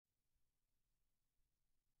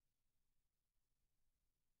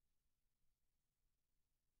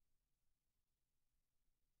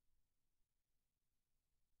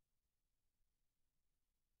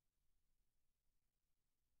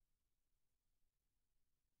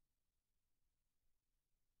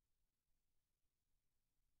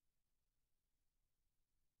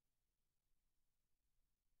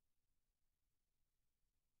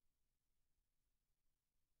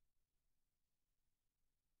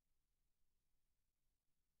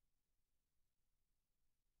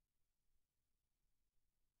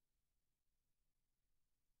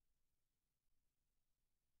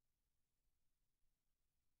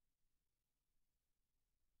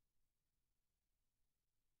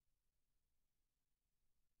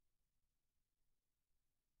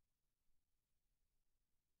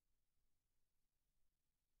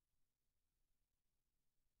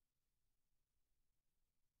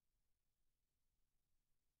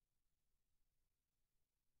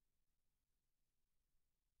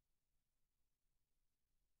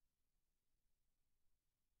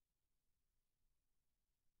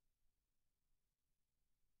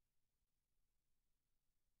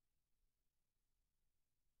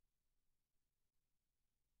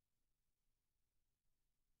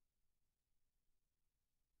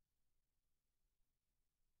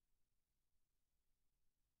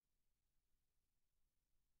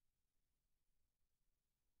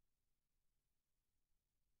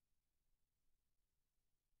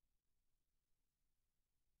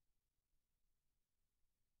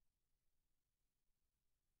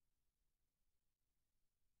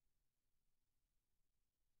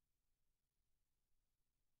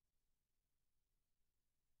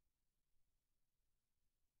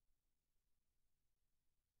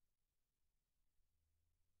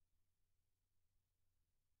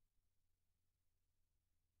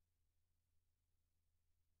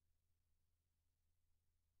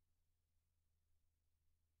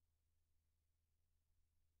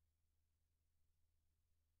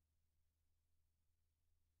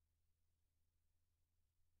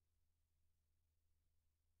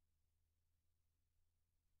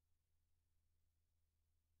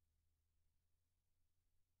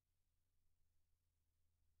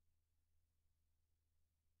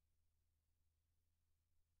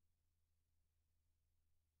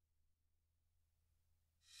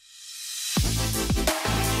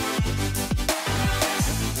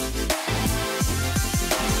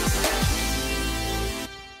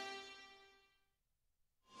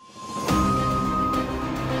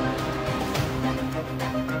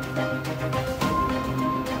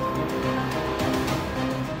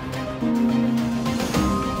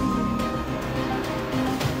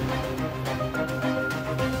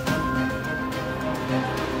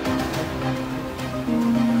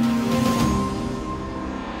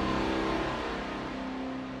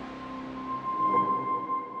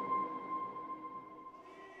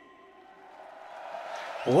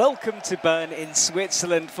Welcome to Bern in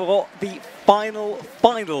Switzerland for the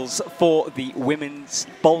finals for the women's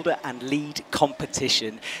boulder and lead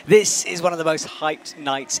competition. This is one of the most hyped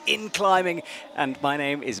nights in climbing, and my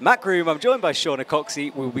name is Matt Groom. I'm joined by Shauna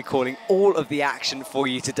Coxey. We'll be calling all of the action for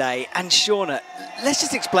you today. And Shauna, let's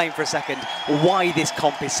just explain for a second why this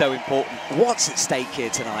comp is so important. What's at stake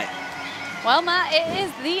here tonight? Well, Matt, it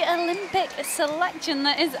is the Olympic selection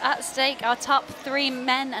that is at stake. Our top 3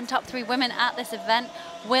 men and top 3 women at this event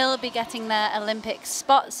will be getting their Olympic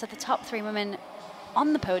spots. So the top 3 women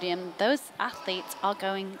on the podium, those athletes are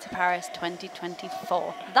going to Paris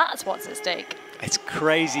 2024. That's what's at stake. It's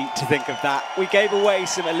crazy to think of that. We gave away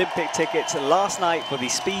some Olympic tickets last night for the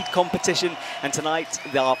speed competition, and tonight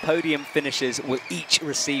our podium finishers will each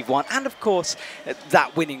receive one, and of course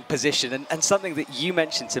that winning position. And something that you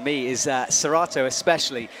mentioned to me is Serato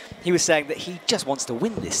especially, he was saying that he just wants to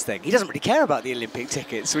win this thing. He doesn't really care about the Olympic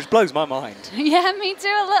tickets, which blows my mind. Yeah, me too,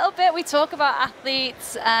 a little bit. We talk about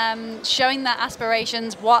athletes showing their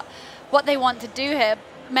aspirations, what they want to do here.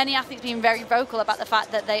 Many athletes being very vocal about the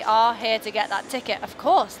fact that they are here to get that ticket. Of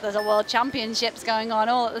course, there's a World Championships going on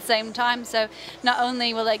all at the same time, so not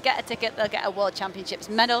only will they get a ticket, they'll get a World Championships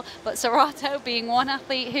medal, but Serato being one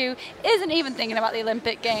athlete who isn't even thinking about the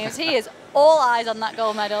Olympic Games, he is all eyes on that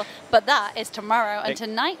gold medal, but that is tomorrow, and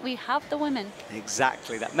tonight we have the women.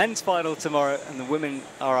 Exactly, that men's final tomorrow, and the women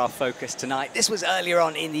are our focus tonight. This was earlier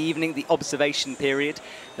on in the evening, the observation period.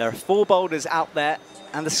 There are 4 boulders out there,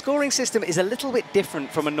 and the scoring system is a little bit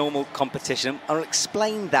different from a normal competition. I'll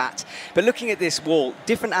explain that. But looking at this wall,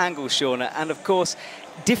 different angles, Shauna, and of course,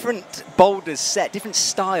 different boulders set, different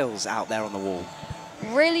styles out there on the wall.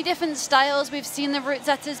 Really different styles. We've seen the route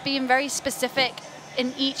setters being very specific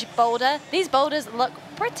in each boulder. These boulders look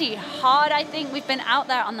pretty hard, I think. We've been out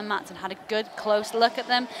there on the mats and had a good close look at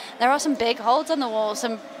them. There are some big holds on the wall,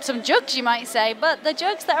 some jugs you might say, but the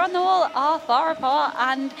jugs that are on the wall are far apart,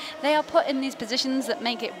 and they are put in these positions that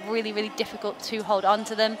make it really, really difficult to hold on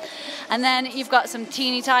to them. And then you've got some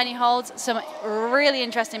teeny tiny holds, some really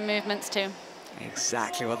interesting movements too.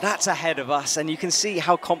 Exactly, well that's ahead of us, and you can see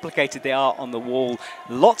how complicated they are on the wall.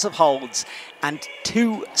 Lots of holds and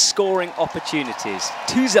 2 scoring opportunities,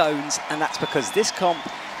 2 zones, and that's because this comp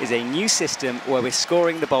is a new system where we're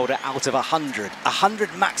scoring the boulder out of 100.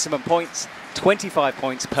 100 maximum points, 25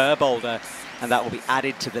 points per boulder, and that will be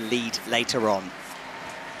added to the lead later on.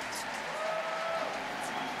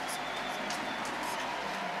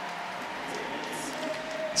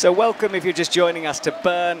 So welcome if you're just joining us to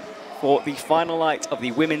Bern for the final night of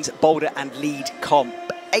the women's boulder and lead comp.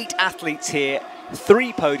 8 athletes here,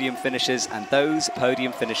 3 podium finishers, and those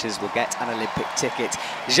podium finishers will get an Olympic ticket.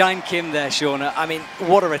 Zhang Kim there, Shauna. I mean,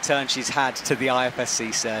 what a return she's had to the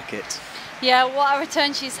IFSC circuit. Yeah, what a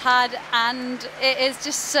return she's had, and it is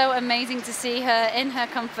just so amazing to see her in her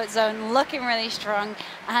comfort zone, looking really strong,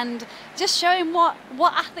 and just showing what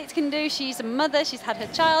athletes can do. She's a mother, she's had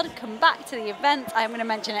her child come back to the event. I'm going to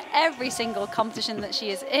mention it every single competition that she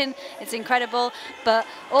is in. It's incredible. But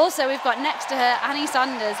also we've got next to her Annie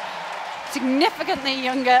Sanders, significantly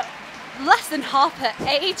younger, less than half her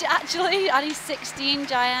age actually. Annie's 16,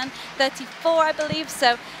 Diane 34 I believe.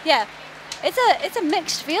 So yeah, it's a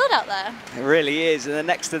mixed field out there. It really is. And then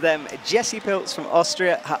next to them, Jessie Pilz from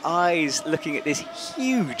Austria, her eyes looking at this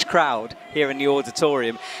huge crowd here in the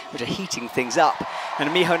auditorium, which are heating things up. And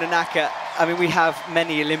Miho Nanaka, I mean, we have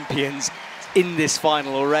many Olympians in this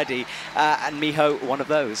final already, and Miho, one of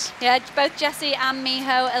those. Yeah, both Jessie and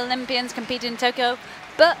Miho, Olympians competing in Tokyo,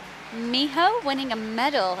 but Miho winning a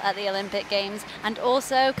medal at the Olympic Games, and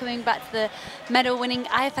also coming back to the medal-winning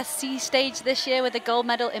IFSC stage this year with a gold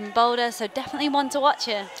medal in Boulder, so definitely one to watch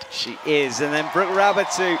here. She is, and then Brooke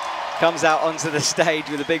Rabatu comes out onto the stage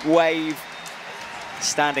with a big wave,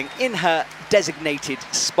 standing in her designated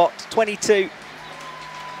spot, 22,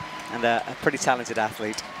 and a pretty talented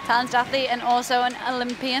athlete. Talented athlete and also an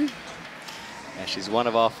Olympian. Yeah, she's one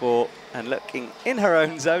of our 4 and looking in her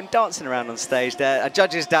own zone, dancing around on stage there. Our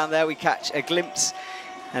judges down there, we catch a glimpse.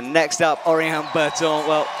 And next up, Oriane Berton.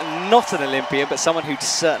 Well, not an Olympian, but someone who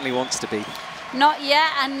certainly wants to be. Not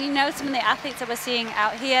yet, and you know, some of the athletes that we're seeing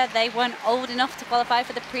out here, they weren't old enough to qualify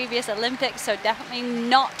for the previous Olympics, so definitely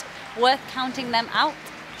not worth counting them out.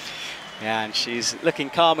 Yeah, and she's looking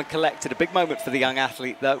calm and collected. A big moment for the young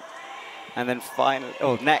athlete, though. And then finally,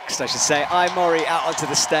 next, I should say, Aimori out onto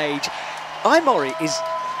the stage. Aimori is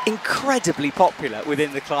incredibly popular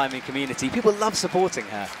within the climbing community. People love supporting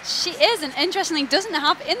her. She is, and interestingly doesn't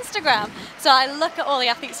have Instagram. So I look at all the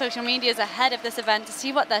athletes' social medias ahead of this event to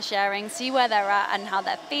see what they're sharing, see where they're at and how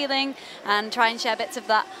they're feeling, and try and share bits of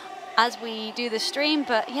that as we do the stream,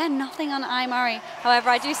 but yeah, nothing on Murray. However,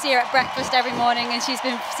 I do see her at breakfast every morning, and she's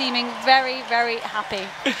been seeming very, very happy.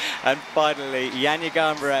 And finally, Janja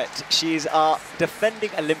Garnbret, she's our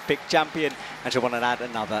defending Olympic champion, and she'll want to add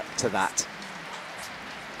another to that.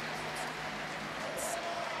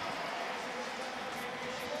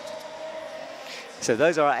 So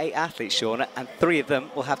those are our 8 athletes, Shauna, and 3 of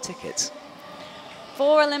them will have tickets.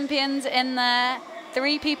 4 Olympians in there,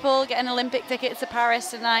 3 people getting Olympic tickets to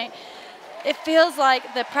Paris tonight. It feels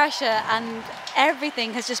like the pressure and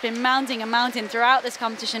everything has just been mounting and mounting throughout this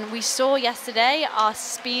competition. We saw yesterday our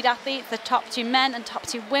speed athletes, the top 2 men and top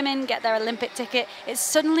 2 women, get their Olympic ticket. It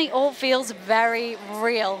suddenly all feels very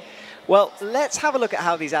real. Well, let's have a look at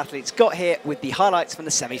how these athletes got here with the highlights from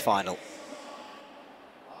the semi-final.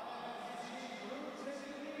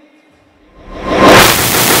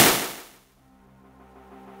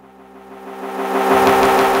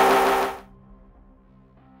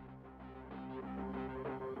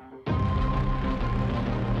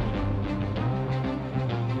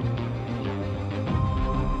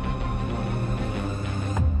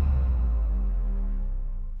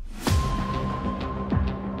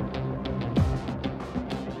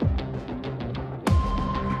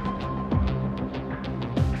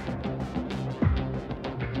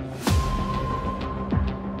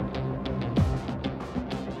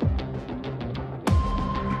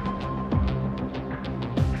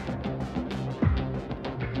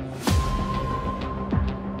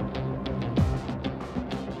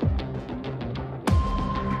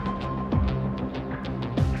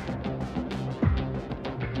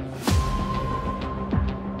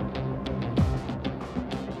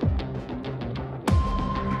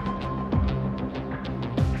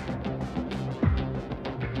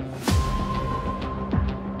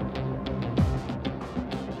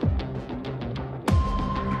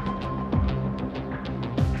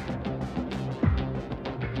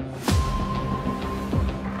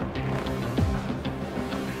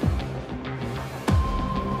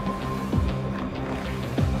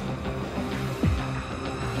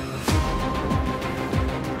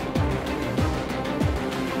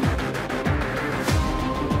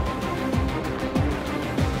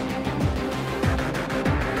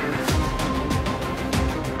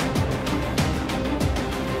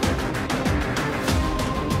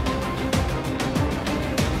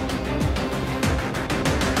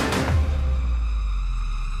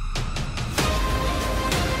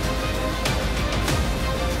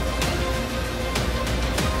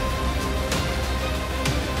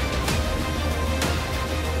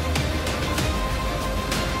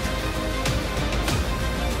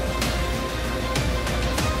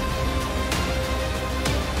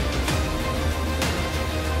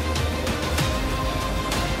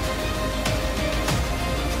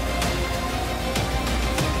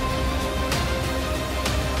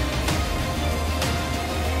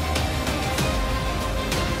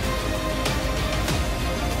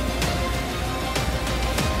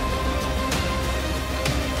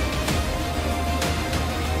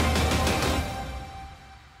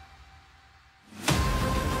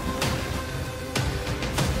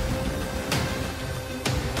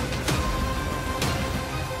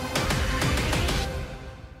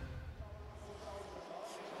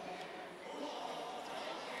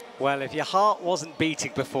 Well, if your heart wasn't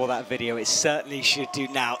beating before that video, it certainly should do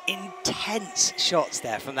now. Intense shots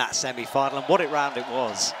there from that semi-final, and what a round it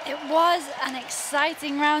was. It was an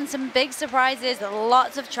exciting round, some big surprises,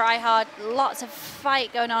 lots of try-hard, lots of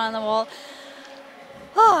fight going on the wall.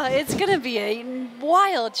 Oh, it's going to be a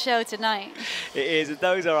wild show tonight. It is, and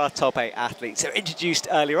those are our top 8 athletes. They're introduced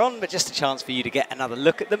earlier on, but just a chance for you to get another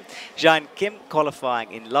look at them. Jeanne Kim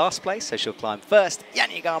qualifying in last place, so she'll climb first.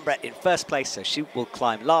 Janja Garnbret in first place, so she will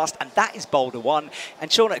climb last, and that is Boulder 1.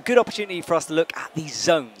 And Shauna, a good opportunity for us to look at these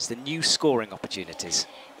zones, the new scoring opportunities.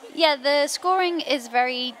 Yeah, the scoring is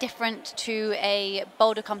very different to a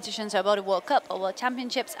Boulder competition, so a Boulder World Cup or World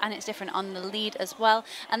Championships, and it's different on the lead as well.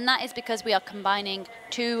 And that is because we are combining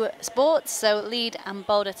 2 sports, so lead and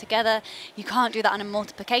Boulder together. You can't do that on a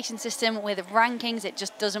multiplication system with rankings. It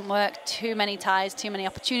just doesn't work. Too many ties, too many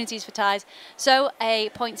opportunities for ties. So a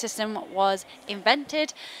point system was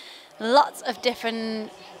invented. Lots of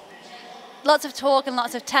talk and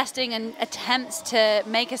lots of testing and attempts to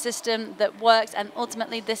make a system that works, and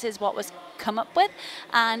ultimately this is what was come up with.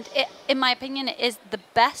 And it, in my opinion, it is the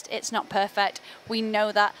best. It's not perfect, we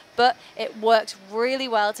know that, but it works really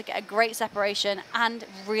well to get a great separation and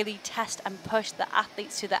really test and push the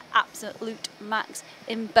athletes to the absolute max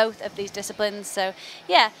in both of these disciplines. So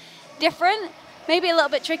yeah, different, Maybe a little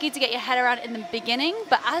bit tricky to get your head around in the beginning,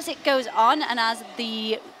 but as it goes on and as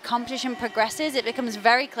the competition progresses, it becomes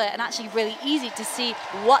very clear and actually really easy to see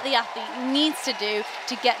what the athlete needs to do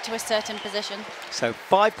to get to a certain position. So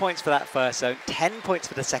 5 points for that first zone, 10 points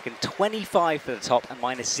for the second, 25 for the top, and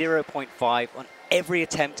minus 0.5 on every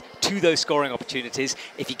attempt to those scoring opportunities.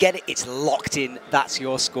 If you get it, it's locked in. That's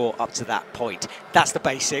your score up to that point. That's the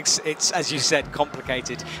basics. It's, as you said,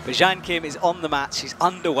 complicated. But Zhang Kim is on the mat. She's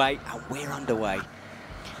underway, and we're underway.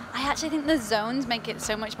 I actually think the zones make it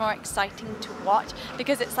so much more exciting to watch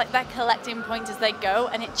because it's like they're collecting points as they go,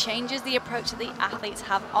 and it changes the approach that the athletes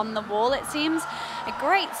have on the wall, it seems. A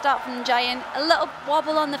great start from Jayan, a little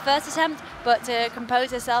wobble on the first attempt, but to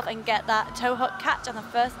compose herself and get that toe hook catch on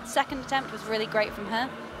the second attempt was really great from her.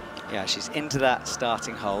 Yeah, she's into that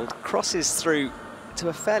starting hold, crosses through to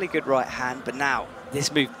a fairly good right hand, but now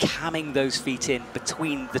this move camming those feet in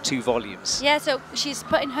between the two volumes. Yeah, so she's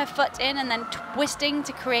putting her foot in and then twisting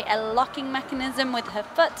to create a locking mechanism with her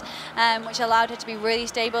foot, which allowed her to be really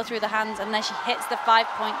stable through the hands, and then she hits the 5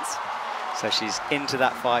 points. So she's into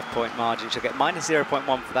that 5-point margin. She'll get minus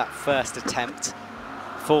 0.1 for that first attempt.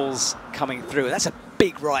 Falls coming through. That's a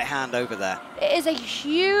big right hand over there. It is a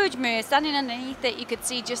huge move. Standing underneath it, you could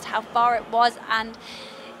see just how far it was, and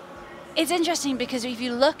it's interesting because if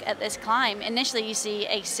you look at this climb, initially you see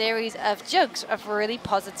a series of jugs of really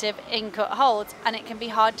positive in-cut holds, and it can be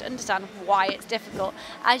hard to understand why it's difficult.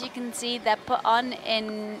 As you can see, they're put on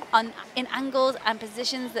in angles and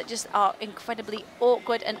positions that just are incredibly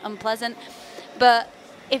awkward and unpleasant. But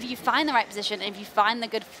if you find the right position, if you find the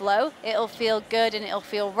good flow, it'll feel good and it'll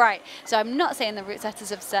feel right. So I'm not saying the route setters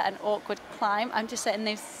have set an awkward climb. I'm just saying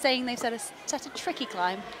they've set a tricky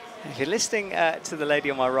climb. If you're listening to the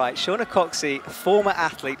lady on my right, Shauna Coxey, former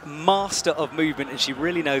athlete, master of movement, and she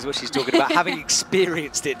really knows what she's talking about, having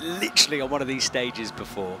experienced it literally on one of these stages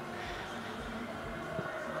before.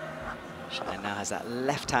 Shauna now has that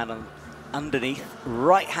left hand on underneath,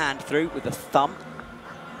 right hand through with the thumb.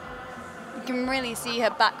 You can really see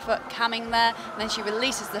her back foot camming there, and then she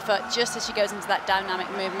releases the foot just as she goes into that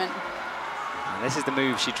dynamic movement. And this is the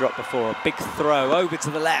move she dropped before, a big throw over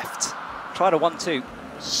to the left. Tried a 1-2.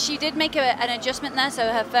 She did make an adjustment there, so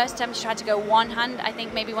her first attempt she tried to go one hand. I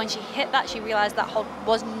think maybe when she hit that, she realized that hold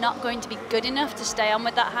was not going to be good enough to stay on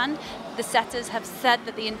with that hand. The setters have said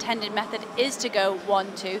that the intended method is to go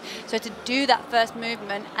 1-2, so to do that first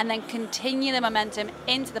movement and then continue the momentum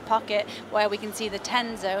into the pocket where we can see the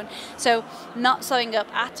 10 zone. So not slowing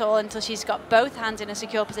up at all until she's got both hands in a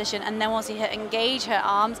secure position, and then we'll see her engage her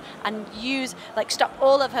arms and use, like, stop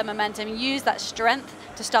all of her momentum, use that strength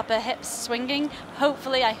to stop her hips swinging.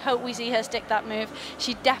 Hopefully, I hope we see her stick that move.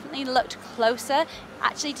 She definitely looked closer,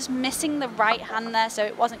 actually just missing the right hand there, so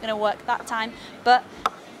it wasn't going to work that time, but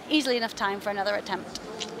easily enough time for another attempt.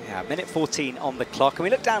 Yeah, minute 14 on the clock. And we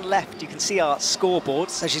look down left, you can see our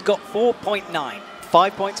scoreboard. So she's got 4.9.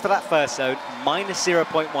 5 points for that first zone, minus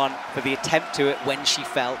 0.1 for the attempt to it when she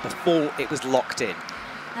fell before it was locked in.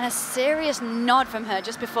 And a serious nod from her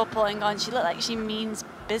just before pulling on. She looked like she means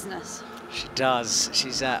business. She does.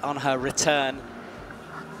 She's on her return.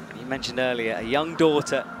 You mentioned earlier a young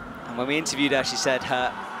daughter, and when we interviewed her, she said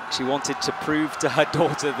she wanted to prove to her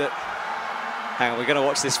daughter that. Hang on, we're going to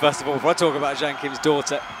watch this first of all before I talk about Zhang Kim's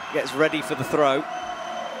daughter. Gets ready for the throw.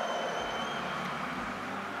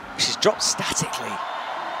 She's dropped statically.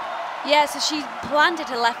 Yeah, so she planted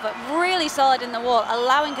her left foot really solid in the wall,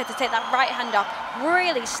 allowing her to take that right hand off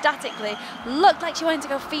really statically. Looked like she wanted to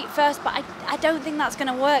go feet first, but I don't think that's going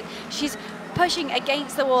to work. She's pushing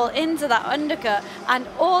against the wall into that undercut, and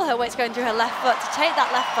all her weight's going through her left foot. To take that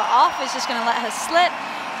left foot off is just going to let her slip.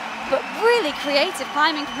 But really creative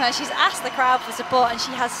climbing from her. She's asked the crowd for support, and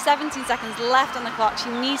she has 17 seconds left on the clock. She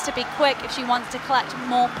needs to be quick if she wants to collect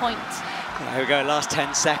more points. Well, here we go, last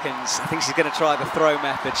 10 seconds. I think she's going to try the throw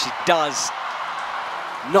method. She does.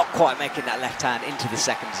 Not quite making that left hand into the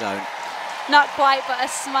second zone. Not quite, but a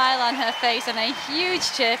smile on her face and a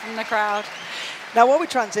huge cheer from the crowd. Now, while we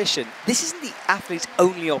transition, this isn't the athlete's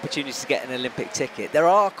only opportunity to get an Olympic ticket. There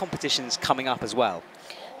are competitions coming up as well.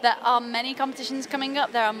 There are many competitions coming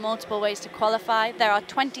up. There are multiple ways to qualify. There are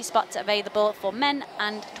 20 spots available for men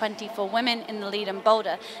and 20 for women in the lead and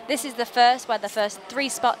boulder. This is the first where the first 3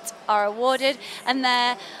 spots are awarded, and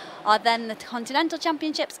there are then the Continental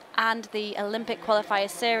Championships and the Olympic Qualifier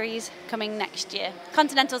Series coming next year.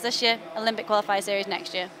 Continentals this year, Olympic Qualifier Series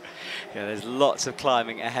next year. Yeah, there's lots of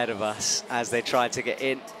climbing ahead of us as they try to get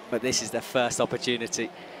in, but this is their first opportunity.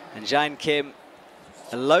 And Zhang Kim,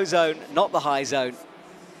 the low zone, not the high zone,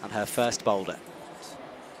 on her first boulder.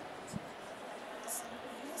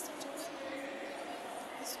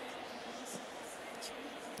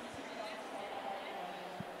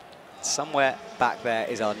 somewhere back there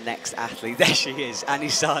is our next athlete. There she is. Annie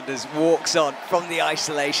Sanders walks on from the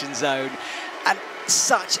isolation zone. And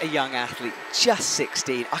such a young athlete, just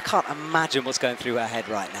 16. I can't imagine what's going through her head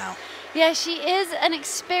right now. Yeah, she is an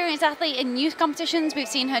experienced athlete in youth competitions. We've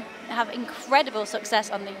seen her have incredible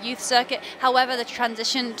success on the youth circuit. However, the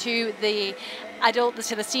transition to the adult,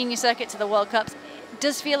 to the senior circuit, to the World Cups,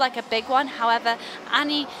 does feel like a big one. However,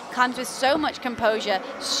 Annie climbs with so much composure,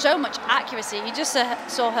 so much accuracy. You just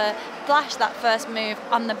saw her flash that first move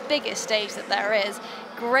on the biggest stage that there is.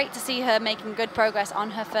 Great to see her making good progress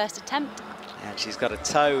on her first attempt. And she's got a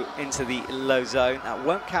toe into the low zone. That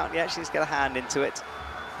won't count yet. She's got a hand into it.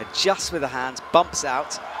 Adjusts with the hands, bumps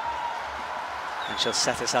out, and she'll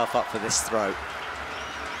set herself up for this throw.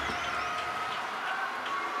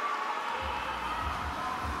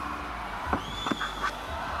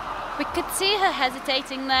 We could see her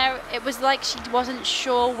hesitating there. It was like she wasn't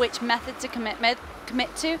sure which method to commit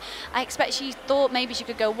to. I expect she thought maybe she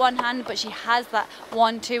could go one hand, but she has that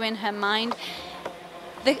 1-2 in her mind.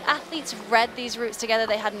 The athletes read these routes together.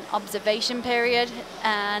 They had an observation period,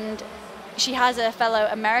 and she has a fellow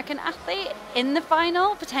American athlete in the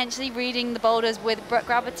final, potentially reading the boulders with Brooke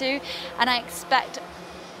Grabatu, and I expect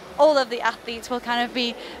all of the athletes will kind of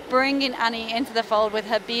be bringing Annie into the fold with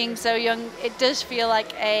her being so young. It does feel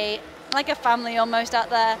like a family almost out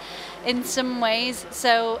there in some ways.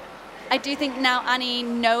 So I do think now Annie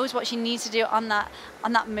knows what she needs to do on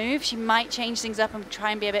that move. She might change things up and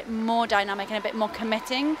try and be a bit more dynamic and a bit more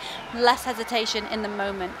committing, less hesitation in the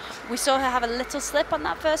moment. We saw her have a little slip on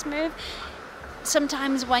that first move.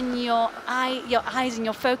 Sometimes when your eyes and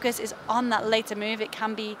your focus is on that later move, it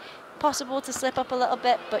can be possible to slip up a little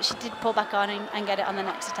bit, but she did pull back on and get it on the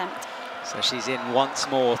next attempt. So she's in once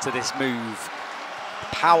more to this move.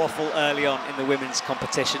 Powerful early on in the women's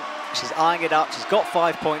competition. She's eyeing it up. She's got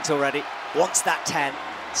 5 points already. Wants that 10.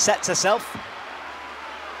 Sets herself.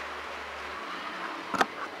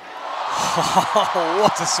 Oh,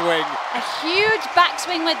 what a swing. A huge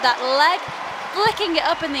backswing with that leg, flicking it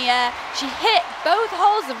up in the air. She hit both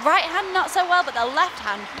holes, the right hand not so well, but the left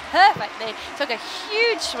hand perfectly. Took a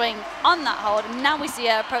huge swing on that hold, and now we see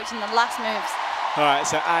her approaching the last moves. All right,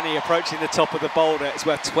 so Annie approaching the top of the boulder. It's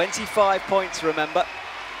worth 25 points, remember.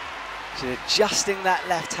 She's adjusting that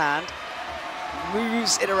left hand,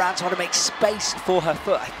 moves it around, trying to make space for her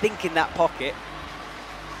foot, I think, in that pocket.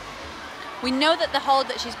 We know that the hold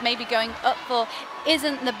that she's maybe going up for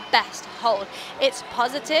isn't the best hold. It's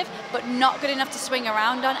positive, but not good enough to swing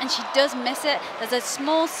around on, and she does miss it. There's a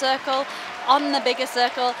small circle on the bigger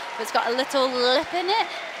circle that's got a little lip in it.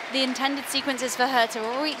 The intended sequence is for her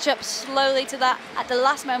to reach up slowly to that at the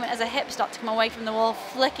last moment as a hip stop to come away from the wall,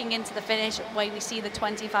 flicking into the finish where we see the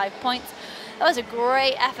 25 points. That was a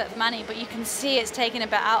great effort from Annie, but you can see it's taking a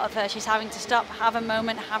bit out of her. She's having to stop, have a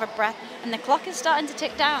moment, have a breath, and the clock is starting to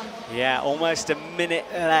tick down. Yeah, almost a minute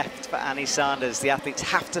left for Annie Sanders. The athletes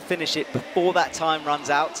have to finish it before that time runs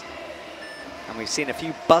out. And we've seen a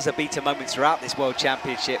few buzzer beater moments throughout this World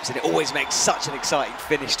Championships, and it always makes such an exciting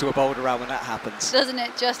finish to a boulder round when that happens. Doesn't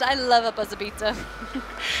it just? I love a buzzer beater.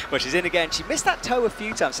 Well, she's in again. She missed that toe a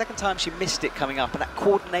few times. Second time she missed it coming up, and that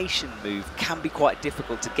coordination move can be quite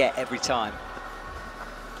difficult to get every time.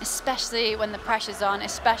 Especially when the pressure's on,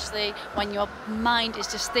 especially when your mind is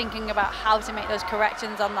just thinking about how to make those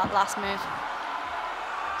corrections on that last move.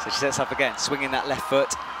 So she sets up again, swinging that left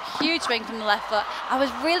foot. Huge swing from the left foot. I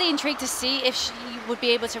was really intrigued to see if she would be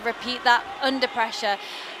able to repeat that under pressure.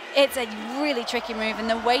 It's a really tricky move, and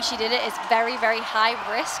the way she did it is very, very high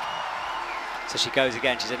risk. So she goes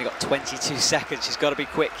again. She's only got 22 seconds. She's got to be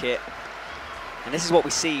quick here. And this is what we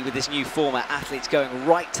see with this new format, athletes going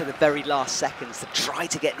right to the very last seconds to try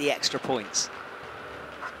to get the extra points.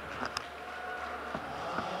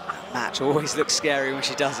 That match always looks scary when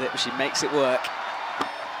she does it, but she makes it work.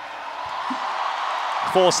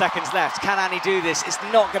 4 seconds left. Can Annie do this? It's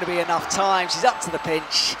not going to be enough time. She's up to the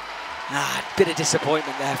pinch. Bit of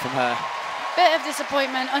disappointment there from her. Bit of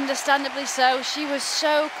disappointment, understandably so. She was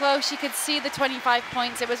so close. She could see the 25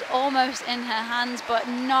 points. It was almost in her hands, but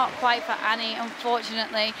not quite for Annie,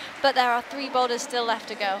 unfortunately. But there are 3 boulders still left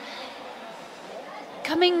to go.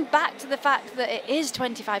 Coming back to the fact that it is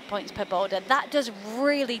 25 points per boulder, that does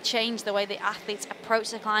really change the way the athletes approach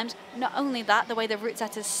the climbs. Not only that, the way the route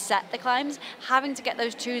setters set the climbs, having to get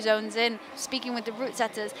those 2 zones in. Speaking with the route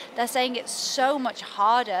setters, they're saying it's so much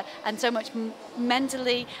harder and so much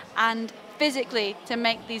mentally and physically to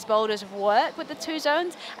make these boulders work with the 2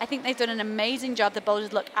 zones. I think they've done an amazing job. The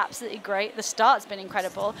boulders look absolutely great. The start's been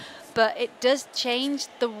incredible, but it does change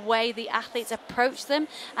the way the athletes approach them,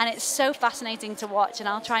 and it's so fascinating to watch, and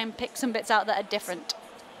I'll try and pick some bits out that are different.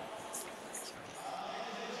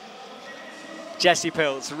 Jessie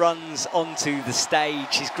Pilz runs onto the stage.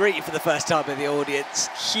 She's greeted for the first time by the audience.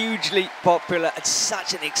 Hugely popular and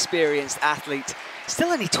such an experienced athlete. Still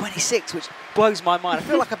only 26, which blows my mind. I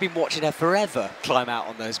feel like I've been watching her forever climb out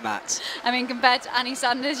on those mats. I mean, compared to Annie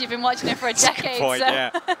Sanders, you've been watching her for a decade. Good point, so.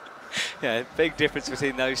 yeah. Yeah, big difference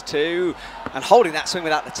between those two. And holding that swing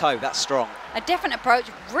without the toe, that's strong. A different approach,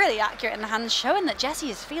 really accurate in the hands, showing that Jessie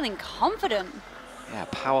is feeling confident. Yeah,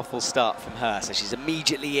 powerful start from her. So she's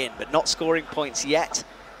immediately in, but not scoring points yet.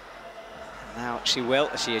 And now she will,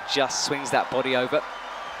 as she adjusts, swings that body over.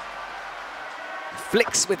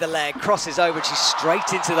 Flicks with the leg, crosses over, and she's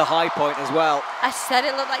straight into the high point as well. I said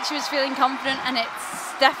it looked like she was feeling confident, and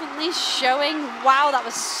it's definitely showing. Wow, that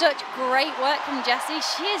was such great work from Jessie.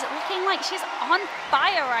 She is looking like she's on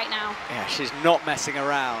fire right now. Yeah, she's not messing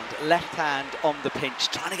around. Left hand on the pinch,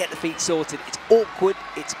 trying to get the feet sorted. It's awkward,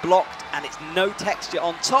 it's blocked, and it's no texture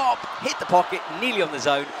on top. Hit the pocket, nearly on the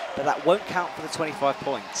zone, but that won't count for the 25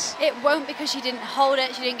 points. It won't, because she didn't hold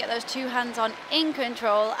it. She didn't get those two hands on in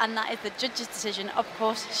control, and that is the judge's decision. Of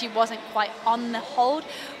course, she wasn't quite on the hold.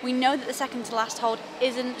 We know that the second to last hold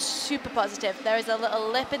isn't super positive. There is a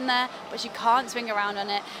little lip in there, but she can't swing around on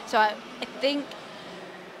it. So I think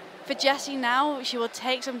for Jessie now, she will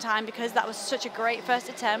take some time, because that was such a great first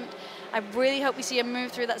attempt. I really hope we see her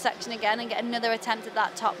move through that section again and get another attempt at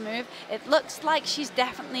that top move. It looks like she's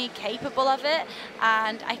definitely capable of it,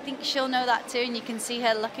 and I think she'll know that too. And you can see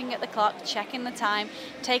her looking at the clock, checking the time,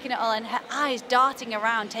 taking it all in, her eyes darting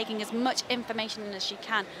around, taking as much information in as she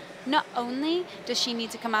can. Not only does she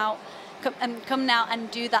need to come now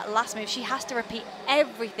and do that last move, she has to repeat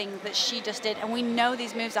everything that she just did, and we know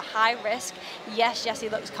these moves are high risk. Yes, Jessie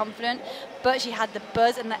looks confident, but she had the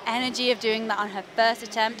buzz and the energy of doing that on her first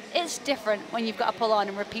attempt. It's different when you've got to pull on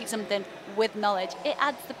and repeat something with knowledge. It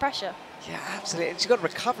adds the pressure. Yeah, absolutely. And she's got to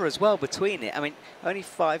recover as well between it. I mean, only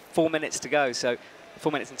 4 minutes to go, so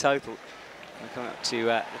 4 minutes in total. We're coming up to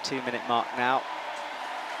the 2-minute mark now.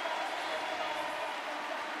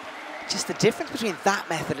 Just the difference between that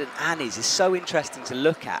method and Annie's is so interesting to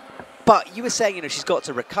look at. But you were saying, you know, she's got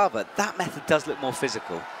to recover. That method does look more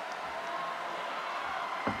physical.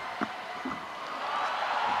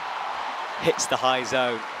 Hits the high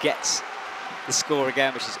zone, gets the score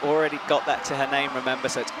again, but she's already got that to her name, remember,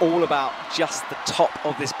 so it's all about just the top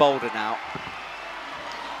of this boulder now.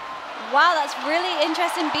 Wow, that's really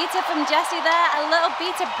interesting beta from Jessie there. A little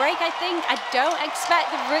beta break, I think. I don't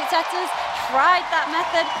expect the root setters tried that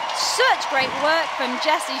method. Such great work from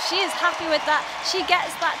Jessie. She is happy with that. She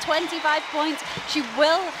gets that 25 points. She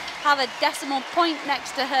will have a decimal point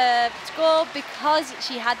next to her score because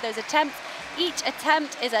she had those attempts. Each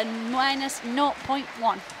attempt is a minus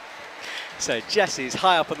 0.1. So Jessie's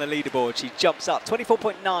high up on the leaderboard. She jumps up.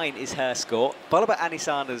 24.9 is her score, followed by Annie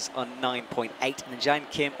Sanders on 9.8 and then Jane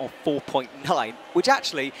Kim on 4.9, which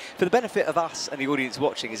actually, for the benefit of us and the audience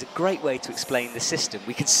watching, is a great way to explain the system.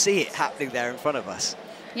 We can see it happening there in front of us.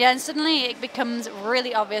 Yeah, and suddenly it becomes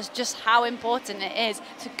really obvious just how important it is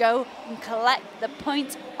to go and collect the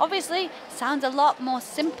points. Obviously, sounds a lot more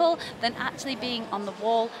simple than actually being on the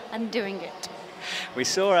wall and doing it. We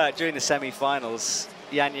saw during the semi-finals,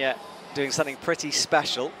 Janja doing something pretty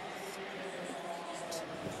special.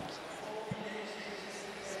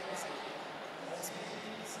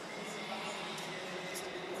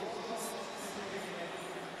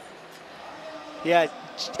 Yeah,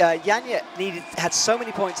 Janja had so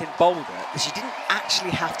many points in Boulder that she didn't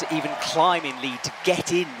actually have to even climb in lead to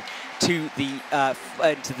get in to the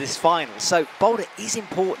into this final. So Boulder is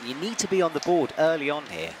important. You need to be on the board early on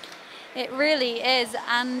here. It really is,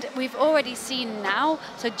 and we've already seen now,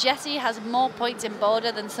 so Jessie has more points in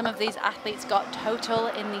Boulder than some of these athletes got total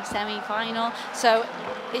in the semi-final, so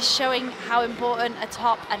it's showing how important a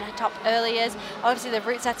top and a top early is. Obviously the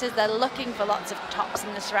root setters, they're looking for lots of tops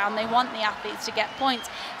in this round. They want the athletes to get points.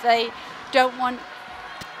 They don't want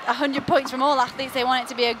 100 points from all athletes. They want it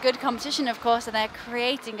to be a good competition, of course, and they're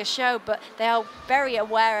creating a show, but they are very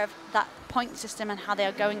aware of that point system and how they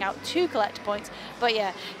are going out to collect points. But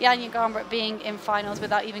yeah, Janja Garnbret being in finals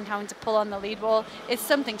without even having to pull on the lead wall is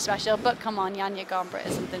something special. But come on, Janja Garnbret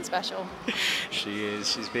is something special. She is.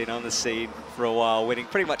 She's been on the scene for a while, winning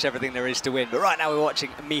pretty much everything there is to win. But right now we're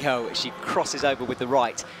watching Miho. She crosses over with the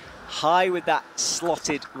right. High with that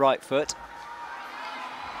slotted right foot.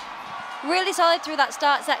 Really solid through that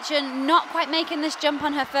start section, not quite making this jump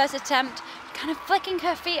on her first attempt, kind of flicking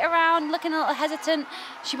her feet around, looking a little hesitant.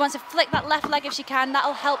 She wants to flick that left leg if she can.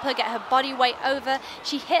 That'll help her get her body weight over.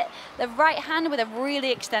 She hit the right hand with a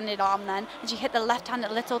really extended arm then, and she hit the left hand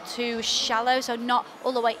a little too shallow, so not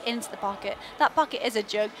all the way into the pocket. That pocket is a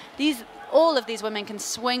jug. These all of these women can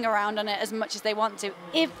swing around on it as much as they want to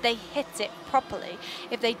if they hit it properly.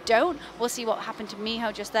 If they don't, we'll see what happened to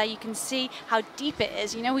Miho just there. You can see how deep it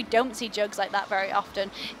is. You know, we don't see jugs like that very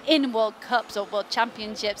often in World Cups or World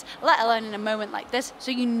Championships, let alone in a moment like this.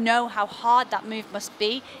 So you know how hard that move must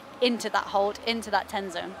be into that hold, into that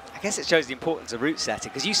 10 zone. I guess it shows the importance of route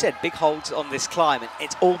setting, because you said big holds on this climb, and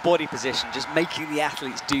it's all body position, just making the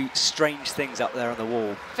athletes do strange things up there on the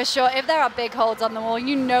wall. For sure, if there are big holds on the wall,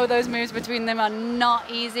 you know those moves between them are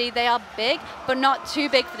not easy. They are big, but not too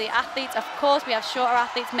big for the athletes. Of course, we have shorter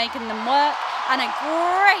athletes making them work, and a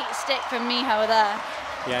great stick from Miho there.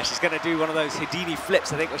 Yeah, she's going to do one of those Houdini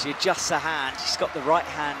flips, I think, where she adjusts her hand. She's got the right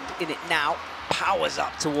hand in it now, powers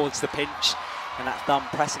up towards the pinch, and that thumb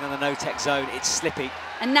pressing on the no-tech zone. It's slippy.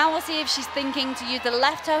 And now we'll see if she's thinking to use the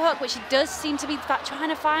left toe hook, which she does seem to be trying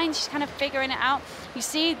to find. She's kind of figuring it out. You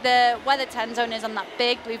see where the 10 zone is on that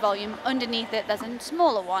big blue volume. Underneath it, there's a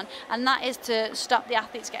smaller one, and that is to stop the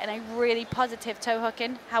athletes getting a really positive toe hook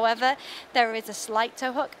in. However, there is a slight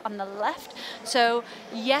toe hook on the left. So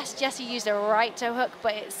yes, Jessie used a right toe hook,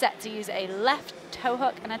 but it's set to use a left toe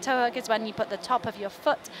hook, and a toe hook is when you put the top of your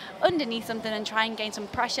foot underneath something and try and gain some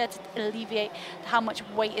pressure to alleviate how much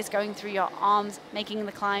weight is going through your arms, making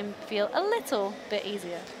the climb feel a little bit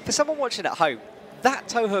easier. For someone watching at home, that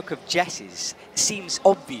toe hook of Jess's seems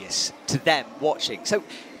obvious to them watching. So,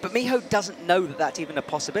 but Miho doesn't know that that's even a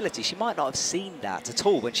possibility. She might not have seen that at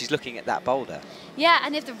all when she's looking at that boulder. Yeah,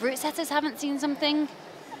 and if the route setters haven't seen something,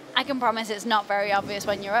 I can promise it's not very obvious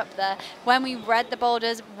when you're up there. When we read the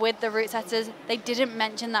boulders with the route setters, they didn't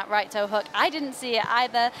mention that right toe hook. I didn't see it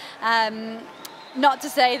either. Not to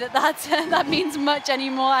say that that means much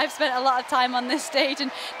anymore. I've spent a lot of time on this stage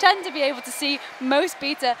and tend to be able to see most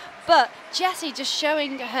beater. But Jessie just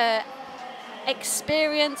showing her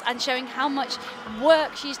experience and showing how much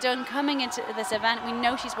work she's done coming into this event. We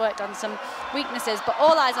know she's worked on some weaknesses, but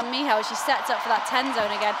all eyes on Miho as she sets up for that 10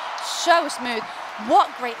 zone again. So smooth.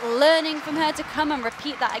 What great learning from her to come and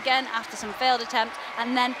repeat that again after some failed attempts,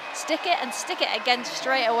 and then stick it again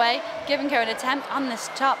straight away, giving her an attempt on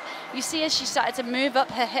this top. You see as she started to move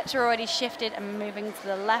up, her hips are already shifted and moving to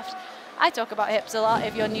the left. I talk about hips a lot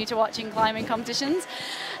if you're new to watching climbing competitions.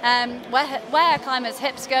 Where a climber's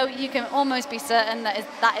hips go, you can almost be certain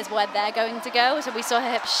that is where they're going to go. So we saw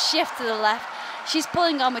her hips shift to the left. She's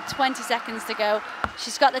pulling on with 20 seconds to go.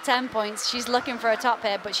 She's got the 10 points. She's looking for a top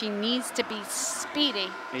here, but she needs to be speedy.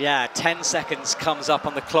 Yeah, 10 seconds comes up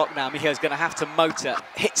on the clock now. Miho's going to have to motor,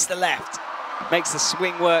 hits the left, makes the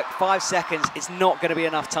swing work. 5 seconds is not going to be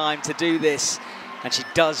enough time to do this. And she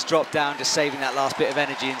does drop down, just saving that last bit of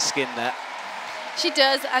energy and skin there. She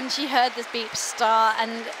does, and she heard this beep start,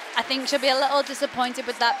 and I think she'll be a little disappointed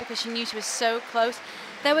with that because she knew she was so close.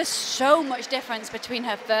 There was so much difference between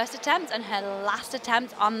her first attempt and her last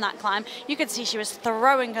attempt on that climb. You could see she was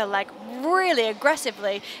throwing her leg really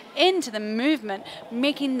aggressively into the movement,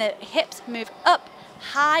 making the hips move up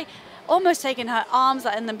high, almost taking her arms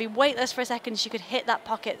and then be weightless for a second. She could hit that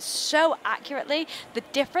pocket so accurately. The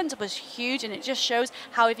difference was huge, and it just shows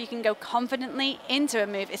how if you can go confidently into a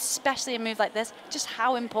move, especially a move like this, just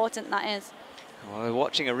how important that is. Well, we're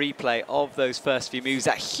watching a replay of those first few moves.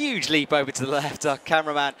 That huge leap over to the left. Our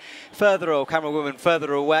cameraman camerawoman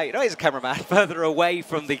further away. No, he's a cameraman further away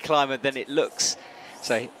from the climber than it looks.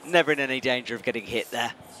 So never in any danger of getting hit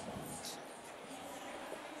there.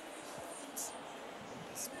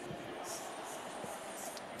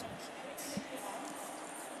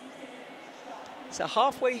 So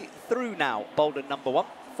halfway through now, boulder number 1.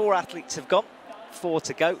 4 athletes have gone, 4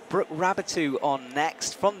 to go. Brooke Rabatu on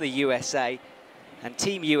next from the USA. And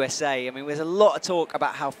Team USA, I mean, there's a lot of talk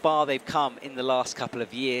about how far they've come in the last couple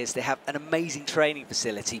of years. They have an amazing training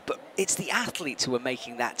facility, but it's the athletes who are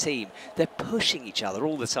making that team. They're pushing each other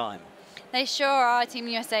all the time. They sure are. Team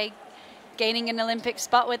USA gaining an Olympic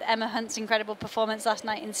spot with Emma Hunt's incredible performance last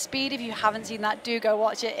night in speed. If you haven't seen that, do go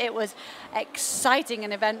watch it. It was exciting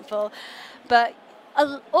and eventful. But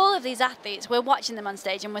all of these athletes, we're watching them on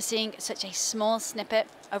stage and we're seeing such a small snippet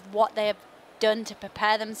of what they have done to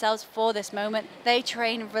prepare themselves for this moment. They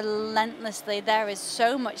train relentlessly. There is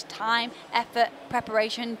so much time, effort,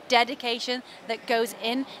 preparation, dedication that goes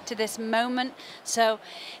into this moment. So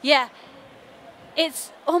yeah,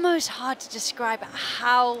 it's almost hard to describe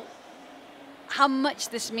how much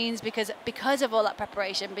this means because of all that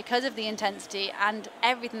preparation, because of the intensity and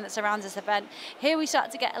everything that surrounds this event. Here we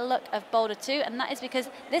start to get a look of Boulder 2, and that is because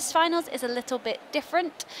this finals is a little bit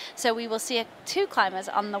different. So we will see 2 climbers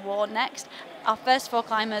on the wall next. Our first 4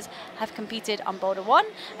 climbers have competed on Boulder 1,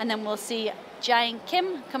 and then we'll see Jae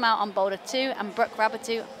Kim come out on Boulder 2 and Brooke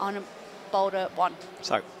Rabatu on boulder 1.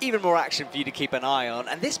 So even more action for you to keep an eye on.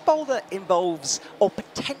 And this boulder involves, or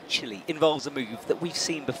potentially involves, a move that we've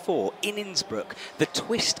seen before in Innsbruck. The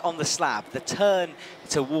twist on the slab, the turn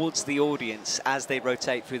towards the audience as they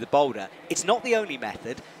rotate through the boulder. It's not the only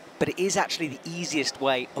method, but it is actually the easiest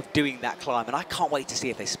way of doing that climb. And I can't wait to see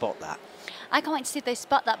if they spot that. I can't wait to see if they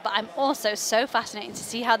spot that, but I'm also so fascinated to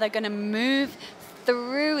see how they're going to move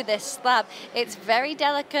through this slab. It's very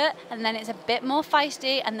delicate, and then it's a bit more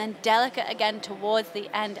feisty, and then delicate again towards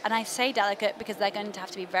the end. And I say delicate because they're going to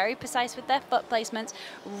have to be very precise with their foot placements,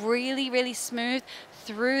 really, really smooth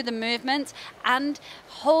through the movement, and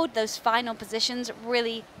hold those final positions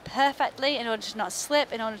really perfectly in order to not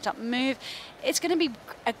slip, in order to not move. It's going to be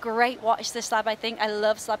a great watch, this slab, I think. I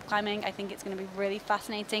love slab climbing. I think it's going to be really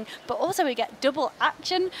fascinating. But also we get double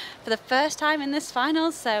action for the first time in this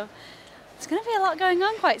final, so it's going to be a lot going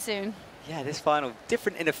on quite soon. Yeah, this final,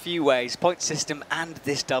 different in a few ways, point system and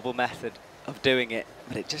this double method of doing it.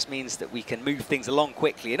 But it just means that we can move things along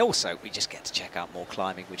quickly. And also, we just get to check out more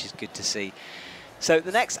climbing, which is good to see. So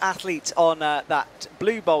the next athlete on that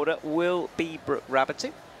blue boulder will be Brooke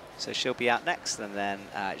Rabatu. So she'll be out next. And then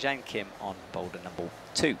Zhang Kim on boulder number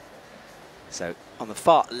 2. So on the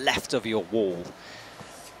far left of your wall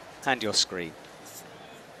and your screen.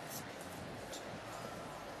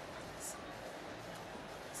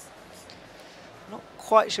 Not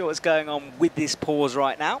quite sure what's going on with this pause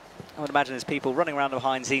right now. I would imagine there's people running around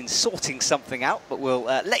behind the scenes sorting something out, but we'll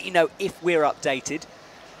let you know if we're updated.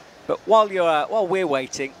 But while we're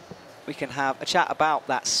waiting, we can have a chat about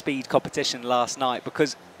that speed competition last night,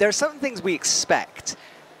 because there are certain things we expect.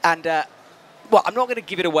 And, well, I'm not going to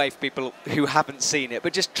give it away for people who haven't seen it,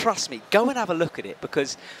 but just trust me, go and have a look at it,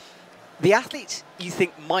 because the athletes you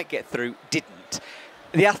think might get through didn't.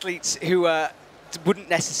 The athletes who wouldn't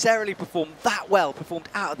necessarily perform that well, performed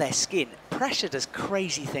out of their skin. Pressure does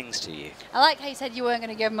crazy things to you. I like how you said you weren't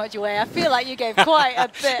going to give much away. I feel like you gave quite a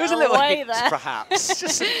bit It was a little away hint, there. perhaps.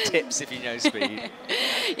 Just some tips if you know speed.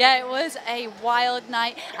 Yeah, it was a wild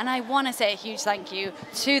night, and I want to say a huge thank you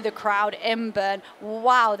to the crowd in Bern.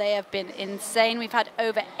 Wow, they have been insane. We've had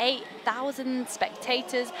over 8,000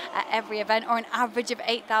 spectators at every event, or an average of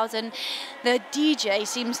 8,000. The DJ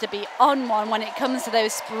seems to be on one when it comes to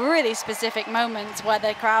those really specific moments where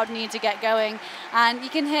the crowd need to get going, and you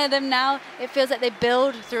can hear them now. It feels like they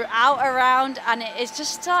build throughout a round, and it is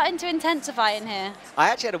just starting to intensify in here. I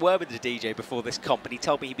actually had a word with the DJ before this comp, and he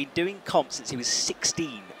told me he'd been doing comps since he was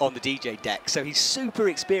 16 on the DJ deck, so he's super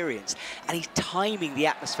experienced, and he's timing the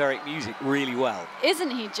atmospheric music really well.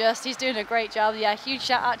 Isn't he just? He's doing a great job. Yeah, huge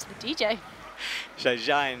shout out to the DJ. So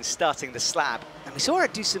Zhang starting the slab, and we saw her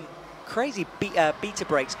do some crazy beta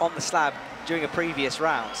breaks on the slab during a previous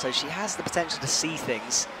round, so she has the potential to see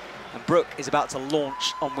things. And Brooke is about to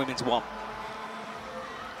launch on women's 1.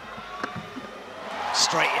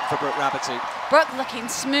 Straight in for Brooke Rabatu. Brooke looking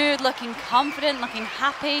smooth, looking confident, looking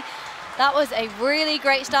happy. That was a really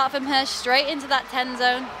great start from her, straight into that 10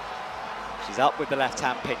 zone. She's up with the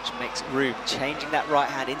left-hand pinch, makes room, changing that right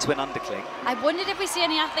hand into an undercling. I wondered if we see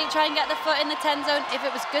any athlete try and get the foot in the 10 zone, if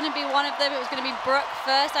it was going to be one of them, it was going to be Brooke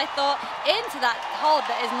first, I thought, into that hold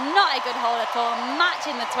that is not a good hold at all,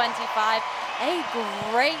 matching the 25. A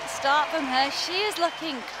great start from her. She is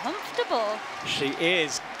looking comfortable. She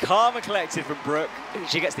is calm and collected from Brooke.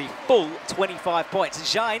 She gets the full 25 points. And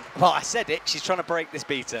Zhang, well, I said it, she's trying to break this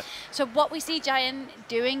beater. So what we see Zhang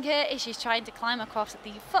doing here is she's trying to climb across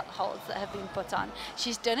the footholds that have been put on.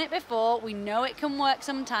 She's done it before. We know it can work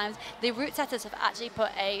sometimes. The route setters have actually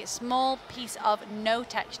put a small piece of no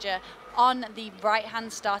texture on the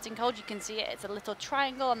right-hand starting hold. You can see it, it's a little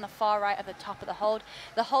triangle on the far right of the top of the hold.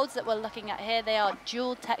 The holds that we're looking at here, they are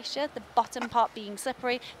dual texture, the bottom part being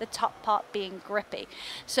slippery, the top part being grippy.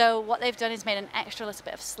 So what they've done is made an extra little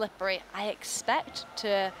bit of slippery. I expect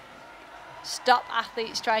to stop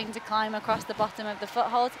athletes trying to climb across the bottom of the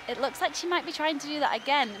foothold. It looks like she might be trying to do that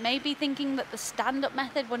again, maybe thinking that the stand-up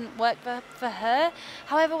method wouldn't work for her.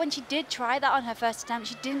 However, when she did try that on her first attempt,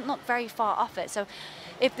 she didn't look very far off it. So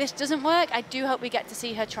if this doesn't work, I do hope we get to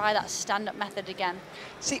see her try that stand-up method again.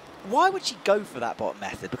 See, why would she go for that bottom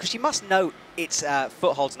method? Because she must know it's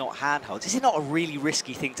footholds, not handholds. Is it not a really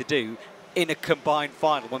risky thing to do in a combined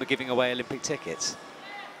final when we're giving away Olympic tickets?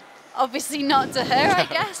 Obviously not to her, I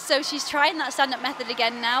guess. So she's trying that stand-up method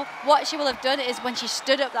again now. What she will have done is when she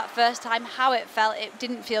stood up that first time, how it felt, it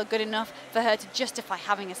didn't feel good enough for her to justify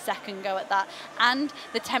having a second go at that. And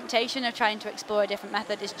the temptation of trying to explore a different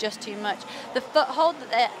method is just too much. The foothold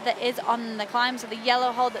that is on the climb, so the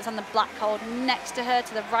yellow hold that's on the black hold next to her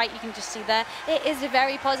to the right, you can just see there, it is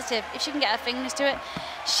very positive. If she can get her fingers to it,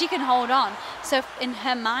 she can hold on. So in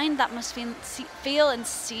her mind, that must feel and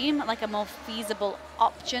seem like a more feasible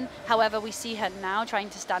option. However, we see her now trying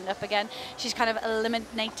to stand up again. She's kind of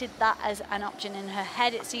eliminated that as an option in her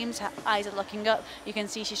head, it seems. Her eyes are looking up. You can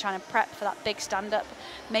see she's trying to prep for that big stand up,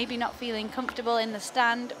 maybe not feeling comfortable in the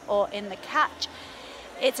stand or in the catch.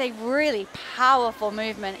 It's a really powerful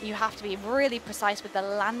movement. You have to be really precise with the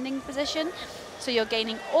landing position. So you're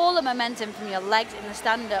gaining all the momentum from your legs in the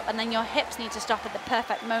stand-up, and then your hips need to stop at the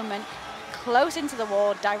perfect moment, close into the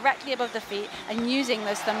wall, directly above the feet, and using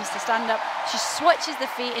those thumbs to stand up. She switches the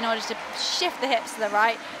feet in order to shift the hips to the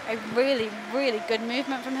right. A really, really good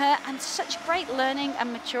movement from her, and such great learning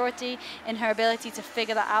and maturity in her ability to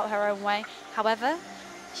figure that out her own way. However,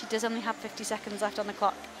 she does only have 50 seconds left on the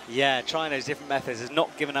clock. Yeah, trying those different methods has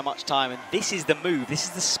not given her much time, and this is the move, this is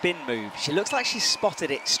the spin move. She looks like she's spotted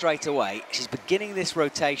it straight away. She's beginning this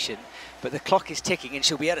rotation, but the clock is ticking and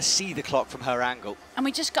she'll be able to see the clock from her angle. And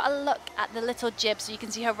we just got to look at the little jib, so you can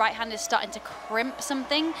see her right hand is starting to crimp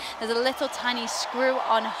something. There's a little tiny screw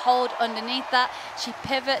on hold underneath that. She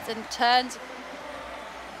pivots and turns.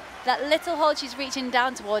 That little hold she's reaching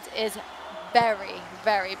down towards is very,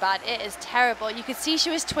 very bad. It is terrible. You could see she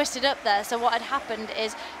was twisted up there. So what had happened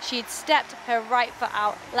is she'd stepped her right foot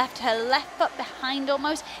out, left her left foot behind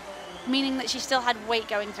almost, meaning that she still had weight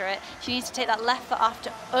going through it. She needs to take that left foot off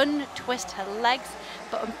to untwist her legs.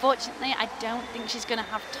 But unfortunately, I don't think she's going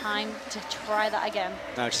to have time to try that again.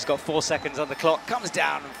 No, she's got 4 seconds on the clock, comes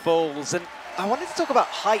down and falls. And I wanted to talk about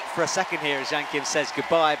height for a second here as Yang Kim says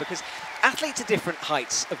goodbye, because athletes are different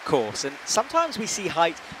heights, of course. And sometimes we see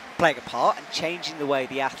height playing a part and changing the way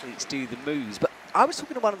the athletes do the moves. But I was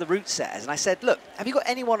talking to one of the route setters and I said, look, have you got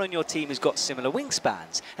anyone on your team who's got similar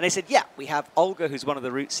wingspans? And they said, yeah, we have Olga, who's one of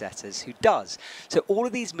the route setters, who does. So all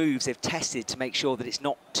of these moves they've tested to make sure that it's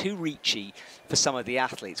not too reachy for some of the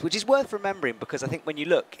athletes, which is worth remembering, because I think when you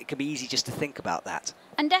look, it can be easy just to think about that.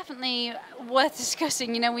 And definitely worth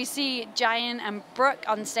discussing. You know, we see Jayan and Brooke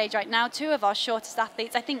on stage right now, two of our shortest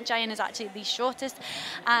athletes. I think Jayan is actually the shortest.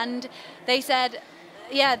 And they said,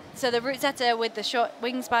 yeah, so the route setter with the short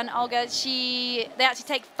wingspan, Olga, they actually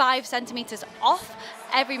take 5 centimeters off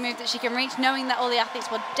every move that she can reach, knowing that all the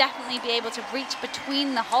athletes will definitely be able to reach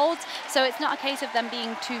between the holds. So it's not a case of them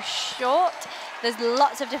being too short. There's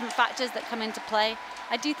lots of different factors that come into play.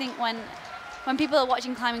 I do think when people are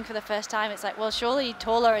watching climbing for the first time, it's like, well, surely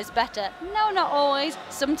taller is better. No, not always.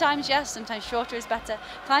 Sometimes yes, sometimes shorter is better.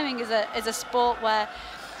 Climbing is a sport where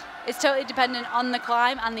it's totally dependent on the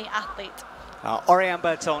climb and the athlete. Oriane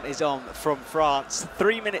Berton is on from France,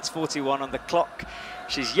 3 minutes 41 on the clock.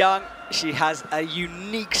 She's young, she has a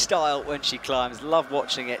unique style when she climbs, love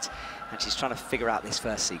watching it, and she's trying to figure out this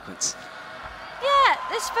first sequence. Yeah,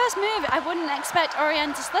 this first move, I wouldn't expect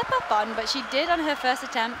Oriane to slip up on, but she did on her first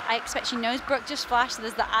attempt. I expect she knows Brooke just flashed, so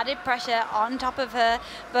there's the added pressure on top of her,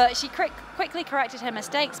 but she quickly corrected her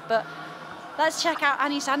mistakes. But let's check out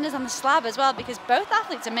Annie Sanders on the slab as well, because both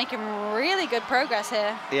athletes are making really good progress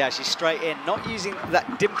here. Yeah, she's straight in, not using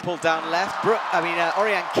that dimple down left.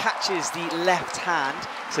 Oriane catches the left hand,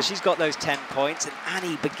 so she's got those 10 points, and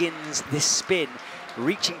Annie begins this spin,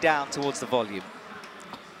 reaching down towards the volume.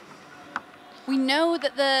 We know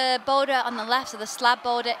that the boulder on the left, so the slab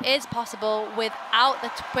boulder, is possible without the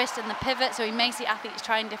twist and the pivot, so we may see athletes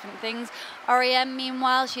trying different things. Oriane,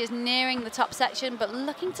 meanwhile, she is nearing the top section, but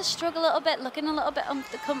looking to struggle a little bit, looking a little bit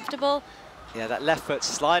uncomfortable. Yeah, that left foot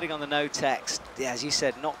sliding on the no-tex. Yeah, as you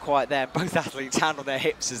said, not quite there. Both athletes hand on their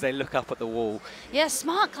hips as they look up at the wall. Yeah,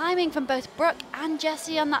 smart climbing from both Brooke and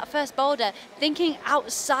Jessie on that first boulder, thinking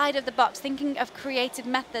outside of the box, thinking of creative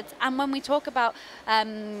methods. And when we talk about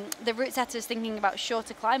the route setters thinking about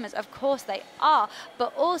shorter climbers, of course they are,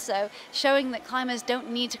 but also showing that climbers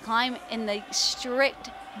don't need to climb in the strict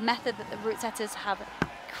method that the route setters have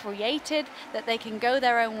created, that they can go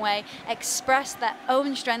their own way, express their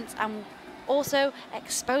own strengths, and also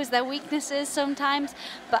expose their weaknesses sometimes.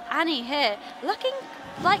 But Annie here, looking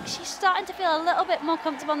like she's starting to feel a little bit more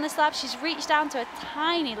comfortable on this slab. She's reached down to a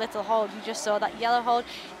tiny little hold. You just saw that yellow hold.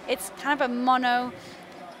 It's kind of a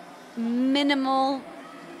minimal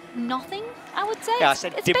nothing, I would say. Yeah, I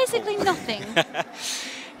said it's dimple. Basically nothing.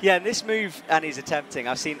 Yeah, and this move Annie's attempting,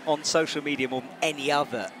 I've seen on social media more than any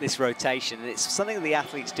other, this rotation. And it's something that the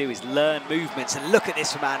athletes do, is learn movements. And look at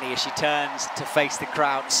this from Annie as she turns to face the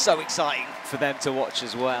crowd. So exciting for them to watch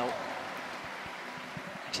as well.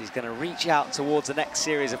 She's going to reach out towards the next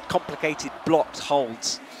series of complicated blocked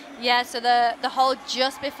holds. Yeah, so the hold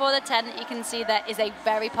just before the 10 that you can see there is a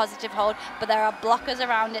very positive hold, but there are blockers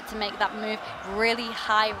around it to make that move really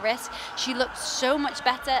high risk. She looks so much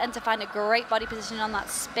better and to find a great body position on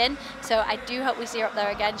that spin. So I do hope we see her up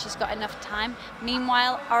there again. She's got enough time.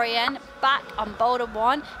 Meanwhile, Oriane back on Boulder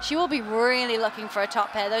 1. She will be really looking for a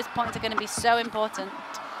top pair. Those points are going to be so important.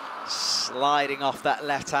 Sliding off that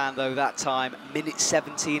left hand though that time, minute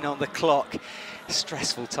 17 on the clock.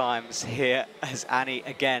 Stressful times here as Annie,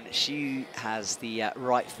 again, she has the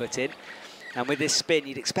right foot in. And with this spin,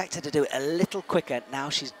 you'd expect her to do it a little quicker. Now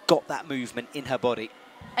she's got that movement in her body.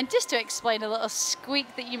 And just to explain a little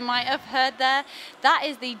squeak that you might have heard there, that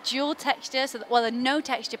is the dual texture, so that, well, the no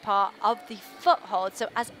texture part of the foothold. So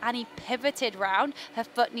as Annie pivoted round, her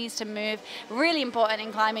foot needs to move. Really important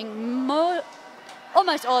in climbing,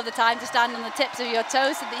 almost all of the time, to stand on the tips of your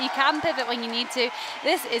toes so that you can pivot when you need to.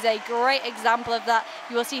 This is a great example of that.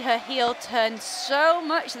 You will see her heel turn so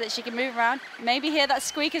much so that she can move around. Maybe hear that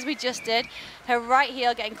squeak as we just did. Her right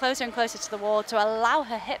heel getting closer and closer to the wall to allow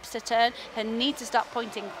her hips to turn, her knee to stop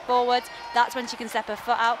pointing forwards. That's when she can step her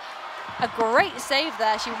foot out. A great save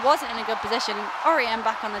there. She wasn't in a good position. Oriane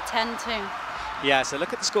back on the 10 too. Yeah, so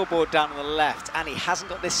look at the scoreboard down on the left. Annie hasn't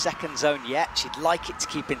got this second zone yet. She'd like it to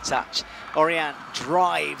keep in touch. Oriane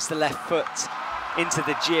drives the left foot into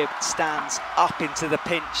the jib, stands up into the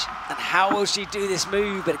pinch. And how will she do this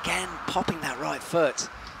move? But again, popping that right foot.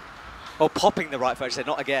 Or popping the right foot, I said,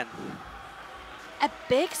 not again. A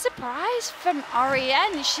big surprise from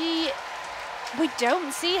Oriane. We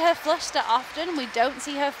don't see her fluster often. We don't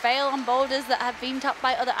see her fail on boulders that have been topped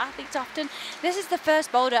by other athletes often. This is the first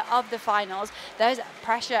boulder of the finals. There's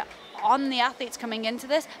pressure on the athletes coming into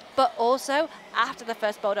this, but also after the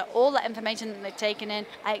first boulder, all that information that they've taken in,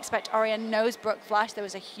 I expect Oriane knows Brooke Flash. There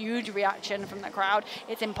was a huge reaction from the crowd.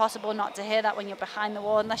 It's impossible not to hear that when you're behind the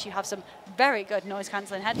wall, unless you have some very good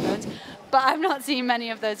noise-cancelling headphones, but I've not seen many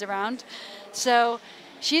of those around. So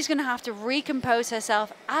she's going to have to recompose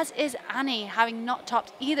herself, as is Annie, having not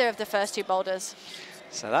topped either of the first two boulders.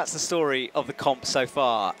 So that's the story of the comp so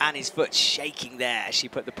far. Annie's foot shaking there. She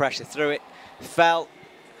put the pressure through it, fell,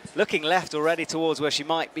 looking left already towards where she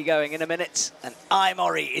might be going in a minute. And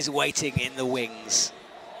Imori is waiting in the wings.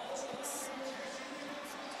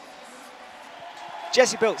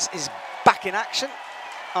 Jessie Biltz is back in action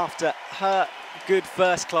after her good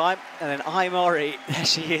first climb, and then Imori, there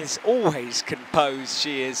she is, always composed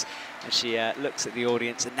she is, and she looks at the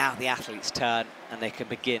audience, and now the athletes turn and they can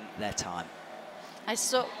begin their time. I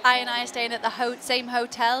and I are staying at the same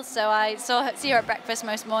hotel, so I see her at breakfast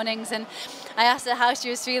most mornings, and I asked her how she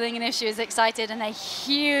was feeling and if she was excited, and a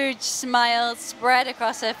huge smile spread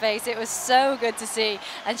across her face. It was so good to see,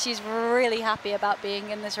 and she's really happy about being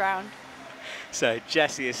in this round. So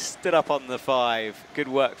Jessie has stood up on the 5. Good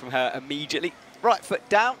work from her immediately. Right foot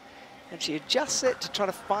down, and she adjusts it to try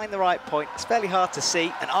to find the right point. It's fairly hard to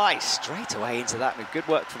see, and straight away into that. Good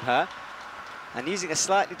work from her. And using a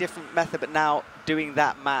slightly different method, but now doing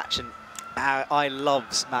that match, and I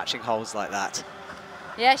loves matching holds like that.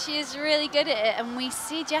 Yeah, she is really good at it, and we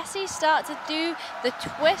see Jessie start to do the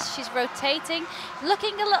twist. She's rotating,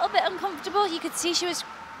 looking a little bit uncomfortable. You could see she was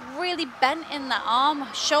really bent in that arm,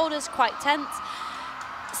 shoulders quite tense.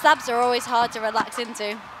 Slabs are always hard to relax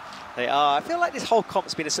into. They are. I feel like this whole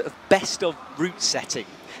comp's been a sort of best of route setting,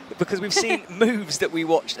 because we've seen moves that we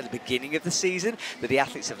watched at the beginning of the season that the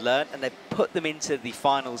athletes have learned, and they've put them into the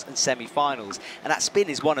finals and semi-finals, and that spin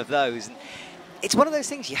is one of those. And it's one of those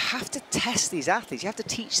things, you have to test these athletes, you have to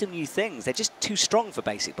teach them new things. They're just too strong for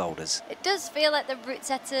basic boulders. It does feel like the route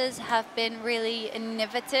setters have been really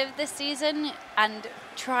innovative this season and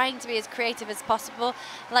trying to be as creative as possible.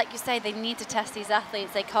 Like you say, they need to test these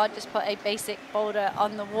athletes. They can't just put a basic boulder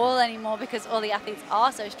on the wall anymore because all the athletes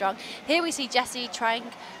are so strong. Here we see Jessie trying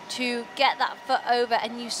to get that foot over,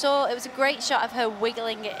 and you saw it was a great shot of her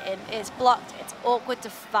wiggling it in. It's blocked, it's awkward to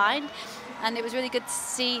find, and it was really good to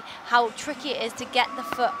see how tricky it is to get the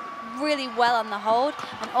foot really well on the hold,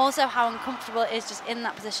 and also how uncomfortable it is just in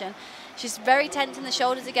that position. She's very tense in the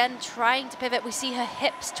shoulders again, trying to pivot. We see her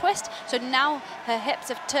hips twist, so now her hips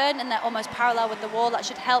have turned and they're almost parallel with the wall. That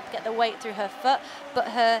should help get the weight through her foot, but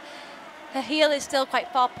her heel is still quite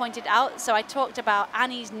far pointed out. So I talked about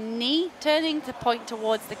Annie's knee turning to point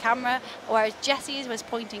towards the camera, whereas Jessie's was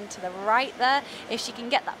pointing to the right there. If she can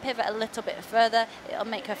get that pivot a little bit further, it'll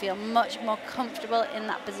make her feel much more comfortable in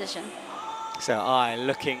that position. So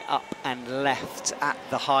looking up and left at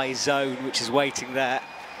the high zone, which is waiting there.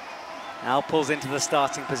 Now pulls into the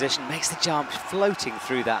starting position, makes the jump, floating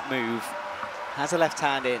through that move. Has a left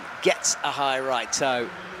hand in, gets a high right toe,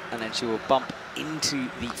 and then she will bump into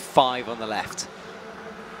the 5 on the left.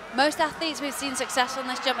 Most athletes we've seen successful in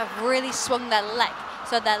this jump have really swung their leg.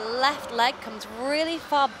 So their left leg comes really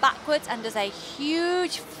far backwards and does a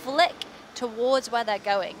huge flick towards where they're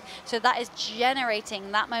going. So that is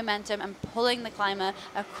generating that momentum and pulling the climber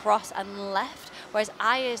across and left, whereas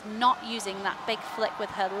Aya is not using that big flick with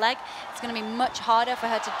her leg. It's going to be much harder for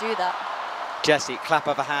her to do that. Jessie, clap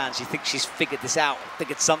of her hands. You think she's figured this out,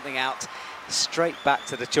 figured something out. Straight back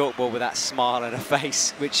to the chalkboard with that smile on her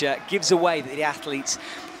face, which gives away that the athletes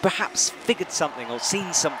perhaps figured something or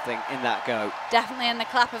seen something in that go. Definitely, and the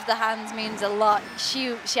clap of the hands means a lot.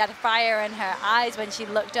 She had a fire in her eyes when she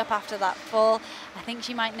looked up after that fall. I think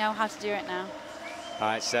she might know how to do it now. All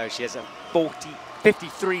right, so she has a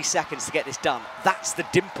 53 seconds to get this done. That's the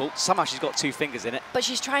dimple. Somehow she's got 2 fingers in it. But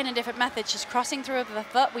she's trying a different method. She's crossing through with her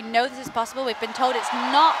foot. We know this is possible. We've been told it's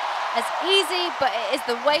not as easy, but it is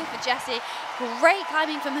the way for Jessie. Great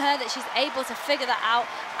climbing from her that she's able to figure that out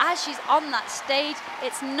as she's on that stage.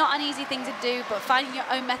 It's not an easy thing to do, but finding your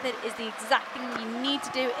own method is the exact thing you need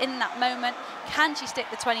to do in that moment. Can she stick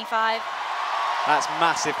the 25? That's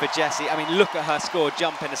massive for Jessie. I mean, look at her score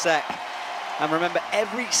jump in a sec. And remember,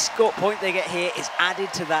 every score point they get here is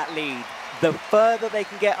added to that lead. The further they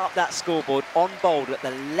can get up that scoreboard on Boulder,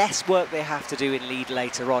 the less work they have to do in lead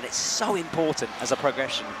later on. It's so important as a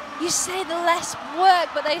progression. You say the less work,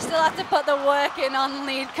 but they still have to put the work in on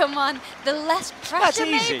lead. Come on. The less pressure,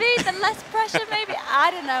 maybe? The less pressure, maybe?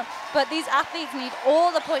 I don't know. But these athletes need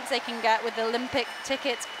all the points they can get with the Olympic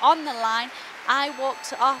tickets on the line. I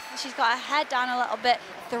walked off. She's got her head down a little bit.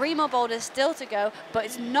 3 more boulders still to go, but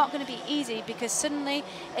it's not going to be easy because suddenly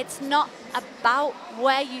it's not about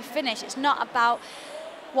where you finish. It's not about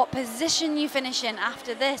what position you finish in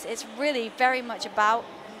after this. It's really very much about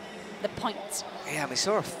the points. Yeah, we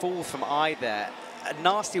saw a fall from Ai there. A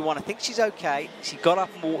nasty one. I think she's okay. She got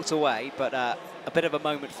up and walked away, but a bit of a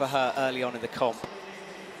moment for her early on in the comp.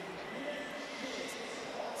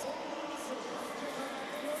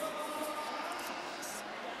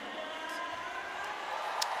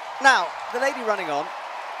 Now, the lady running on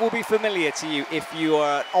will be familiar to you if you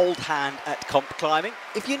are an old hand at comp climbing.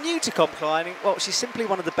 If you're new to comp climbing, well, she's simply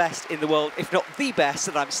one of the best in the world, if not the best,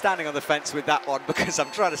 and I'm standing on the fence with that one because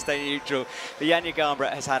I'm trying to stay neutral. But Janja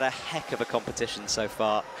Garnbret has had a heck of a competition so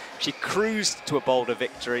far. She cruised to a Boulder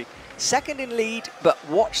victory, second in lead, but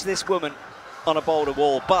watch this woman on a Boulder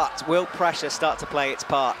wall. But will pressure start to play its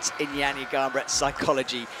part in Janja Garnbret's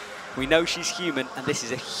psychology? We know she's human, and this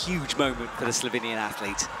is a huge moment for the Slovenian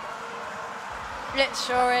athlete. It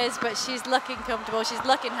sure is, but she's looking comfortable, she's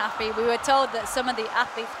looking happy. We were told that some of the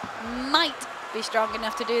athletes might be strong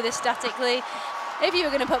enough to do this statically. If you were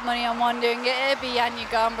going to put money on one doing it, it'd be Janja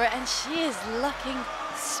Garnbret, and she is looking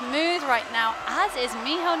smooth right now, as is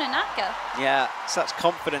Miho Nanaka. Yeah, such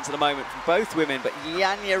confidence at the moment from both women, but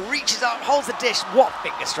Janja reaches up, holds the dish. What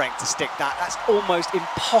finger strength to stick that. That's almost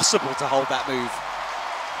impossible to hold that move.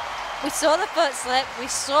 We saw the foot slip, we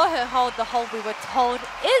saw her hold the hold we were told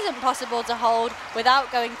isn't possible to hold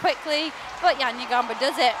without going quickly, but Janja Garnbret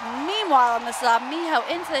does it. Meanwhile on the slab, Miho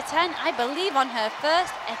into the 10, I believe on her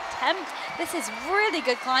first attempt. This is really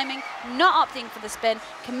good climbing, not opting for the spin,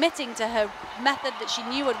 committing to her method that she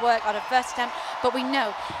knew would work on her first attempt, but we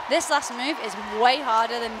know this last move is way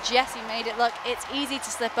harder than Jessie made it look. It's easy to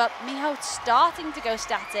slip up. Miho starting to go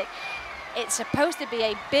static. It's supposed to be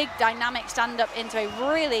a big dynamic stand-up into a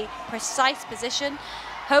really precise position.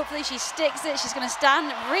 Hopefully she sticks it. She's going to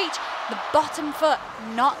stand, reach the bottom foot,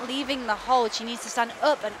 not leaving the hold. She needs to stand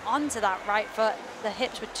up and onto that right foot. The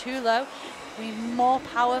hips were too low. We need more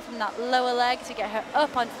power from that lower leg to get her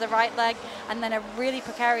up onto the right leg, and then a really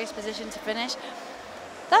precarious position to finish.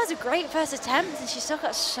 That was a great first attempt, and she still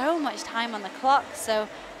got so much time on the clock. So,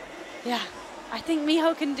 yeah. I think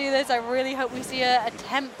Miho can do this. I really hope we see her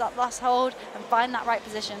attempt that last hold and find that right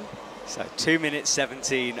position. So 2 minutes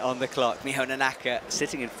 17 on the clock. Miho Nanaka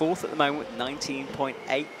sitting in 4th at the moment with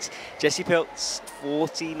 19.8. Jessie Pilz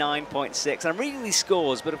 49.6. I'm reading these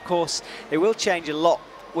scores, but of course they will change a lot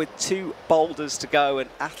with 2 boulders to go, and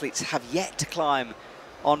athletes have yet to climb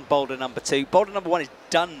on boulder number 2. Boulder number 1 is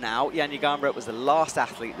done now. Janja Garnbret was the last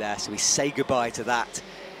athlete there, so we say goodbye to that.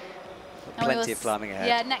 Plenty of climbing ahead.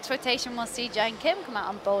 Yeah, next rotation we'll see Jane Kim come out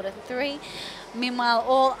on boulder 3. Meanwhile,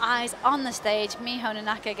 all eyes on the stage. Miho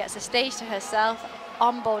Nanaka gets the stage to herself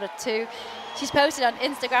on boulder 2. She's posted on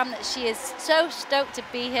Instagram that she is so stoked to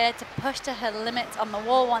be here to push to her limits on the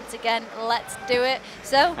wall once again. Let's do it.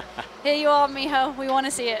 So here you are, Miho. We want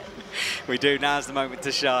to see it. We do. Now's the moment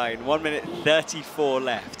to shine. 1 minute 34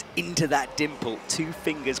 left. Into that dimple. 2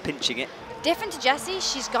 fingers pinching it. Different to Jessie,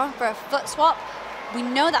 she's gone for a foot swap. We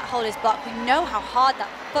know that hold is blocked. We know how hard that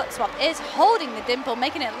foot swap is, holding the dimple,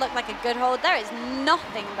 making it look like a good hold. There is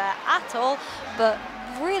nothing there at all, but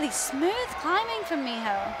really smooth climbing from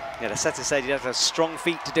Miho. Yeah, the setter said you have to have strong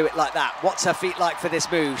feet to do it like that. What's her feet like for this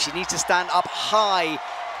move? She needs to stand up high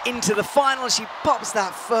into the final. She pops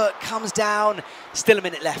that foot, comes down. Still a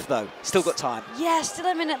minute left though, still got time. Yeah, still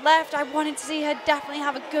a minute left. I wanted to see her definitely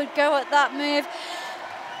have a good go at that move.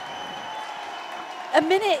 A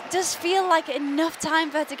minute does feel like enough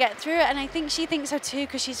time for her to get through it, and I think she thinks so too,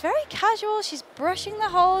 because she's very casual, she's brushing the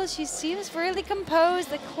holes, she seems really composed,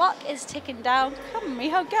 the clock is ticking down. Come on,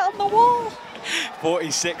 Miho, get on the wall.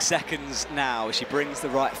 46 seconds now. She brings the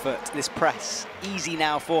right foot. This press, easy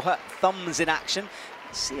now for her. Thumbs in action.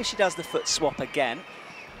 See if she does the foot swap again.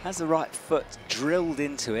 Has the right foot drilled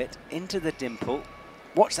into it, into the dimple.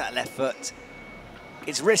 Watch that left foot.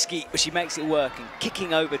 It's risky, but she makes it work, and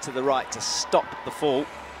kicking over to the right to stop the fall.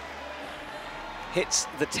 Hits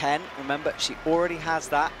the 10. Remember, she already has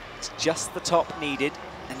that. It's just the top needed.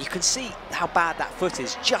 And you can see how bad that foot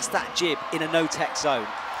is. Just that jib in a no-tech zone.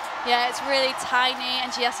 Yeah, it's really tiny,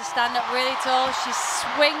 and she has to stand up really tall. She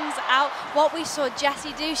swings out. What we saw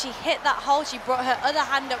Jessie do, she hit that hole. She brought her other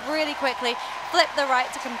hand up really quickly, flipped the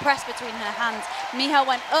right to compress between her hands. Miho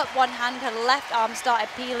went up one hand, her left arm started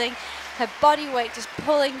peeling. Her body weight just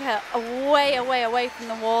pulling her away from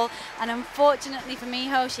the wall. And unfortunately for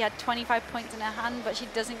Miho, she had 25 points in her hand, but she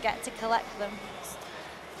doesn't get to collect them.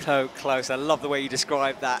 So close. I love the way you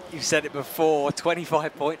described that. You said it before,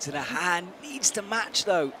 25 points in her hand. Needs to match,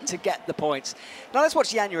 though, to get the points. Now let's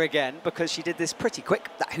watch Janja again, because she did this pretty quick,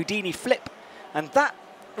 that Houdini flip. And that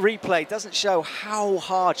replay doesn't show how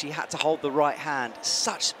hard she had to hold the right hand.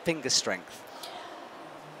 Such finger strength.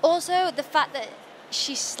 Also, the fact that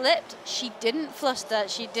she slipped, she didn't fluster,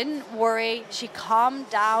 she didn't worry, she calmed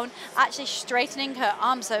down, actually straightening her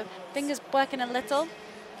arm, so fingers working a little.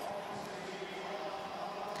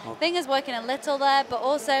 Fingers working a little there, but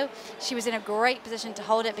also she was in a great position to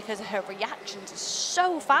hold it because her reactions are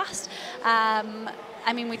so fast.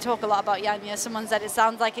 I mean, we talk a lot about Janja. Someone said it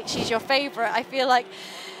sounds like she's your favorite. I feel like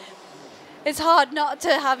it's hard not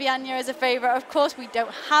to have Janja as a favorite. Of course, we don't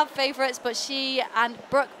have favorites, but she and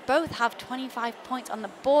Brooke both have 25 points on the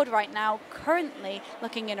board right now, currently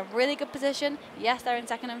looking in a really good position. Yes, they're in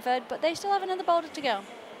second and third, but they still have another boulder to go.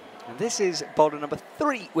 And this is boulder number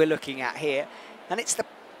 3 we're looking at here, and it's the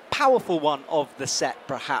powerful one of the set,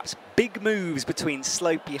 perhaps. Big moves between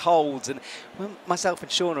slopey holds, and when myself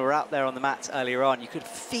and Shauna were out there on the mats earlier on, you could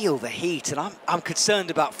feel the heat, and I'm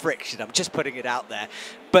concerned about friction. I'm just putting it out there.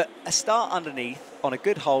 But a start underneath on a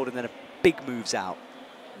good hold, and then a big moves out.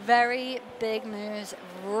 Very big moves,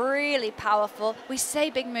 really powerful. We say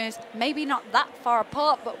big moves, maybe not that far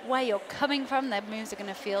apart, but where you're coming from, their moves are going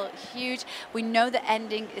to feel huge. We know the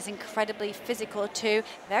ending is incredibly physical too,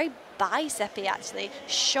 very bicep-y actually.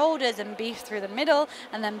 Shoulders and beef through the middle,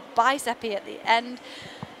 and then bicep-y at the end.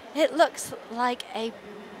 It looks like a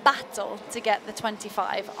battle to get the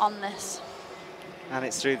 25 on this. And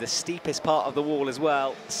it's through the steepest part of the wall as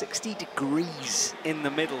well. 60 degrees in the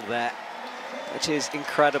middle there, which is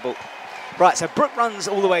incredible. Right, so Brooke runs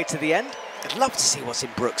all the way to the end. I'd love to see what's in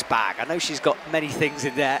Brooke's bag. I know she's got many things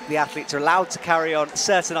in there. The athletes are allowed to carry on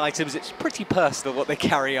certain items. It's pretty personal what they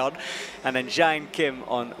carry on. And then Jane Kim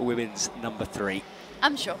on women's number 3.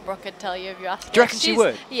 I'm sure Brooke could tell you if you asked her. Do you reckon she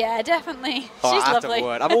would? Yeah, definitely. Oh, She's I have lovely. to have a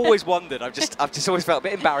word. I've always wondered. I've just always felt a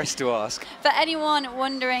bit embarrassed to ask. For anyone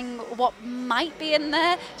wondering what might be in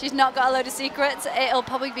there, she's not got a load of secrets. It'll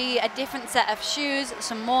probably be a different set of shoes,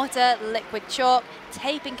 some mortar, liquid chalk,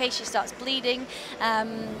 tape in case she starts bleeding.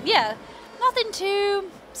 Yeah, nothing too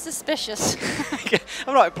suspicious.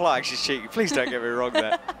 I'm not implying she's cheeky. Please don't get me wrong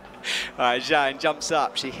there. All right, Jane jumps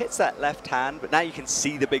up. She hits that left hand, but now you can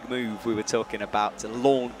see the big move we were talking about to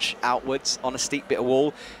launch outwards on a steep bit of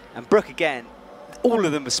wall. And Brooke, again, all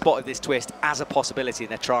of them have spotted this twist as a possibility,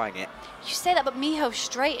 and they're trying it. You say that, but Miho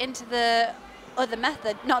straight into the other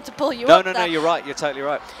method, not to pull you up. No, you're right. You're totally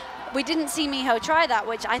right. We didn't see Miho try that,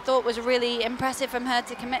 which I thought was really impressive from her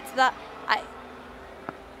to commit to that.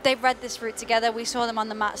 They've read this route together. We saw them on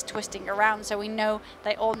the mats twisting around, so we know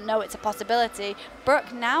they all know it's a possibility.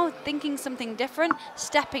 Brooke now thinking something different,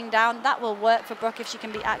 stepping down. That will work for Brooke if she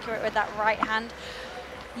can be accurate with that right hand.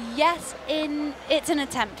 Yes, it's an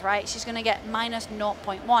attempt, right? She's going to get minus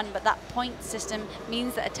 0.1, but that point system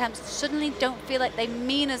means that attempts suddenly don't feel like they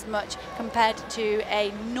mean as much compared to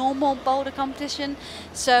a normal boulder competition.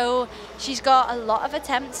 So she's got a lot of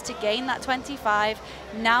attempts to gain that 25,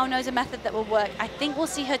 now knows a method that will work. I think we'll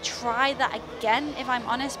see her try that again, if I'm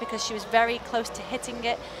honest, because she was very close to hitting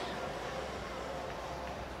it.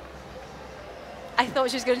 I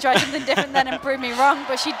thought she was going to try something different then and prove me wrong,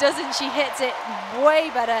 but she doesn't. She hits it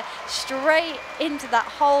way better, straight into that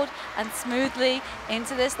hold and smoothly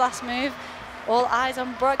into this last move. All eyes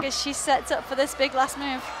on Brooke as she sets up for this big last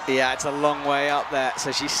move. Yeah, it's a long way up there.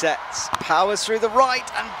 So she sets, powers through the right,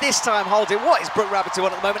 and this time holds it. What is Brooke Rabbit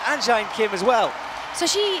on at the moment? And Jane Kim as well. So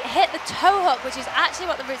she hit the toe hook, which is actually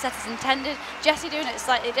what the route setters intended. Jessie doing it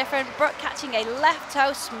slightly different. Brooke catching a left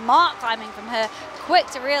toe, smart climbing from her, quick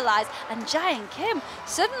to realise. And Jane Kim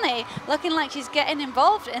suddenly looking like she's getting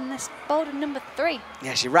involved in this boulder number 3.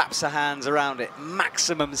 Yeah, she wraps her hands around it,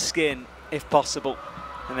 maximum skin if possible.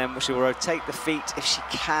 And then she'll rotate the feet if she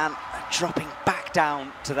can, dropping back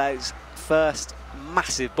down to those first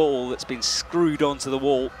massive ball that's been screwed onto the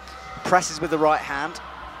wall. Presses with the right hand.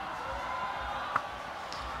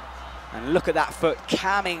 And look at that foot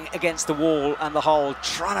camming against the wall and the hole,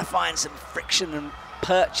 trying to find some friction and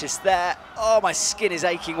purchase there. Oh, my skin is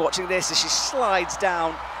aching watching this as she slides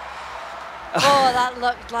down. Oh, that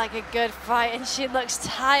looked like a good fight, and she looks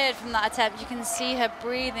tired from that attempt. You can see her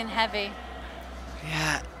breathing heavy.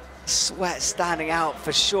 Yeah, sweat standing out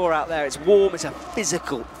for sure out there. It's warm, it's a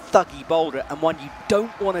physical, thuggy boulder, and one you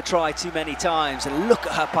don't want to try too many times. And look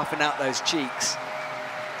at her puffing out those cheeks.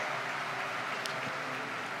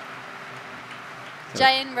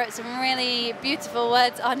 Jane wrote some really beautiful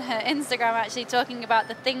words on her Instagram, actually talking about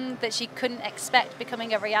the thing that she couldn't expect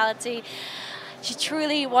becoming a reality. She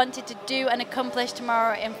truly wanted to do and accomplish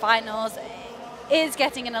tomorrow in finals. Is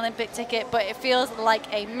getting an Olympic ticket, but it feels like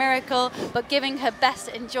a miracle, but giving her best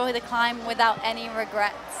to enjoy the climb without any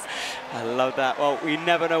regrets. I love that. Well, we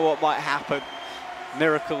never know what might happen.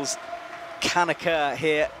 Miracles can occur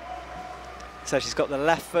here. So she's got the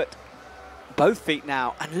left foot, both feet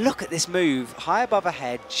now, and look at this move, high above her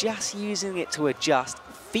head, just using it to adjust,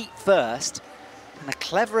 feet first, and a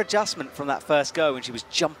clever adjustment from that first go when she was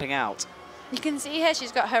jumping out. You can see here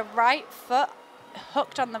she's got her right foot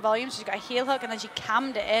hooked on the volume. She's got a heel hook, and then she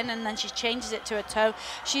cammed it in, and then she changes it to a toe.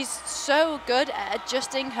 She's so good at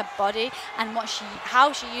adjusting her body and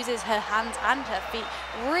how she uses her hands and her feet.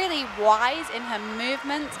 Really wise in her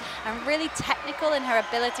movements and really technical in her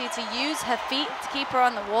ability to use her feet to keep her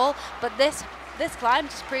on the wall. But this climb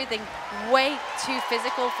is proving way too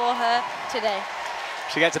physical for her today.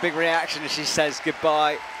 She gets a big reaction as she says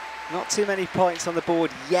goodbye. Not too many points on the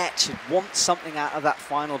board yet. Should want something out of that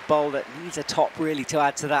final boulder. Needs a top really to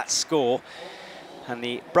add to that score. And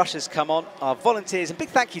the brushes come on. Our volunteers, and big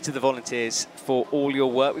thank you to the volunteers for all your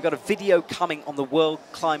work. We've got a video coming on the World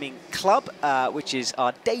Climbing Club, which is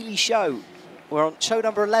our daily show. We're on show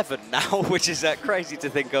number 11 now, which is crazy to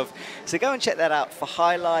think of. So go and check that out for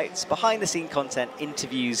highlights, behind-the-scene content,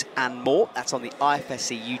 interviews, and more. That's on the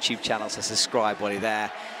IFSC YouTube channel, so subscribe while you're there.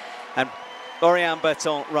 And Oriane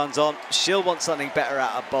Berton runs on. She'll want something better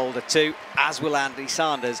out of Boulder 2, as will Andy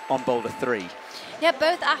Sanders on Boulder 3. Yeah,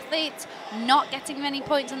 both athletes not getting many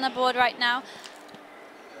points on the board right now.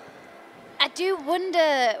 I do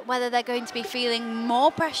wonder whether they're going to be feeling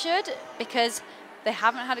more pressured because they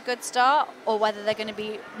haven't had a good start, or whether they're going to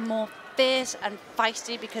be more fierce and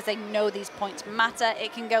feisty because they know these points matter.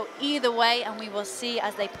 It can go either way, and we will see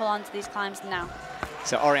as they pull onto these climbs now.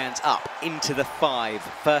 So Oriane's up into the 5,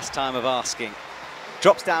 first time of asking.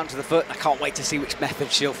 Drops down to the foot. I can't wait to see which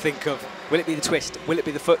method she'll think of. Will it be the twist? Will it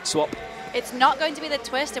be the foot swap? It's not going to be the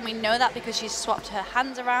twist, and we know that because she's swapped her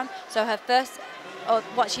hands around. So her first, or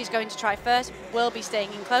what she's going to try first, will be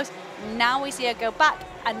staying in close. Now we see her go back,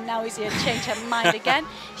 and now we see her change her mind again.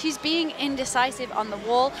 She's being indecisive on the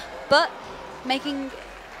wall, but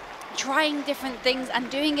trying different things and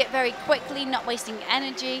doing it very quickly, not wasting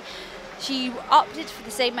energy. She opted for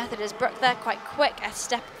the same method as Brooke there, quite quick, a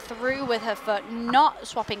step through with her foot, not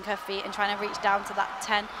swapping her feet and trying to reach down to that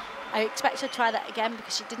 10. I expect her to try that again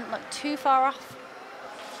because she didn't look too far off.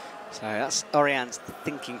 So that's Oriane's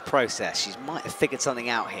thinking process. She might have figured something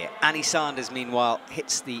out here. Annie Sanders, meanwhile,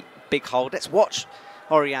 hits the big hold. Let's watch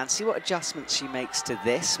Oriane, see what adjustments she makes to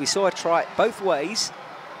this. We saw her try it both ways.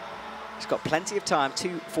 She's got plenty of time,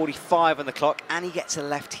 2:45 on the clock. Annie gets a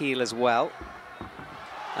left heel as well.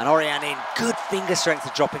 And Oriane in, good finger strength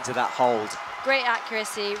to drop into that hold. Great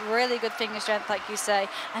accuracy, really good finger strength, like you say.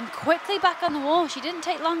 And quickly back on the wall. She didn't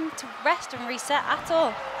take long to rest and reset at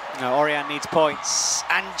all. No, Oriane needs points,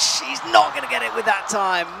 and she's not going to get it with that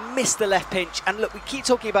time. Missed the left pinch. And look, we keep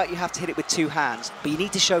talking about you have to hit it with 2 hands, but you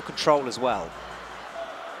need to show control as well.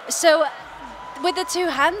 So with the two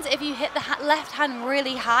hands, if you hit the left hand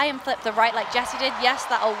really high and flip the right like Jessie did, yes,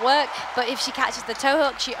 that'll work. But if she catches the toe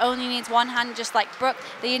hook, she only needs one hand, just like Brooke.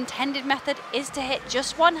 The intended method is to hit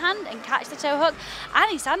just one hand and catch the toe hook.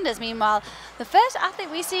 Annie Sanders, meanwhile, the first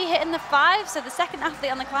athlete we see hitting the 5, so the second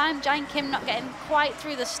athlete on the climb, Jane Kim not getting quite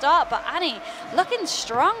through the start, but Annie looking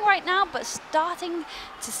strong right now, but starting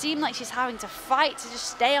to seem like she's having to fight to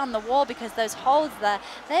just stay on the wall because those holds there,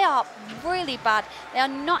 they are really bad. They are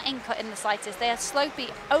not in-cut in the slightest. They are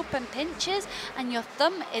slopey, open pinches, and your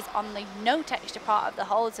thumb is on the no texture part of the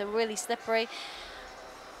hold, so really slippery.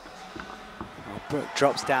 Oh, Brooke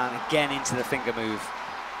drops down again into the finger move.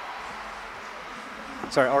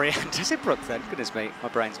 Sorry, Oriane. Did I say Brooke then? Goodness me, my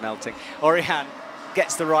brain's melting. Oriane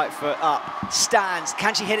gets the right foot up, stands.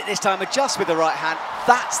 Can she hit it this time? Adjust with the right hand.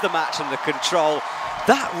 That's the match under control.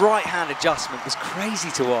 That right hand adjustment was crazy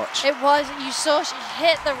to watch. It was. You saw she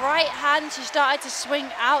hit the right hand. She started to swing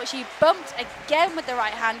out. She bumped again with the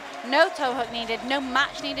right hand. No toe hook needed, no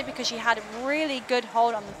match needed because she had a really good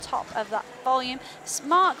hold on the top of that volume.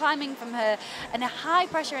 Smart climbing from her in a high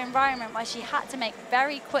pressure environment where she had to make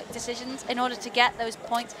very quick decisions in order to get those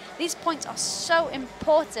points. These points are so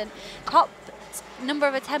important. Top number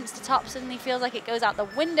of attempts to top suddenly feels like it goes out the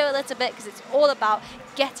window a little bit because it's all about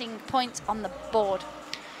getting points on the board.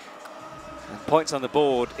 And points on the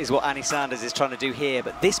board is what Annie Sanders is trying to do here,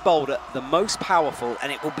 but this boulder, the most powerful,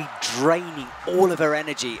 and it will be draining all of her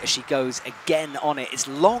energy as she goes again on it. It's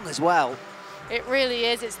long as well. It really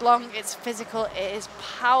is. It's long, it's physical, it is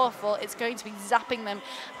powerful. It's going to be zapping them.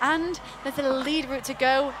 And there's a lead route to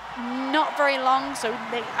go, not very long, so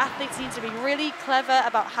the athletes need to be really clever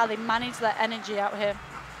about how they manage their energy out here.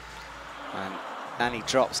 And Annie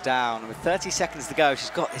drops down. With 30 seconds to go,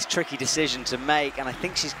 she's got this tricky decision to make, and I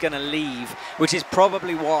think she's going to leave, which is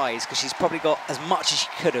probably wise, because she's probably got as much as she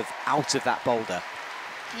could have out of that boulder.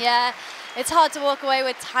 Yeah. It's hard to walk away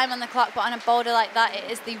with time on the clock, but on a boulder like that, it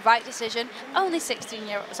is the right decision. Only 16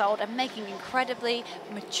 years old and making incredibly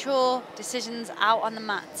mature decisions out on the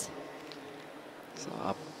mat. So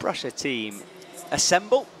our brusher team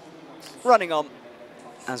assemble, running on,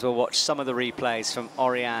 as we'll watch some of the replays from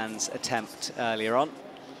Oriane's attempt earlier on.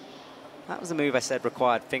 That was the move I said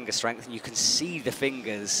required finger strength, and you can see the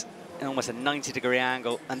fingers in almost a 90-degree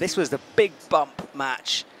angle. And this was the big bump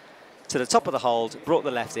match. To the top of the hold, brought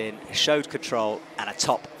the left in, showed control, and a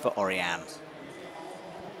top for Oriane.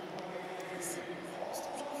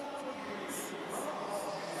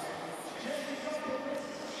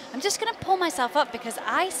 I'm just going to pull myself up because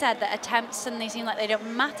I said that attempts suddenly seem like they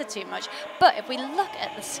don't matter too much. But if we look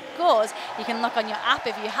at the scores, you can look on your app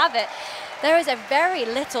if you have it, there is a very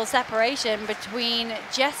little separation between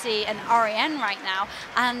Jessie and Oriane right now.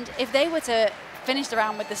 And if they were to finish the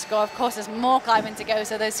round with the score, of course there's more climbing to go,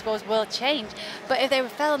 so those scores will change. But if they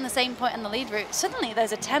fell on the same point in the lead route, suddenly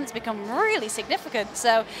those attempts become really significant.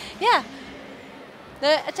 So yeah,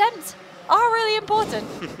 the attempts are really important.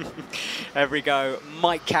 Every go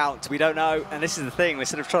might count, we don't know. And this is the thing, we're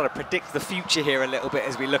sort of trying to predict the future here a little bit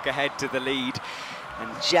as we look ahead to the lead. And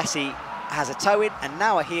Jessie has a toe in and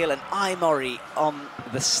now a heel, and Imori on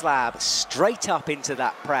the slab straight up into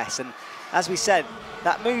that press. And as we said,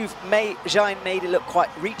 that move, Jeanne made it look quite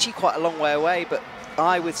reachy, quite a long way away, but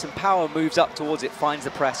with some power moves up towards it, finds the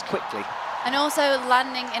press quickly. And also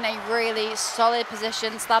landing in a really solid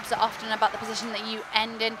position. Slabs are often about the position that you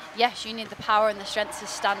end in. Yes, you need the power and the strength to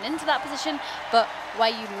stand into that position, but where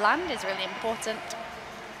you land is really important.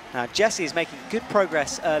 Now, Jessie is making good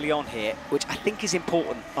progress early on here, which I think is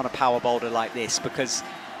important on a power boulder like this, because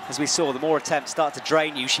as we saw, the more attempts start to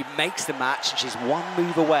drain you, she makes the match, and she's one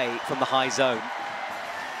move away from the high zone.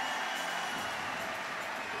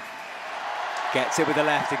 Gets it with the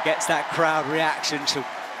left and gets that crowd reaction. She'll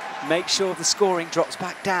make sure the scoring drops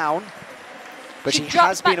back down. But she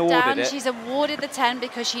has been awarded it. She's awarded the 10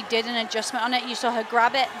 because she did an adjustment on it. You saw her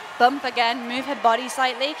grab it, bump again, move her body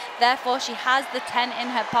slightly. Therefore, she has the 10 in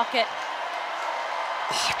her pocket.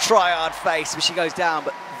 Oh, try hard face, but she goes down.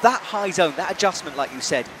 But that high zone, that adjustment, like you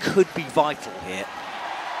said, could be vital here.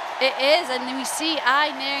 It is, and we see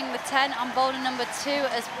nearing the 10 on boulder number 2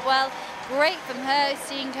 as well. Great from her,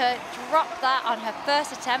 seeing her drop that on her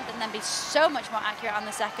first attempt and then be so much more accurate on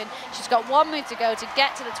the second. She's got one move to go to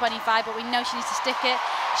get to the 25, but we know she needs to stick it.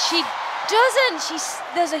 She doesn't.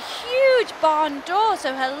 There's a huge barn door,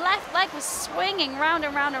 so her left leg was swinging round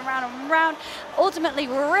and round and round and round, ultimately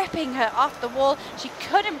ripping her off the wall. She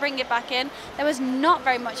couldn't bring it back in. There was not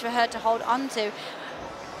very much for her to hold on to.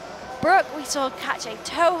 Brooke, we saw catch a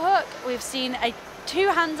toe hook. We've seen a 2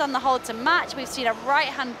 hands on the hold to match. We've seen a right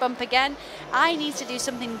hand bump again. I need to do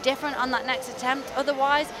something different on that next attempt.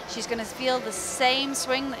 Otherwise, she's going to feel the same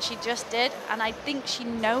swing that she just did. And I think she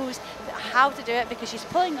knows how to do it because she's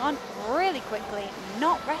pulling on really quickly,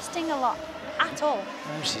 not resting a lot at all.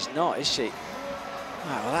 No, she's not, is she?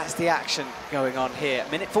 Right, well, that's the action going on here.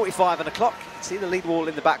 Minute 45 on the clock. See the lead wall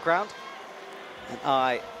in the background. And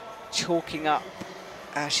I chalking up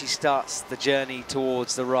as she starts the journey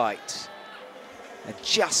towards the right.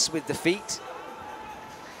 Adjusts with the feet.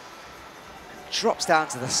 Drops down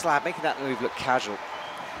to the slab, making that move look casual.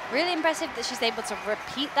 Really impressive that she's able to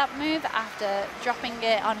repeat that move after dropping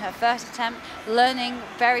it on her first attempt. Learning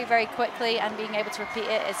very, very quickly and being able to repeat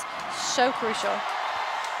it is so crucial.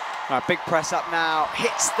 All right, big press up now,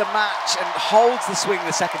 hits the match and holds the swing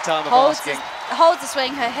the second time of asking. Holds the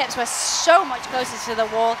swing, her hips were so much closer to the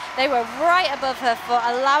wall. They were right above her foot,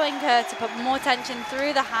 allowing her to put more tension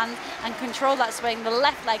through the hands and control that swing. The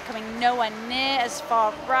left leg coming nowhere near as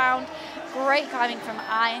far round. Great climbing from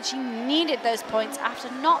I, and she needed those points after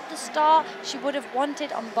not the start she would have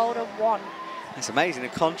wanted on Boulder 1. It's amazing in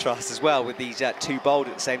contrast as well with these two bowled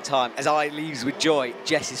at the same time. As I leaves with joy,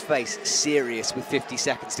 Jess's face serious with 50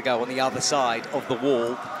 seconds to go on the other side of the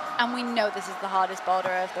wall. And we know this is the hardest boulder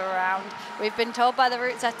of the round. We've been told by the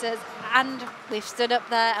route setters, and we've stood up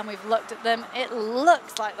there and we've looked at them. It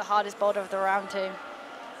looks like the hardest boulder of the round too.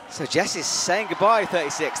 So Jess is saying goodbye,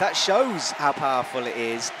 36. That shows how powerful it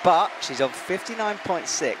is, but she's on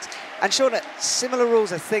 59.6. And Shauna, similar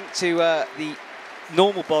rules, I think, to the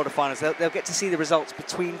normal boulder finals. They'll get to see the results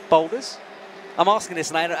between boulders. I'm asking this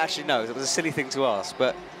and I don't actually know. It was a silly thing to ask,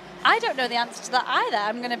 but I don't know the answer to that either.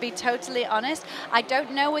 I'm going to be totally honest. I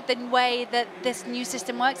don't know with the way that this new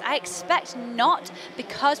system works. I expect not,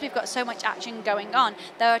 because we've got so much action going on.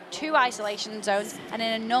 There are 2 isolation zones, and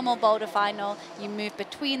in a normal boulder final, you move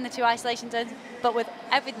between the 2 isolation zones. But with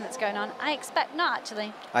everything that's going on, I expect not,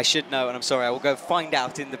 actually. I should know, and I'm sorry, I will go find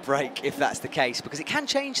out in the break if that's the case, because it can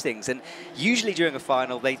change things. And usually during a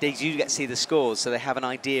final, they do get to see the scores, so they have an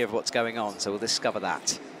idea of what's going on. So we'll discover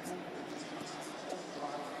that.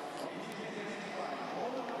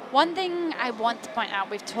 One thing I want to point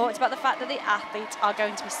out, we've talked about the fact that the athletes are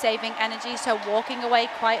going to be saving energy, so walking away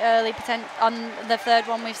quite early on the third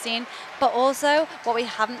one we've seen, but also what we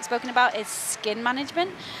haven't spoken about is skin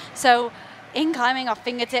management. So in climbing, our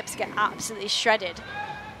fingertips get absolutely shredded.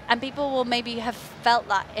 And people will maybe have felt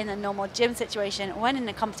that in a normal gym situation, when in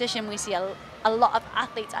a competition we see a lot of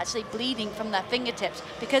athletes actually bleeding from their fingertips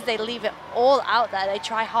because they leave it all out there. They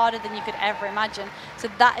try harder than you could ever imagine. So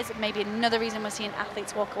that is maybe another reason we're seeing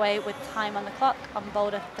athletes walk away with time on the clock on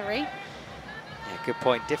Boulder 3. Yeah, good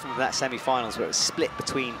point. Different from that semi-finals where it was split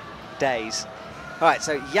between days. All right,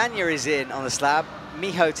 so Janja is in on the slab.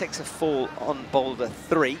 Miho takes a fall on Boulder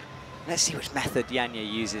 3. Let's see which method Janja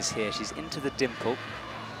uses here. She's into the dimple.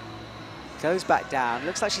 Goes back down.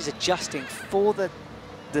 Looks like she's adjusting for the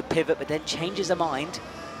pivot, but then changes her mind.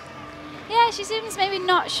 Yeah, she seems maybe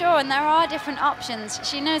not sure, and there are different options.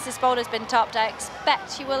 She knows this boulder's been topped. I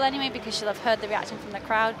expect she will anyway, because she'll have heard the reaction from the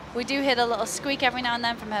crowd. We do hear the little squeak every now and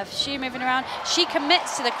then from her shoe moving around. She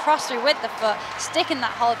commits to the cross through with the foot, sticking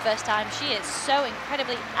that hold first time. She is so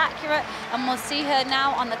incredibly accurate, and we'll see her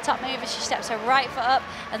now on the top move as she steps her right foot up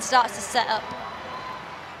and starts to set up.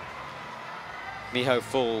 Miho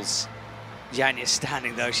falls. Janja's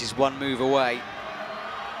standing though, she's one move away.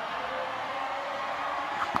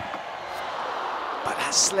 But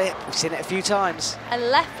that slip, we've seen it a few times. A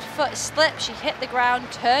left foot slip, she hit the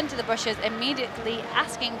ground, turned to the brushes, immediately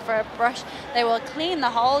asking for a brush. They will clean the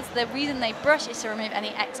holds. The reason they brush is to remove any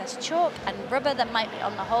excess chalk and rubber that might be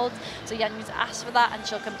on the holds. So Janja's asked for that, and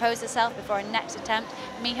she'll compose herself before her next attempt.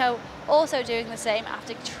 Miho also doing the same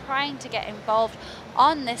after trying to get involved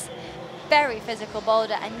on this very physical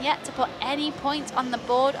boulder and yet to put any points on the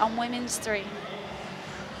board on women's 3.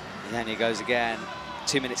 Janja goes again.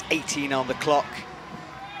 2 minutes 18 on the clock.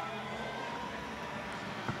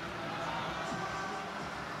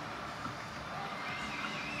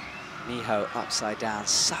 Miho upside down,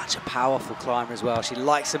 such a powerful climber as well. She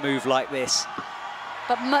likes a move like this.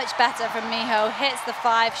 But much better from Miho, hits the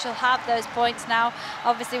 5, she'll have those points now,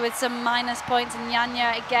 obviously with some minus points, and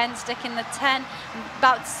Janja again sticking the 10,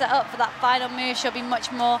 about to set up for that final move. She'll be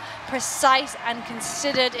much more precise and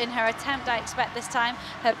considered in her attempt, I expect this time.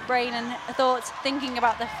 Her brain and thoughts thinking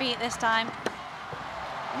about the feet this time.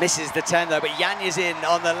 Misses the 10 though, but Janja's in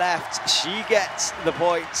on the left. She gets the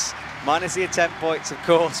points, minus the attempt points of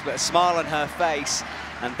course, but a smile on her face,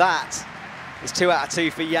 and that is 2 out of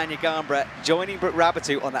 2 for Janja Garnbret, joining Brooke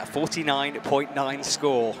Raboutou on that 49.9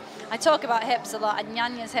 score. I talk about hips a lot, and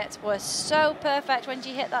Yanya's hips were so perfect when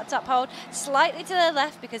she hit that top hold, slightly to the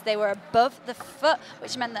left because they were above the foot,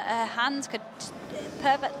 which meant that her hands could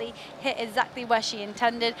perfectly hit exactly where she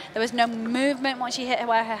intended. There was no movement once she hit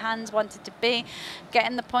where her hands wanted to be,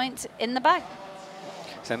 getting the point in the bag.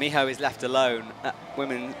 So Miho is left alone.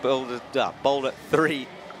 Women's Boulder 3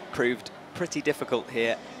 proved pretty difficult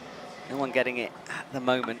here. No one getting it at the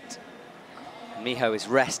moment. Miho is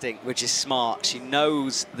resting, which is smart. She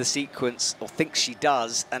knows the sequence, or thinks she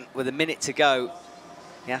does, and with a minute to go,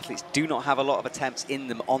 the athletes do not have a lot of attempts in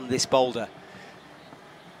them on this boulder.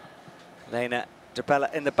 Lena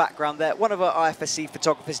Drabella in the background there. One of our IFSC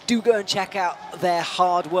photographers. Do go and check out their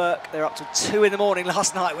hard work. They're up till 2 in the morning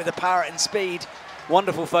last night with the power and speed.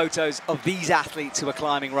 Wonderful photos of these athletes who are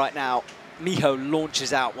climbing right now. Miho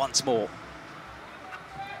launches out once more.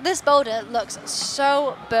 This boulder looks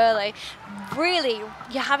so burly. Really,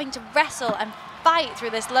 you're having to wrestle and fight through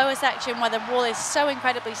this lower section where the wall is so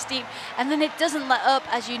incredibly steep, and then it doesn't let up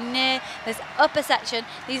as you near this upper section.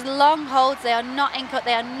 These long holds, they are not in cut,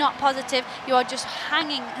 they are not positive. You are just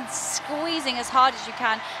hanging and squeezing as hard as you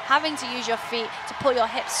can, having to use your feet to pull your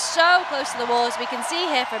hips so close to the wall. As we can see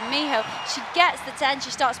here from Miho, she gets the 10, she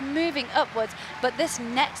starts moving upwards, but this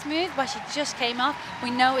next move where she just came off, we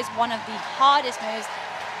know is one of the hardest moves,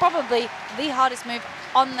 probably the hardest move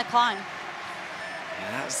on the climb.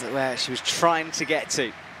 Yeah, that's where she was trying to get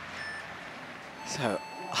to. So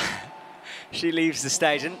she leaves the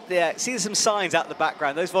stage, and yeah, see some signs out the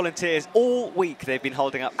background. Those volunteers all week, they've been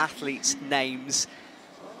holding up athletes' names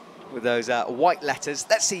with those white letters.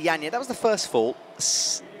 Let's see Yanya, that was the first fall,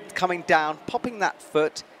 coming down, popping that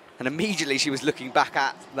foot, and immediately she was looking back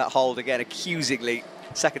at that hold again, accusingly.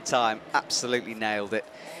 Second time, absolutely nailed it.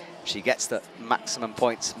 She gets the maximum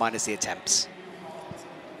points minus the attempts.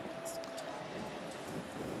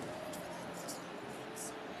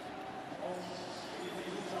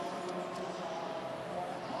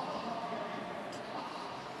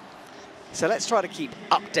 So let's try to keep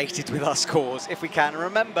updated with our scores if we can. And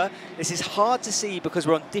remember, this is hard to see because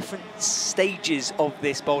we're on different stages of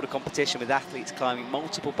this boulder competition with athletes climbing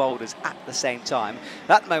multiple boulders at the same time.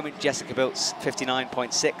 At the moment, Jessica Biltz,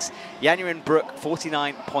 59.6. Yanya and Brooke,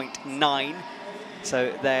 49.9.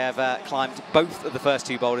 So they have climbed both of the first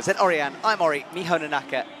 2 boulders. Then Oriane, I'm Ori, Miho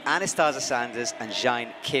Nanaka, Anastasia Sanders, and Jane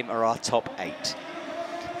Kim are our top 8.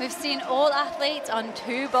 We've seen all athletes on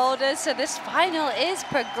 2 boulders, so this final is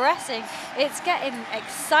progressing. It's getting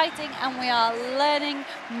exciting, and we are learning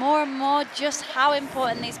more and more just how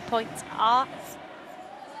important these points are.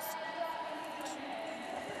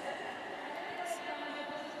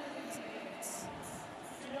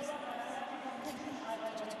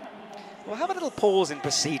 We'll have a little pause in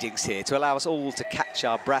proceedings here to allow us all to catch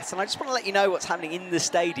our breaths. And I just want to let you know what's happening in the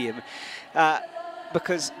stadium,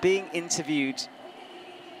 because being interviewed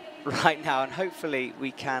right now, and hopefully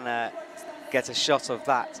we can get a shot of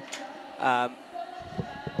that.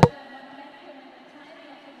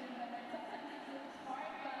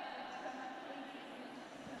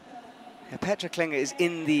 Petra Klinger is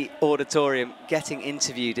in the auditorium getting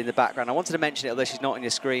interviewed in the background. I wanted to mention it, although she's not on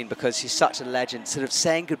your screen, because she's such a legend, sort of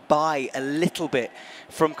saying goodbye a little bit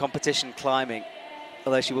from competition climbing.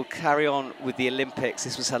 Although she will carry on with the Olympics.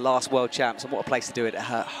 This was her last World Champs, and what a place to do it at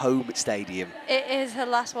her home stadium. It is her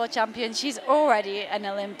last World Champion. She's already an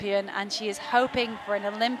Olympian, and she is hoping for an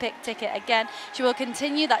Olympic ticket again. She will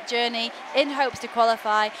continue that journey in hopes to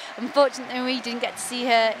qualify. Unfortunately, we didn't get to see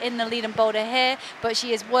her in the lead and boulder here, but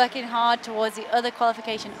she is working hard towards the other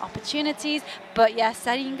qualification opportunities. But yes,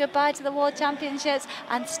 saying goodbye to the World Championships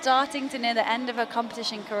and starting to near the end of her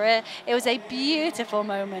competition career. It was a beautiful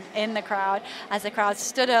moment in the crowd as the crowd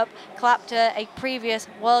stood up, clapped her, a previous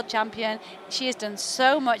world champion. She has done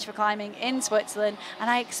so much for climbing in Switzerland, and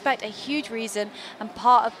I expect a huge reason and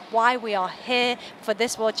part of why we are here for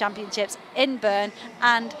this World Championships in Bern.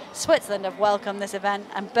 And Switzerland have welcomed this event,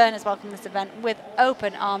 and Bern has welcomed this event with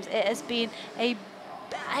open arms. It has been a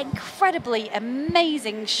incredibly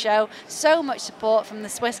amazing show, so much support from the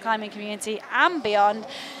Swiss climbing community and beyond.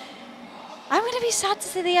 I'm going to be sad to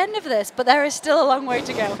see the end of this, but there is still a long way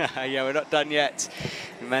to go. Yeah, we're not done yet.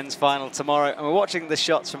 The men's final tomorrow. And we're watching the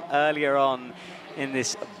shots from earlier on in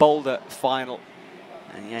this boulder final.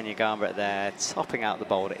 And Yanya Garnbrett there, topping out the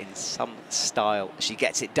boulder in some style. She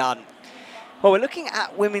gets it done. Well, we're looking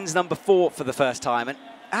at women's number 4 for the first time. And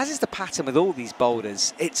as is the pattern with all these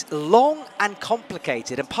boulders, it's long and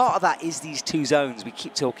complicated. And part of that is these 2 zones we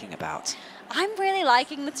keep talking about. I'm really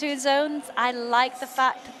liking the 2 zones. I like the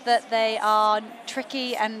fact that they are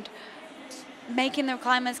tricky and making the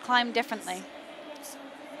climbers climb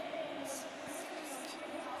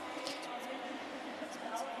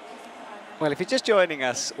Well, if you're just joining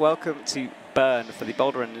us, welcome to Bern for the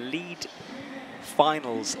Boulder and Lead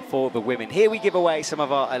finals for the women. Here we give away some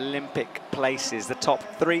of our Olympic places. The top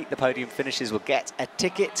 3, the podium finishers, will get a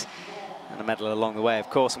ticket and a medal along the way, of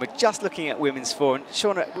course. And we're just looking at women's 4. And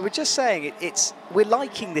Shauna, we were just saying we're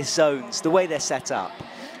liking these zones, the way they're set up.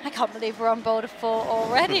 I can't believe we're on Boulder 4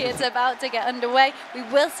 already. It's about to get underway. We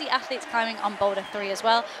will see athletes climbing on Boulder 3 as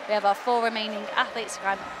well. We have our 4 remaining athletes to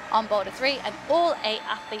climb on Boulder 3 and all 8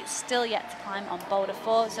 athletes still yet to climb on Boulder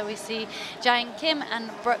 4. So we see Giant Kim and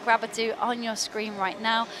Brooke Rabatu on your screen right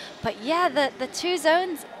now. But yeah, the 2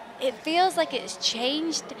 zones, it feels like it's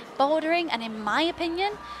changed bouldering, and in my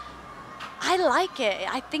opinion, I like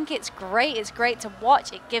it. I think it's great. It's great to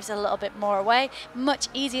watch. It gives a little bit more away. Much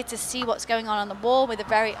easier to see what's going on the wall with the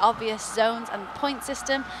very obvious zones and point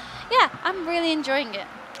system. Yeah, I'm really enjoying it.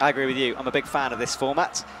 I agree with you. I'm a big fan of this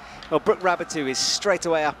format. Well, Brooke Rabatu is straight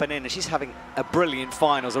away up and in, and she's having a brilliant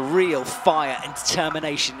finals, a real fire and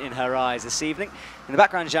determination in her eyes this evening. In the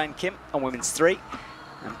background, Giant Kim on women's 3.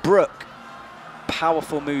 And Brooke,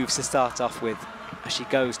 powerful moves to start off with. As she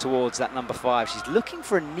goes towards that number 5, she's looking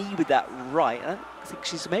for a knee with that right. I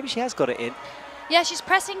think maybe she has got it in. Yeah, she's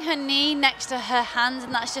pressing her knee next to her hands,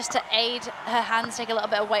 and that's just to aid her hands, take a little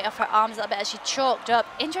bit of weight off her arms a little bit as she chalked up.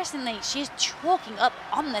 Interestingly, she's chalking up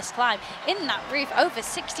on this climb in that roof, over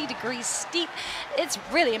 60 degrees steep. It's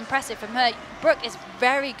really impressive from her. Brooke is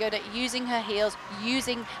very good at using her heels,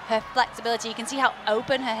 using her flexibility. You can see how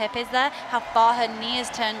open her hip is there, how far her knee is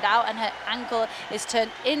turned out, and her ankle is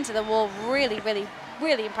turned into the wall. Really, really,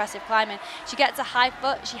 really impressive climbing. She gets a high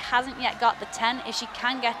foot. She hasn't yet got the 10. If she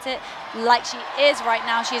can get it, like she is right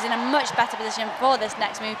now, she is in a much better position for this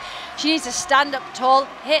next move. She needs to stand up tall,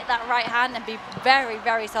 hit that right hand, and be very,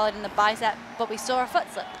 very solid in the bicep. But we saw a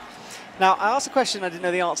foot slip. Now, I asked a question I didn't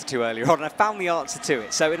know the answer to earlier on, and I found the answer to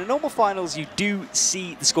it. So in a normal finals, you do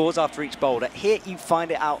see the scores after each boulder. Here, you find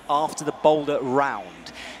it out after the boulder round.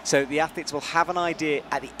 So the athletes will have an idea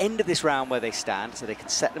at the end of this round where they stand, so they can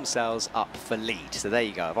set themselves up for lead. So there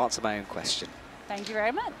you go. I've answered my own question. Thank you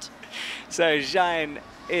very much. So Zhang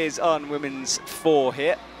is on women's 4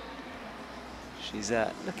 here. She's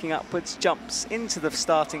looking upwards, jumps into the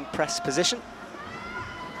starting press position.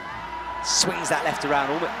 Swings that left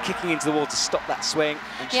around, almost kicking into the wall to stop that swing.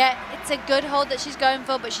 Yeah, it's a good hold that she's going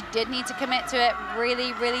for, but she did need to commit to it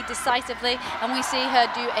really, really decisively. And we see her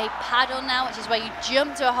do a paddle now, which is where you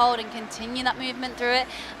jump to a hold and continue that movement through it.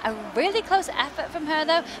 A really close effort from her,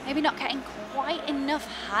 though. Maybe not getting quite enough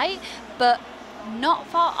height, but not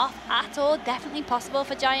far off at all. Definitely possible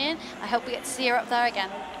for Giant. I hope we get to see her up there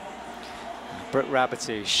again. Brooke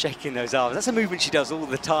Rabatu shaking those arms. That's a movement she does all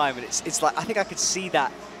the time, and it's like, I think I could see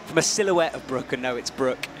that from a silhouette of Brooke and know it's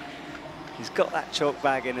Brooke. She's got that chalk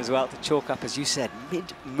bag in as well to chalk up, as you said,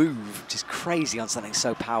 mid-move, which is crazy on something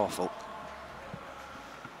so powerful.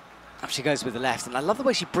 Up she goes with the left, and I love the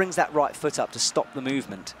way she brings that right foot up to stop the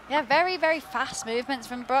movement. Yeah, very, very fast movements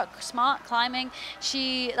from Brooke. Smart climbing.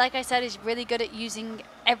 She, like I said, is really good at using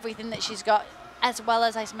everything that she's got, as well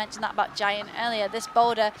as I mentioned that about Giant earlier. This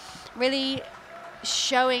boulder really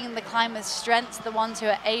showing the climbers' strengths, the ones who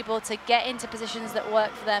are able to get into positions that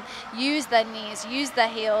work for them, use their knees, use their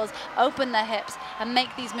heels, open their hips, and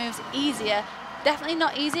make these moves easier. Definitely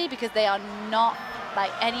not easy, because they are not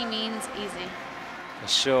by any means easy. For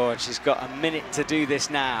sure, she's got a minute to do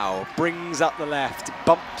this now. Brings up the left,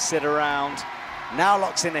 bumps it around, now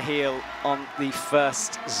locks in a heel on the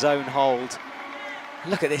first zone hold.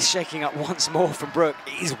 Look at this, shaking up once more from Brooke.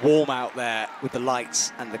 It is warm out there with the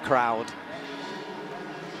lights and the crowd.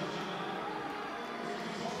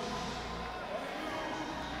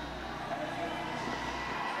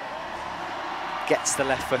 Gets the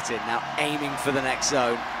left foot in, now aiming for the next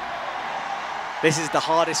zone. This is the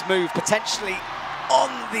hardest move, potentially, on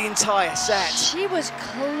the entire set. She was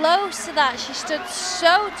close to that. She stood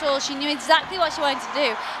so tall. She knew exactly what she wanted to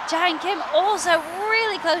do. Giant Kim also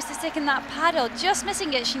really close to sticking that paddle, just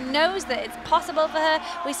missing it. She knows that it's possible for her.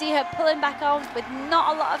 We see her pulling back arms with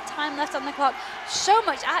not a lot of time left on the clock. So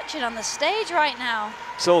much action on the stage right now.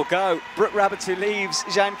 It's all go. Brooke Rabatu leaves.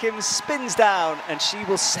 Giant Kim spins down, and she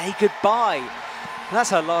will say goodbye. And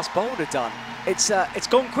that's her last boulder done. It's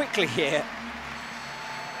gone quickly here.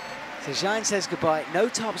 So Zhang says goodbye. No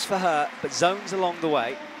tops for her, but zones along the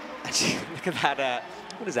way. And she, look at that,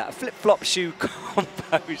 what is that, a flip-flop shoe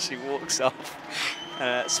combo. She walks off,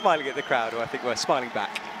 smiling at the crowd, who I think were smiling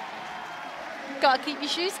back. Got to keep your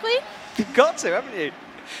shoes clean. You've got to, haven't you?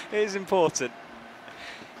 It is important.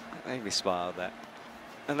 Made me smile there.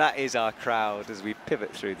 And that is our crowd as we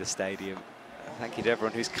pivot through the stadium. Thank you to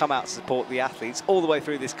everyone who's come out to support the athletes all the way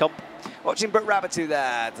through this comp. Watching Brooke Rabatu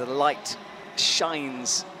there, the light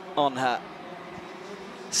shines on her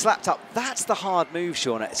slapped up. That's the hard move,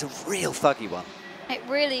 Shauna. It's a real thuggy one. It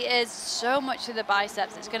really is so much to the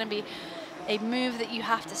biceps. It's going to be a move that you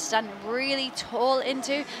have to stand really tall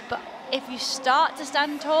into, but if you start to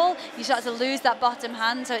stand tall, you start to lose that bottom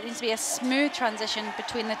hand, so it needs to be a smooth transition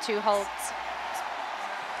between the two holds.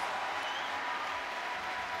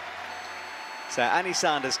 So Annie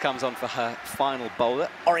Sanders comes on for her final boulder.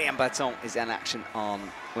 Oriane Berton is in action on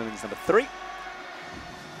women's number 3.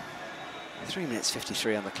 3 minutes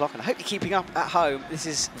 53 on the clock, and I hope you're keeping up at home. This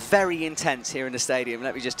is very intense here in the stadium.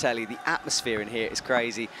 Let me just tell you, the atmosphere in here is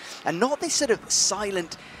crazy. And not this sort of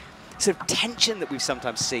silent sort of tension that we've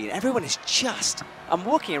sometimes seen. Everyone is just, I'm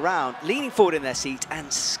walking around, leaning forward in their seat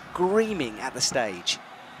and screaming at the stage.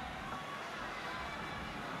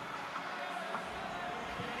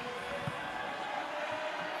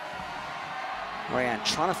 Oriane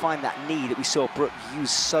trying to find that knee that we saw Brooke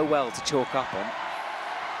use so well to chalk up on.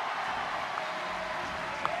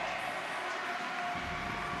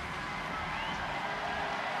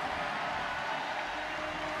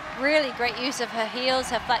 Really great use of her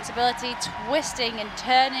heels, her flexibility, twisting and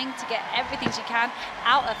turning to get everything she can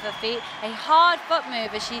out of her feet. A hard foot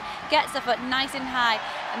move as she gets the foot nice and high,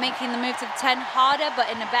 making the move to the 10 harder,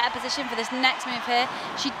 but in a better position for this next move here.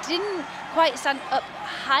 She didn't quite stand up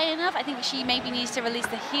high enough. I think she maybe needs to release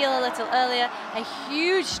the heel a little earlier. A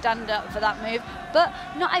huge stand up for that move, but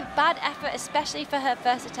not a bad effort, especially for her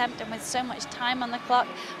first attempt, and with so much time on the clock.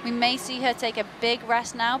 We may see her take a big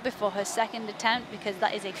rest now before her second attempt, because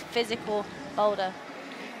that is a physical boulder.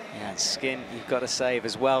 Yeah, and skin you've got to save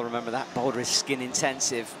as well. Remember, that boulder is skin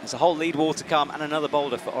intensive. There's a whole lead wall to come and another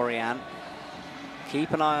boulder for Oriane.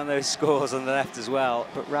 Keep an eye on those scores on the left as well.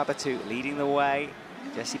 But Rabatou leading the way.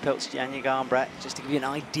 Jessie Pilch, Janja Garnbrett, just to give you an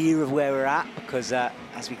idea of where we're at, because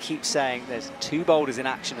as we keep saying, there's 2 boulders in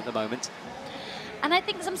action at the moment. And I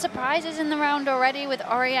think some surprises in the round already, with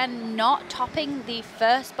Oriane not topping the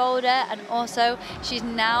first boulder, and also she's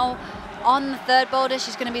now on the third boulder.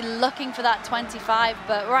 She's going to be looking for that 25,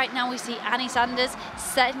 but right now we see Annie Sanders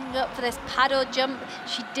setting up for this paddle jump.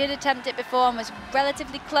 She did attempt it before and was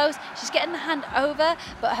relatively close. She's getting the hand over,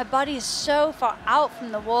 but her body is so far out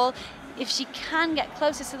from the wall. If she can get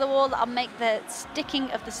closer to the wall, that'll make the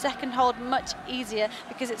sticking of the second hold much easier,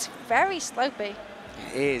 because it's very slopey.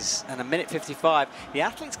 It is, and 1:55. The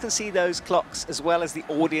athletes can see those clocks as well as the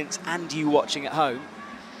audience and you watching at home,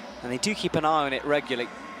 and they do keep an eye on it regularly.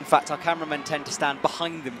 In fact, our cameramen tend to stand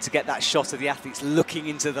behind them to get that shot of the athletes looking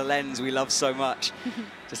into the lens we love so much.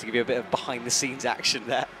 Just to give you a bit of behind-the-scenes action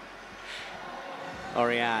there.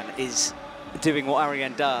 Oriane is doing what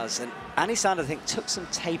Oriane does, and Annie Sanders, I think, took some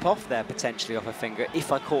tape off there, potentially off her finger,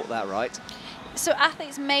 if I caught that right. So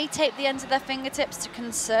athletes may tape the ends of their fingertips to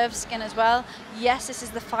conserve skin as well. Yes, this is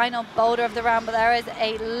the final boulder of the round, but there is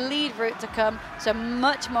a lead route to come, so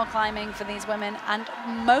much more climbing for these women, and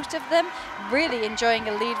most of them really enjoying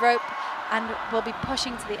a lead rope and will be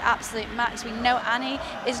pushing to the absolute max. We know Annie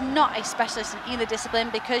is not a specialist in either discipline,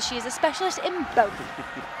 because she is a specialist in both.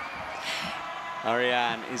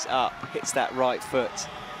 Oriane is up, hits that right foot.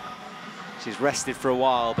 She's rested for a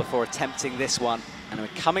while before attempting this one. And we're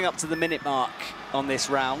coming up to the minute mark on this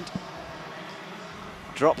round.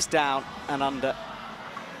 Drops down and under.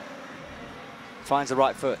 Finds the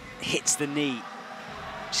right foot, hits the knee.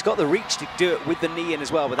 She's got the reach to do it with the knee in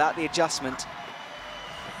as well, without the adjustment.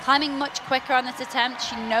 Climbing much quicker on this attempt.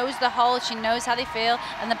 She knows the hold, she knows how they feel,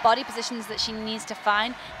 and the body positions that she needs to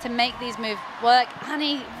find to make these moves work.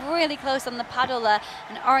 Annie really close on the paddle there,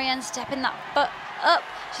 and Oriane stepping that foot up.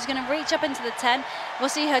 She's going to reach up into the 10. We'll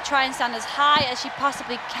see her try and stand as high as she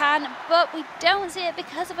possibly can, but we don't see it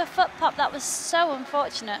because of a foot pop. That was so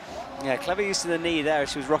unfortunate. Yeah, clever use of the knee there.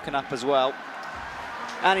 She was rocking up as well.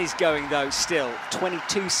 Annie's going, though, still.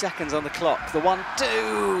 22 seconds on the clock. The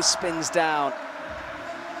 1-2 spins down.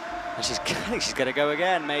 And I think she's going to go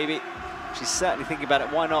again, maybe. She's certainly thinking about it.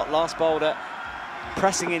 Why not? Last boulder.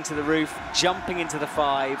 Pressing into the roof, jumping into the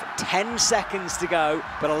 5. 10 seconds to go,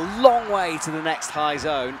 but a long way to the next high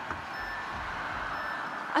zone.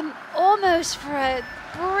 Almost for a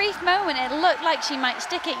brief moment, it looked like she might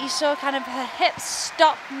stick it. You saw kind of her hips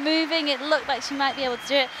stop moving. It looked like she might be able to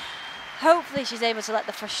do it. Hopefully she's able to let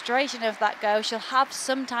the frustration of that go. She'll have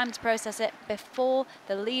some time to process it before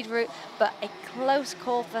the lead route, but a close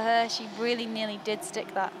call for her. She really nearly did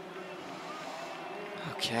stick that.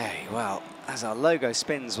 Okay, well, as our logo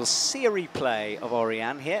spins, we'll see a replay of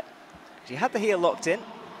Oriane here. She had the heel locked in.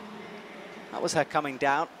 That was her coming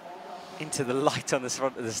down into the light on the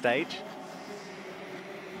front of the stage.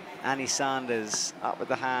 Annie Sanders up with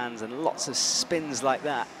the hands and lots of spins like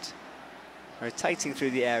that. Rotating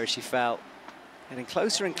through the air as she fell. Getting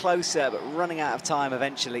closer and closer, but running out of time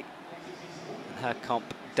eventually. And her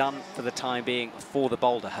comp done for the time being for the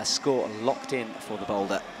boulder. Her score locked in for the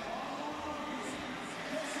boulder.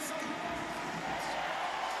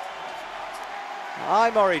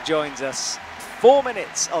 Mori joins us. 4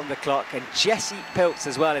 minutes on the clock, and Jessie Piltz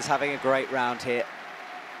as well is having a great round here.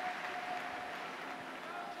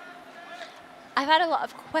 I've had a lot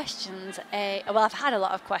of questions, well, I've had a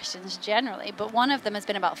lot of questions generally, but one of them has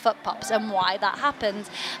been about foot pops and why that happens.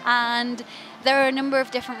 And there are a number of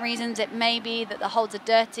different reasons. It may be that the holds are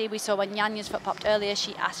dirty. We saw when Yanya's foot popped earlier,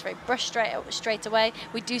 she asked for a brush straight away.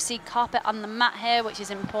 We do see carpet on the mat here, which is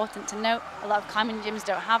important to note. A lot of climbing gyms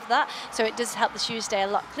don't have that, so it does help the shoes stay a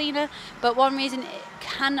lot cleaner. But one reason it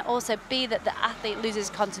can also be that the athlete loses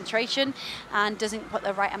concentration and doesn't put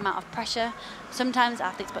the right amount of pressure. Sometimes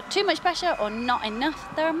athletes put too much pressure or not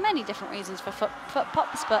enough. There are many different reasons for foot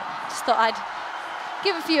pops, but just thought I'd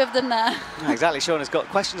give a few of them there. Yeah, exactly. Shauna's got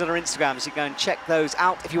questions on her Instagram, so you can go and check those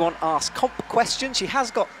out if you want to ask comp questions. She has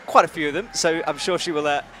got quite a few of them, so I'm sure she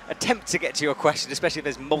will attempt to get to your question, especially if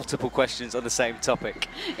there's multiple questions on the same topic.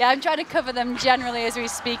 Yeah, I'm trying to cover them generally as we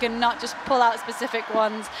speak and not just pull out specific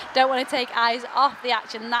ones. Don't want to take eyes off the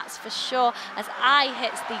action, that's for sure. As I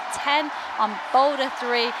hits the 10 on Boulder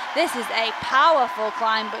 3. This is a powerful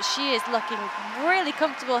climb, but she is looking really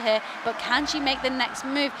comfortable here. But can she make the next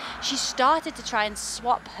move? She started to try and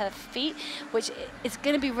swap her feet, which is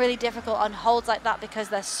going to be really difficult on holds like that because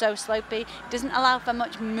they're so slopey. Doesn't allow for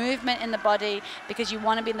much movement in the body because you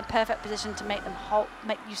want to be in the perfect position to make them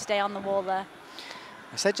make you stay on the wall there.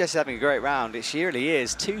 I said Jessie's having a great round. She really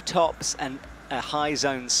is. 2 tops and a high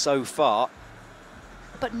zone so far.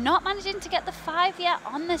 But not managing to get the 5 yet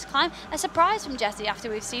on this climb. A surprise from Jessie after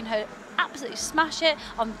we've seen her absolutely smash it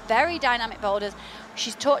on very dynamic boulders.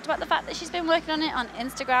 She's talked about the fact that she's been working on it on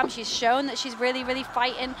Instagram. She's shown that she's really, really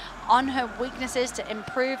fighting on her weaknesses to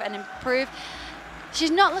improve and improve.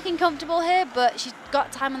 She's not looking comfortable here, but she's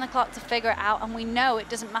got time on the clock to figure it out, and we know it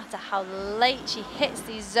doesn't matter how late she hits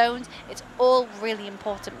these zones. It's all really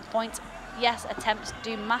important points. Yes, attempts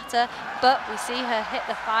do matter, but we see her hit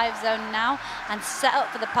the 5 zone now and set up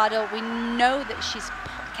for the paddle. We know that she's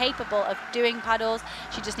capable of doing paddles.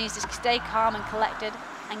 She just needs to stay calm and collected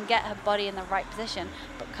and get her body in the right position.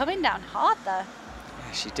 But coming down hard there.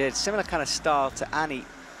 Yeah, she did. Similar kind of style to Annie,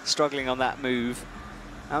 struggling on that move.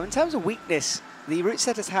 In terms of weakness, the route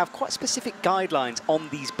setters have quite specific guidelines on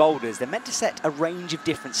these boulders. They're meant to set a range of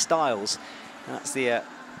different styles. And that's the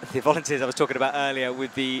volunteers I was talking about earlier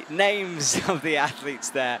with the names of the athletes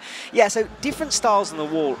there. Yeah, so different styles on the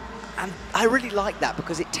wall. And I really like that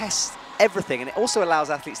because it tests everything and it also allows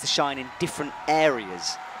athletes to shine in different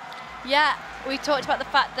areas. Yeah, we talked about the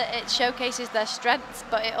fact that it showcases their strengths,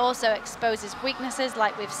 but it also exposes weaknesses,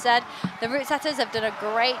 like we've said. The route setters have done a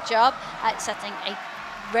great job at setting a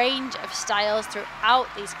range of styles throughout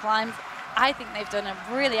these climbs. I think they've done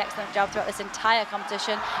a really excellent job throughout this entire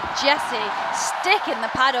competition. Jessie sticking the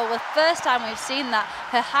paddle. The first time we've seen that,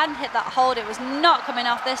 her hand hit that hold. It was not coming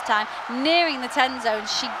off this time. Nearing the 10 zone,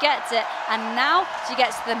 she gets it. And now she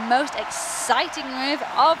gets the most exciting move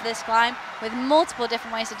of this climb with multiple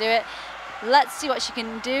different ways to do it. Let's see what she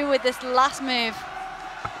can do with this last move.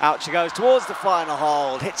 Out she goes towards the final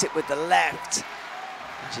hold. Hits it with the left.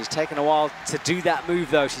 She's taken a while to do that move,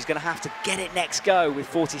 though. She's going to have to get it next go with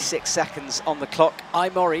 46 seconds on the clock.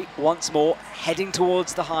 Mori, once more, heading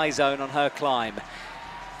towards the high zone on her climb.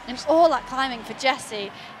 And all that climbing for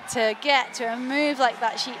Jessie to get to a move like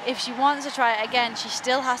that, if she wants to try it again, she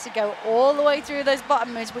still has to go all the way through those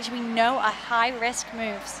bottom moves, which we know are high-risk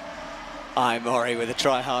moves. Mori with a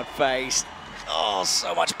try-hard face. Oh,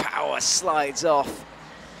 so much power slides off.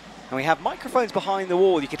 And we have microphones behind the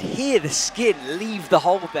wall. You could hear the skin leave the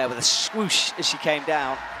hold there with a swoosh as she came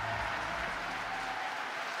down.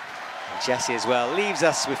 And Jessie as well leaves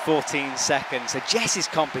us with 14 seconds. So Jessie's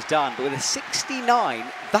comp is done, but with a 69,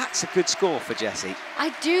 that's a good score for Jessie.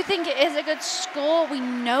 I do think it is a good score. We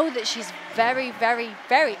know that she's very, very,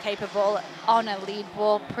 very capable on a lead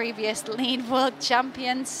wall, previous lead world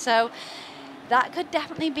champion. So that could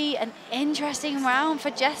definitely be an interesting round for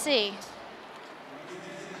Jessie.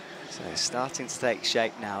 So starting to take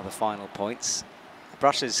shape now, the final points.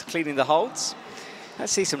 Brushes cleaning the holds.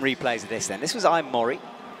 Let's see some replays of this then. This was Mori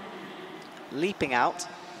leaping out.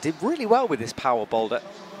 Did really well with this power boulder.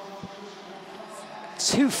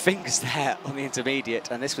 2 fingers there on the intermediate.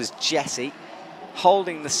 And this was Jessie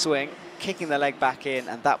holding the swing, kicking the leg back in.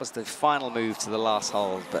 And that was the final move to the last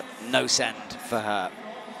hold, but no send for her.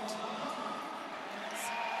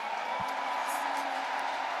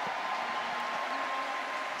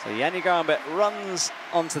 So Yanya Garambit runs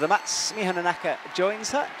onto the mats. Miho Nanaka joins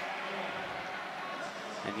her.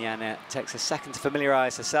 And Jana takes a second to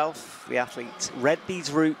familiarise herself. The athlete read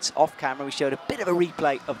these routes off camera. We showed a bit of a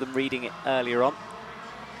replay of them reading it earlier on.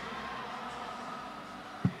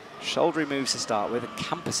 Shouldery moves to start with and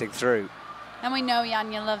campusing through. And we know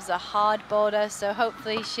Jana loves a hard boulder, so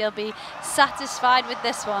hopefully she'll be satisfied with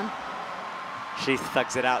this one. She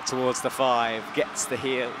thugs it out towards the 5, gets the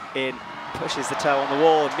heel in, pushes the toe on the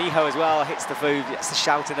wall. And Miho as well hits the food, gets the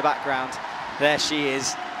shout in the background. There she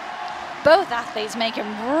is. Both athletes making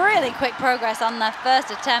really quick progress on their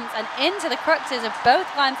first attempts and into the cruxes of both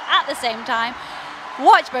climbs at the same time.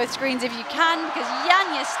 Watch both screens if you can, because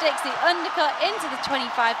Jana sticks the undercut into the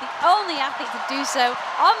 25, the only athlete to do so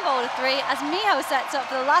on boulder 3, as Miho sets up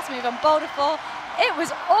for the last move on boulder 4. It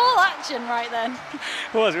was all action right then.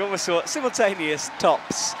 It was, we almost saw simultaneous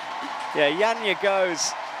tops. Yeah, Jana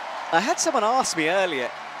goes. I had someone ask me earlier,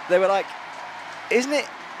 they were like, isn't it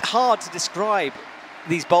hard to describe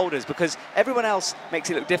these boulders because everyone else makes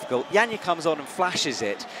it look difficult? Jana comes on and flashes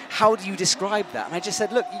it. How do you describe that? And I just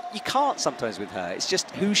said, look, you can't sometimes with her. It's just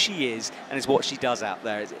who she is and it's what she does out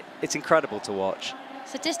there. It's incredible to watch.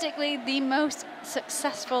 Statistically, the most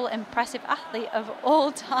successful, impressive athlete of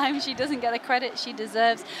all time. She doesn't get the credit she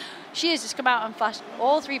deserves. She has just come out and flashed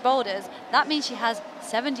all 3 boulders. That means she has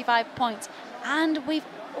 75 points. And we've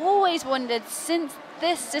always wondered, since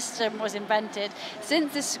this system was invented,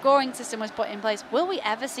 since this scoring system was put in place, will we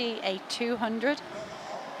ever see a 200?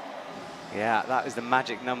 Yeah, that is the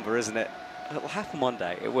magic number, isn't it? It'll happen one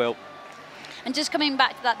day, it will. And just coming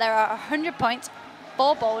back to that, there are 100 points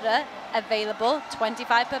for boulder available,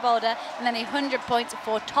 25 per boulder, and then 100 points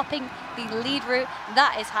for topping the lead route.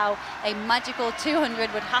 That is how a magical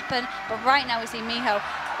 200 would happen. But right now we see Miho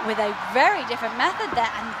with a very different method there,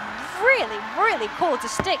 and really, really cool to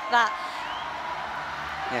stick that.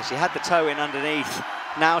 Yeah, she had the toe in underneath.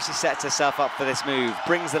 Now she sets herself up for this move,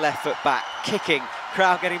 brings the left foot back, kicking,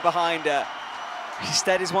 crowd getting behind her. She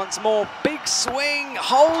steadies once more, big swing,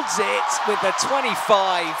 holds it with the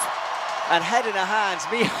 25, and head in her hands.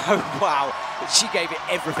 Miho, wow, she gave it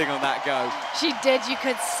everything on that go. She did, you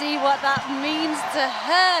could see what that means to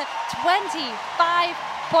her. 25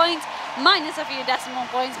 points, minus a few decimal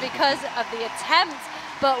points because of the attempt.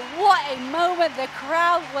 But what a moment, the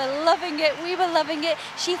crowd were loving it, we were loving it.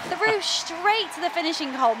 She threw straight to the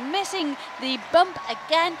finishing hole, missing the bump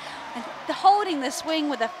again, and holding the swing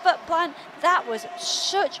with a foot plant. That was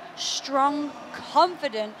such strong,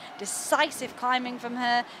 confident, decisive climbing from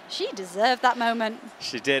her. She deserved that moment.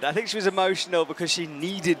 She did. I think she was emotional because she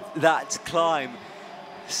needed that climb.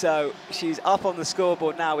 So she's up on the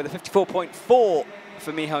scoreboard now with a 54.4 for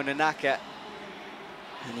Miho Nanaka.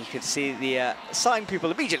 And you can see the sign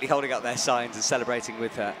people immediately holding up their signs and celebrating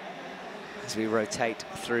with her as we rotate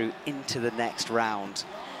through into the next round.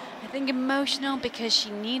 I think emotional because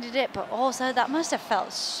she needed it, but also that must have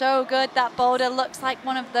felt so good. That boulder looks like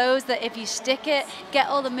one of those that if you stick it, get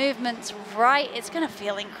all the movements right, it's going to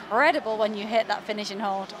feel incredible when you hit that finishing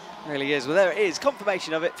hold. It really is. Well, there it is.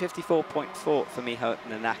 Confirmation of it, 54.4 for Miho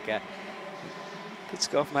Nanaka. Good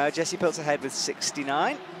score from her. Jessie Piltz ahead with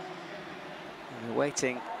 69. We're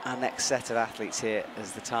waiting our next set of athletes here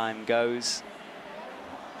as the time goes.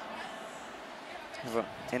 Everyone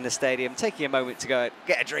in the stadium taking a moment to go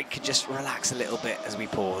get a drink and just relax a little bit as we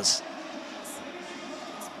pause.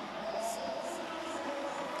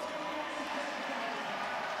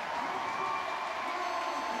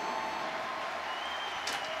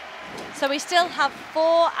 So we still have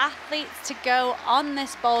 4 athletes to go on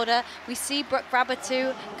this boulder. We see Brooke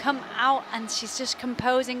Rabatu come out and she's just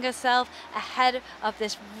composing herself ahead of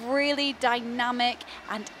this really dynamic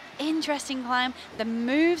and interesting climb. The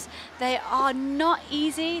moves, they are not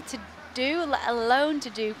easy to do, let alone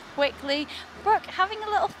to do quickly. Brooke having a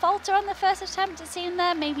little falter on the first attempt, it seemed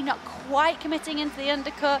there, maybe not quite committing into the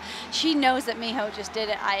undercut. She knows that Miho just did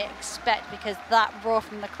it, I expect, because that roar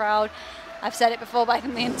from the crowd. I've said it before, but I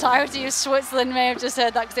think the entirety of Switzerland may have just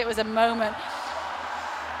heard that because it was a moment.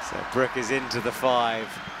 So Brooke is into the 5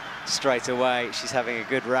 straight away. She's having a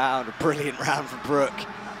good round, a brilliant round for Brooke.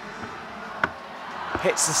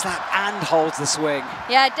 Hits the slap and holds the swing.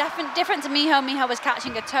 Yeah, different to Miho. Miho was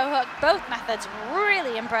catching a toe hook. Both methods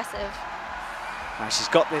really impressive. Now she's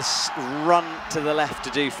got this run to the left to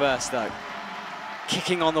do first though.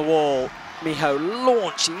 Kicking on the wall. Miho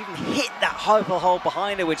launched, she even hit that hole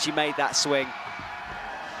behind her when she made that swing.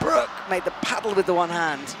 Brooke made the paddle with the one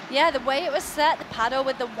hand. Yeah, the way it was set, the paddle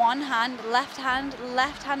with the one hand, left hand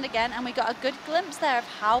again, and we got a good glimpse there of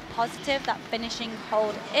how positive that finishing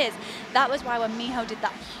hold is. That was why when Miho did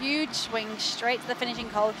that huge swing straight to the finishing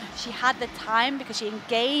hold, she had the time because she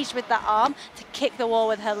engaged with that arm to kick the wall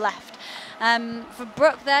with her left. For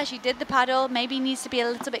Brooke there, she did the paddle, maybe needs to be a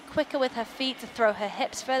little bit quicker with her feet to throw her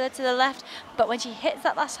hips further to the left, but when she hits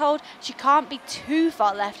that last hold, she can't be too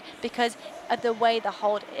far left because of the way the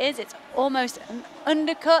hold is. It's almost an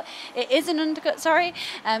undercut. It is an undercut, sorry.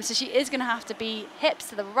 So she is going to have to be hips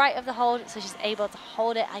to the right of the hold so she's able to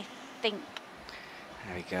hold it, I think.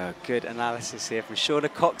 There we go, good analysis here from Shauna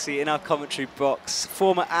Coxey in our commentary box.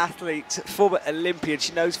 Former athlete, former Olympian.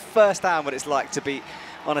 She knows firsthand what it's like to be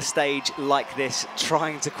on a stage like this,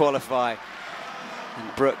 trying to qualify.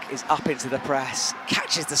 And Brooke is up into the press,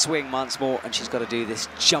 catches the swing once more, and she's got to do this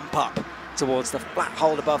jump up towards the flat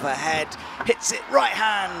hold above her head, hits it right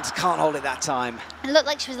hand, can't hold it that time. It looked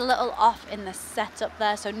like she was a little off in the setup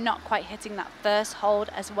there, so not quite hitting that first hold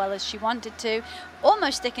as well as she wanted to.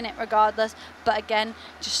 Almost sticking it regardless, but again,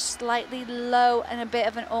 just slightly low and a bit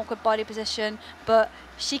of an awkward body position, but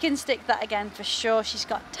she can stick that again for sure. She's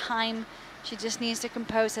got time. She just needs to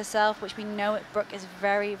compose herself, which we know Brooke is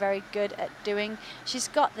very, very good at doing. She's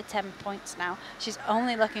got the 10 points now. She's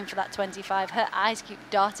only looking for that 25. Her eyes keep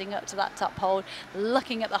darting up to that top hold,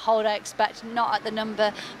 looking at the hold I expect, not at the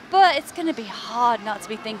number. But it's going to be hard not to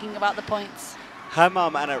be thinking about the points. Her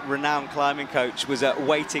mum and a renowned climbing coach was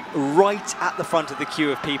waiting right at the front of the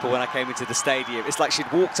queue of people when I came into the stadium. It's like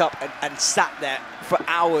she'd walked up and sat there for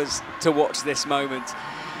hours to watch this moment.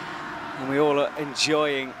 And we all are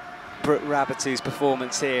enjoying Brooke Rabatu's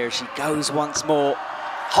performance here. She goes once more,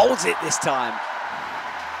 holds it this time.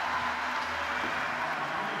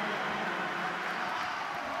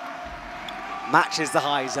 Matches the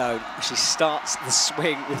high zone. She starts the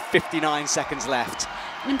swing with 59 seconds left.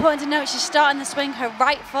 And important to note, she's starting the swing. Her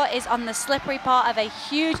right foot is on the slippery part of a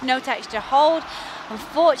huge no texture hold.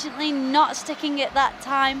 Unfortunately, not sticking it that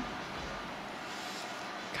time.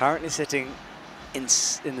 Currently sitting in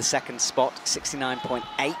the second spot,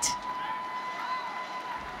 69.8.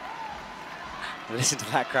 Listen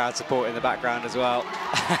to that crowd support in the background as well.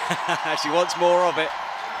 She wants more of it.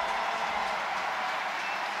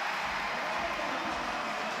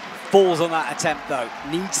 Falls on that attempt though.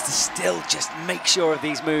 Needs to still just make sure of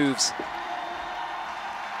these moves.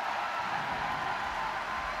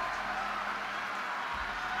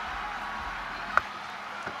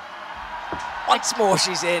 Once more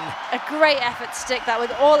she's in. A great effort to stick that with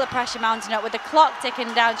all the pressure mounting up, with the clock ticking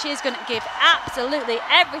down. She is going to give absolutely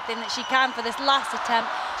everything that she can for this last attempt.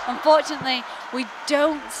 Unfortunately, we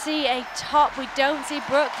don't see a top. We don't see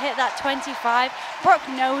Brooke hit that 25. Brooke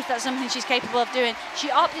knows that's something she's capable of doing. She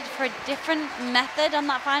opted for a different method on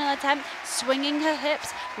that final attempt, swinging her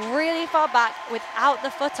hips really far back without the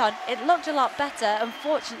foot on. It looked a lot better.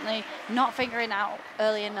 Unfortunately, not figuring out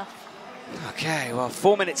early enough. Okay, well,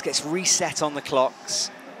 4 minutes gets reset on the clocks,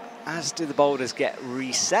 as do the boulders get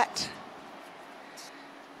reset.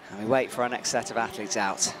 And we wait for our next set of athletes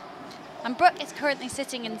out. And Brooke is currently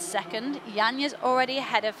sitting in second. Yanya's already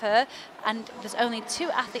ahead of her, and there's only 3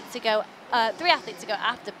 athletes to go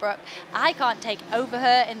after Brooke. I can't take over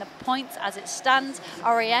her in the points as it stands.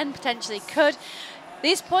 Oriane potentially could.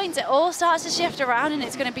 These points, it all starts to shift around, and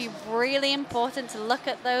it's going to be really important to look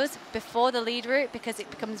at those before the lead route, because it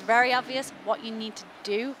becomes very obvious what you need to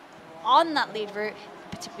do on that lead route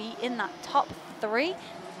to be in that top 3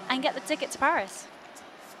 and get the ticket to Paris.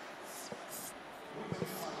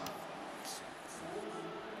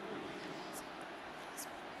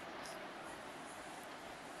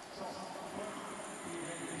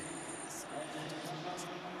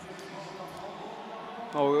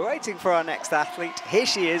 Well, we're waiting for our next athlete. Here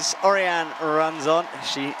she is. Oriane runs on.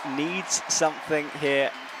 She needs something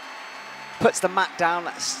here. Puts the mat down.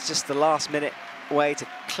 That's just the last minute way to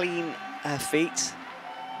clean her feet.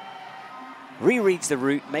 Rereads the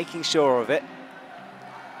route, making sure of it.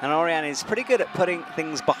 And Oriane is pretty good at putting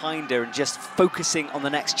things behind her and just focusing on the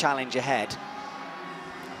next challenge ahead.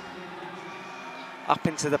 Up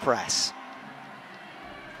into the press.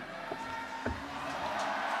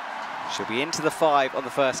 She'll be into the 5 on the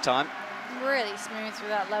first time. Really smooth through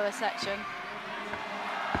that lower section.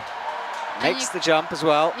 Makes the jump as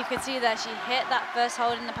well. You could see that she hit that first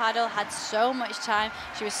hold in the paddle, had so much time.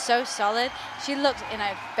 She was so solid. She looked in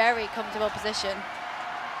a very comfortable position.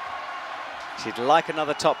 She'd like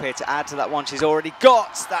another top here to add to that one she's already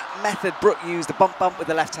got. That method Brooke used, the bump bump with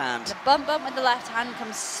the left hand. The bump bump with the left hand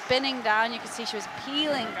comes spinning down. You can see she was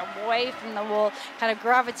peeling away from the wall. Kind of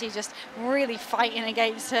gravity just really fighting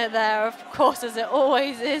against her there, of course, as it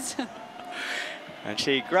always is. And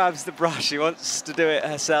she grabs the brush. She wants to do it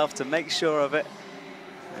herself to make sure of it.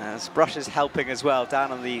 This brush is helping as well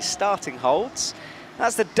down on the starting holds.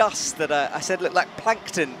 That's the dust that I said looked like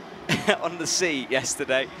plankton on the sea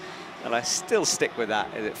yesterday. And I still stick with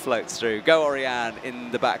that as it floats through. Go Oriane in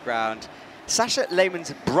the background. Sasha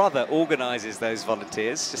Lehmann's brother organises those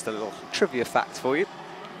volunteers. Just a little trivia fact for you.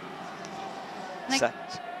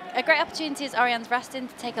 A great opportunity as Oriane's resting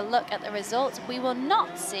to take a look at the results. We will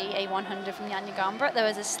not see a 100 from Janja Garnbret. There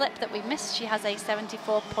was a slip that we missed. She has a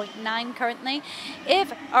 74.9 currently.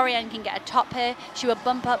 If Oriane can get a top here, she will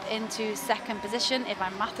bump up into second position, if my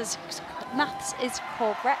maths is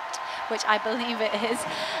correct, which I believe it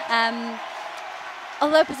is.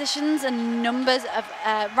 Although positions and numbers of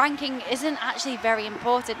ranking isn't actually very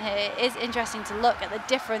important here, it is interesting to look at the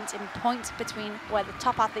difference in points between where the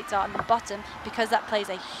top athletes are and the bottom, because that plays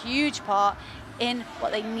a huge part in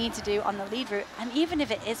what they need to do on the lead route, and even if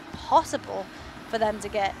it is possible for them to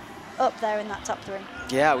get up there in that top 3.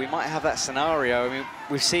 Yeah, we might have that scenario. I mean,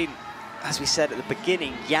 we've seen, as we said at the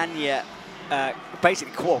beginning, Janja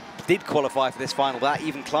basically did qualify for this final without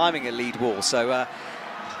even climbing a lead wall, so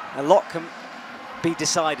a lot can be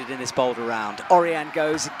decided in this Boulder round. Oriane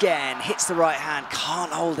goes again, hits the right hand,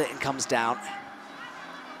 can't hold it and comes down.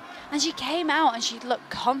 And she came out and she looked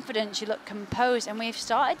confident, she looked composed, and we've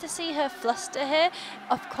started to see her fluster here.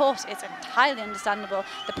 Of course, it's entirely understandable.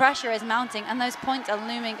 The pressure is mounting and those points are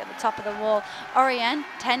looming at the top of the wall. Oriane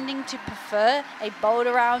tending to prefer a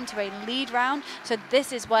Boulder round to a lead round, so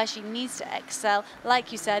this is where she needs to excel.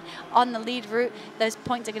 Like you said, on the lead route, those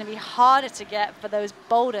points are going to be harder to get for those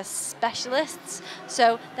Boulder specialists.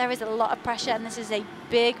 So there is a lot of pressure, and this is a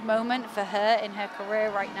big moment for her in her career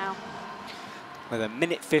right now. With a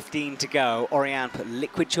minute 15 to go, Oriane put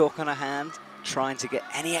liquid chalk on her hand, trying to get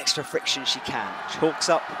any extra friction she can. Chalks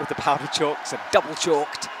up with the powder chalk, so double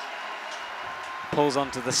chalked. Pulls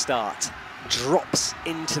onto the start, drops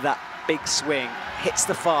into that big swing, hits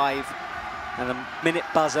the 5, and the minute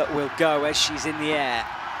buzzer will go as she's in the air.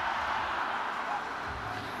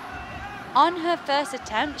 On her first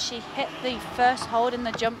attempt, she hit the first hold in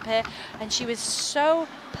the jump here, and she was so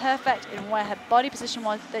perfect in where her body position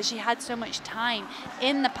was that she had so much time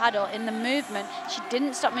in the paddle, in the movement. She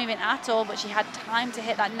didn't stop moving at all, but she had time to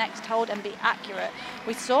hit that next hold and be accurate.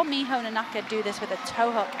 We saw Miho Nanaka do this with a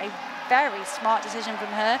toe hook, a very smart decision from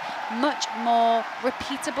her, much more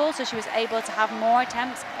repeatable, so she was able to have more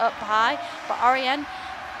attempts up high. But Oriane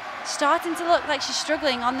starting to look like she's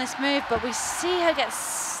struggling on this move, but we see her get,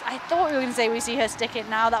 I thought we were going to say we see her stick it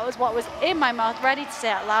now. That was what was in my mouth, ready to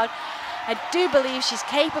say out loud. I do believe she's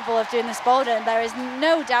capable of doing this Boulder, and there is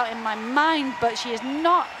no doubt in my mind, but she is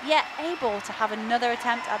not yet able to have another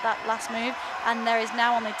attempt at that last move, and there is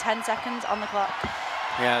now only 10 seconds on the clock.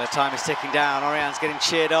 Yeah, the time is ticking down. Oriane's getting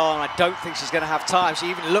cheered on. I don't think she's going to have time. She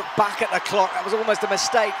even looked back at the clock. That was almost a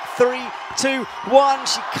mistake. 3, 2, 1.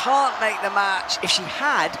 She can't make the match. If she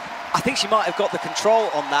had, I think she might have got the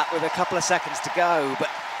control on that with a couple of seconds to go,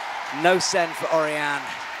 but no send for Oriane.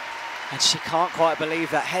 And she can't quite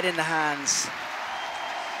believe that. Head in the hands.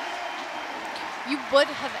 You would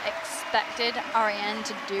have expected Oriane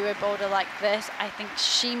to do a Boulder like this. I think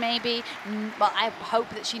she maybe, well, I hope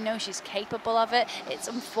that she knows she's capable of it. It's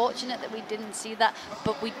unfortunate that we didn't see that,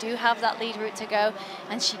 but we do have that lead route to go,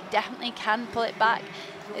 and she definitely can pull it back.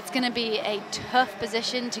 It's going to be a tough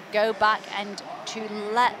position to go back and to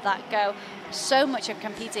let that go. So much of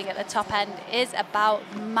competing at the top end is about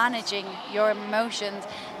managing your emotions.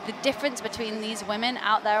 The difference between these women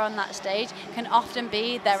out there on that stage can often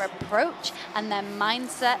be their approach and their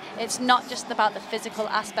mindset. It's not just about the physical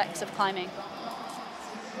aspects of climbing.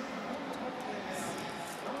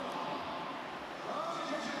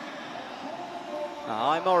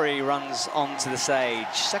 Mori runs onto the stage.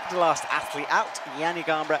 Second to last athlete out. Janja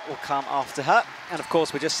Garnbret will come after her. And of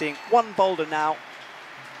course, we're just seeing one Boulder now.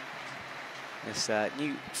 This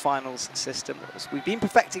new finals system we've been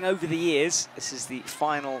perfecting over the years. This is the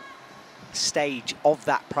final stage of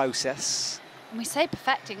that process. When we say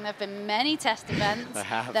perfecting, there have been many test events. There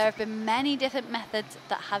have been many different methods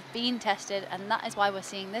that have been tested, and that is why we're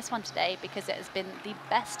seeing this one today, because it has been the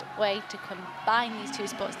best way to combine these two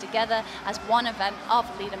sports together as one event of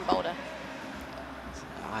lead and Boulder.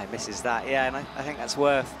 I misses that, yeah, and I think that's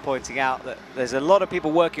worth pointing out that there's a lot of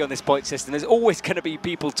people working on this point system. There's always going to be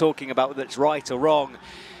people talking about whether it's right or wrong,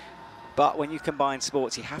 but when you combine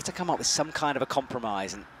sports, you have to come up with some kind of a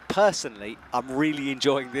compromise, and personally, I'm really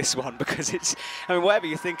enjoying this one because it's, I mean, whatever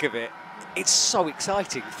you think of it, it's so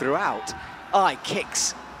exciting throughout.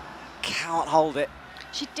 Kicks, can't hold it.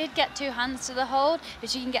 She did get 2 hands to the hold, but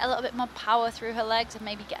she can get a little bit more power through her legs and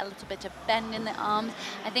maybe get a little bit of bend in the arms.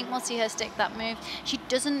 I think we'll see her stick that move. She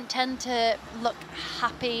doesn't tend to look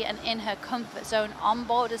happy and in her comfort zone on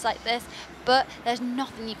boulders like this, but there's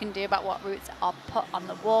nothing you can do about what routes are put on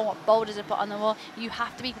the wall, what boulders are put on the wall. You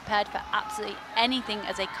have to be prepared for absolutely anything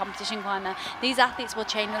as a competition climber. These athletes will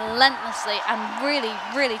train relentlessly and really,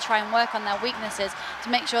 really try and work on their weaknesses to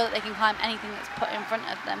make sure that they can climb anything that's put in front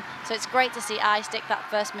of them. So it's great to see Ai stick that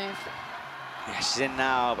first move. Yeah, she's in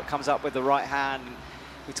now, but comes up with the right hand.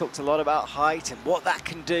 We talked a lot about height and what that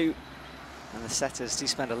can do. And the setters do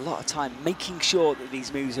spend a lot of time making sure that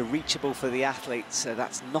these moves are reachable for the athletes, so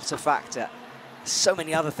that's not a factor. So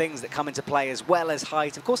many other things that come into play as well as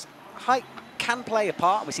height. Of course, height can play a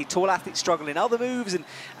part. We see tall athletes struggle in other moves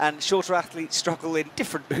and shorter athletes struggle in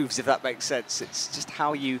different moves, if that makes sense. It's just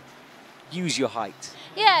how you use your height.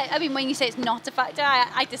 Yeah, I mean, when you say it's not a factor,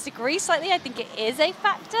 I disagree slightly. I think it is a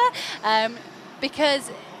factor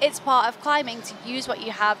because it's part of climbing to use what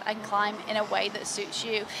you have and climb in a way that suits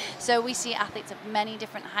you. So we see athletes of many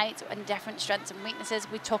different heights and different strengths and weaknesses.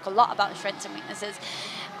 We talk a lot about strengths and weaknesses.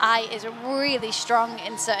 Ai is really strong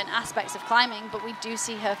in certain aspects of climbing, but we do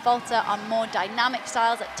see her falter on more dynamic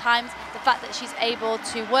styles at times. The fact that she's able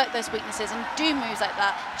to work those weaknesses and do moves like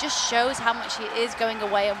that just shows how much she is going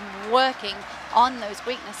away and working on those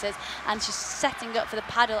weaknesses, and she's setting up for the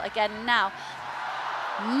paddle again now.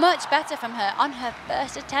 Much better from her. On her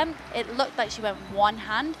first attempt, it looked like she went one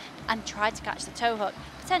hand and tried to catch the toe hook,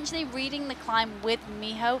 potentially reading the climb with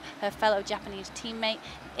Miho, her fellow Japanese teammate,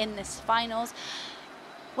 in this finals.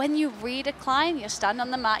 When you read a climb, you stand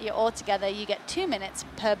on the mat, you're all together, you get 2 minutes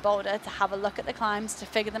per boulder to have a look at the climbs, to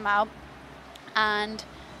figure them out, and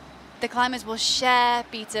the climbers will share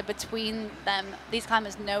beta between them. These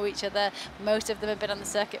climbers know each other. Most of them have been on the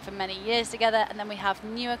circuit for many years together, and then we have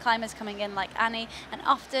newer climbers coming in like Annie, and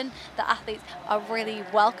often the athletes are really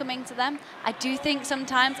welcoming to them. I do think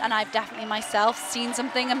sometimes, and I've definitely myself seen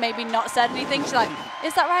something and maybe not said anything. She's like,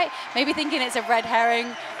 is that right? Maybe thinking it's a red herring,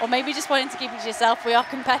 or maybe just wanting to keep it to yourself. We are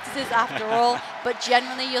competitors after all, but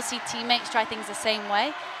generally you'll see teammates try things the same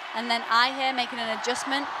way. And then Ai here making an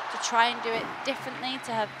adjustment to try and do it differently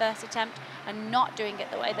to her first attempt and not doing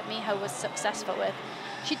it the way that Miho was successful with.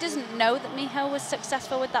 She doesn't know that Miho was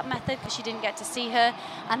successful with that method because she didn't get to see her,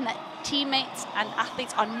 and that teammates and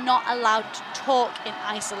athletes are not allowed to talk in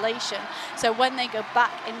isolation. So when they go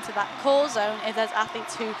back into that call zone, if there's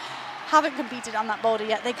athletes who haven't competed on that boulder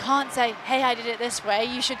yet, they can't say, hey, I did it this way,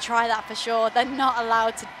 you should try that for sure. They're not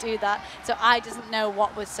allowed to do that. So Ai doesn't know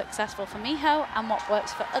what was successful for Miho and what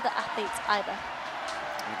works for other athletes either.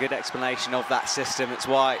 A good explanation of that system. It's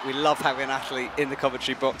why we love having an athlete in the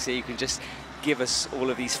commentary box here. You can just give us all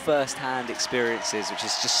of these first-hand experiences, which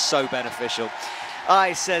is just so beneficial.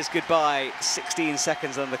 Ai says goodbye, 16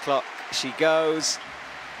 seconds on the clock. She goes.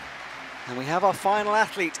 And we have our final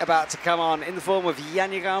athlete about to come on in the form of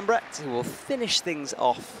Janja Garnbret, who will finish things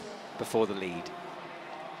off before the lead.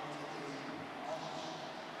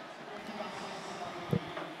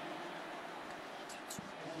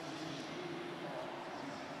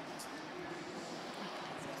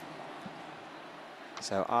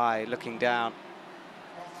 So Ai looking down.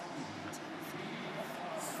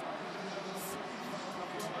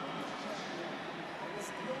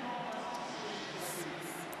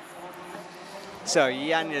 So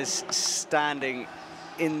Janja's standing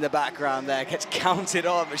in the background there, gets counted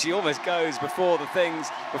on, but she almost goes before the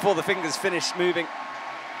fingers finish moving.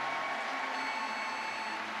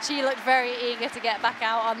 She looked very eager to get back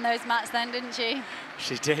out on those mats then, didn't she?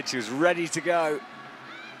 She did, she was ready to go.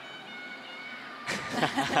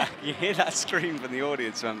 You hear that scream from the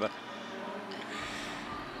audience member.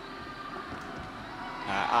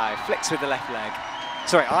 Ai flicks with the left leg.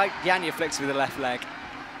 Sorry, Janja flicks with the left leg.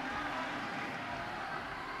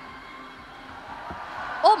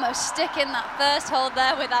 Almost stick in that first hold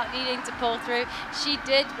there without needing to pull through. She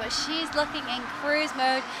did, but she's looking in cruise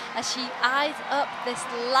mode as she eyes up this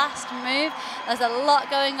last move. There's a lot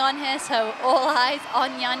going on here, so all eyes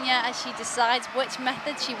on Janja as she decides which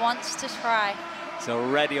method she wants to try. So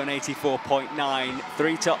already on 84.9,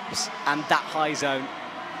 3 tops and that high zone.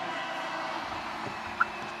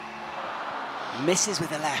 Misses with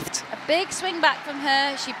the left. A big swing back from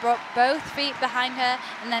her. She brought both feet behind her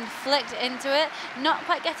and then flicked into it. Not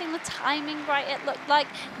quite getting the timing right, it looked like.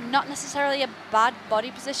 Not necessarily a bad body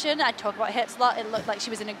position. I talk about hips a lot. It looked like she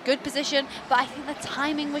was in a good position, but I think the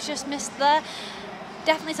timing was just missed there.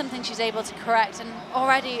 definitely something she's able to correct, and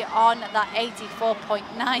already on that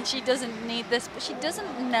 84.9. She doesn't need this, but she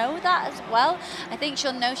doesn't know that as well. I think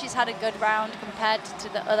she'll know she's had a good round compared to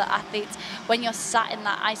the other athletes. When you're sat in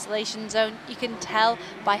that isolation zone, you can tell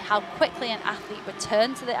by how quickly an athlete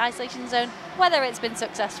returns to the isolation zone whether it's been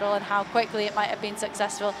successful and how quickly it might have been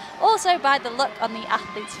successful. Also by the look on the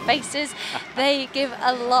athletes' faces, they give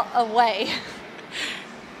a lot away.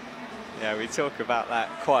 Yeah, we talk about that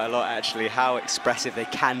quite a lot, actually, how expressive they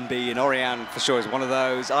can be, and Oriane for sure is one of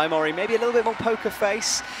those. Imori, maybe a little bit more poker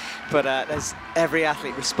face, but every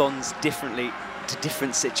athlete responds differently to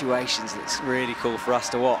different situations. It's really cool for us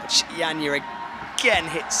to watch. Janja again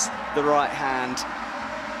hits the right hand,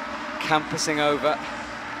 campusing over.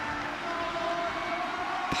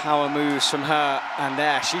 Power moves from her, and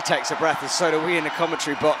there, she takes a breath, and so do we in the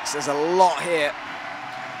commentary box. There's a lot here.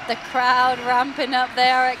 The crowd ramping up. They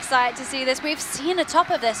are excited to see this. We've seen a top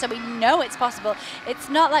of this, so we know it's possible. It's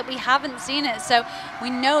not like we haven't seen it, so we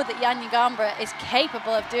know that Janja Gambra is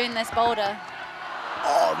capable of doing this boulder.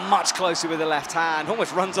 Oh, much closer with the left hand.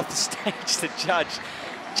 Almost runs off the stage, the judge.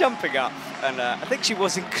 Jumping up, and I think she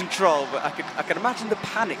was in control, but I could imagine the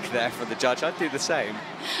panic there for the judge. I'd do the same.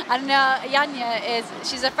 And Janja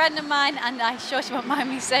she's a friend of mine, and I'm sure she won't mind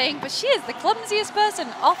me saying, but she is the clumsiest person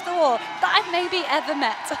off the wall that I've maybe ever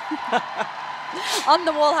met. On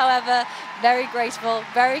the wall, however, very graceful,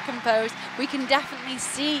 very composed. We can definitely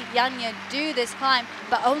see Janja do this climb,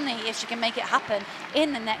 but only if she can make it happen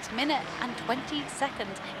in the next minute and 20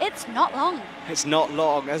 seconds. It's not long. It's not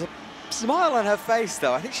long. There's a smile on her face,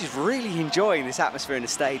 though. I think she's really enjoying this atmosphere in the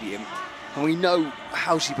stadium, and we know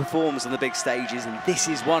how she performs on the big stages, and this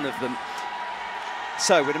is one of them.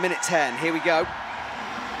 So with a minute 10, here we go.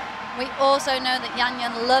 We also know that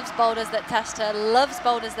Janja loves boulders that test her, loves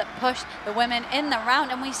boulders that push the women in the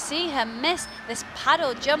round, and we see her miss this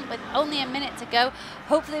paddle jump with only a minute to go.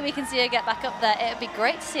 Hopefully we can see her get back up there. It would be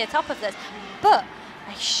great to see a top of this, but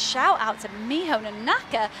a shout out to Miho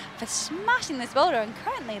Nanaka for smashing this boulder, and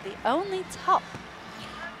currently the only top.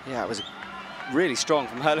 Yeah, it was really strong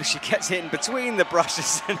from her. She gets in between the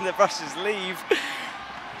brushes and the brushes leave.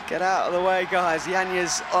 Get out of the way, guys.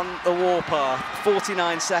 Janja's on the warpath.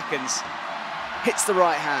 49 seconds. Hits the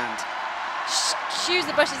right hand. Shoos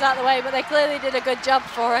the brushes out of the way, but they clearly did a good job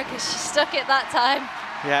for her because she stuck it that time.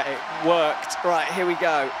 Yeah, it worked. Right, here we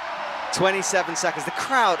go. 27 seconds. The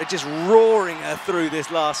crowd are just roaring her through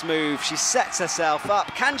this last move. She sets herself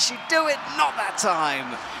up. Can she do it? Not that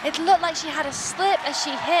time. It looked like she had a slip as she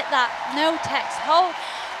hit that no-text hole.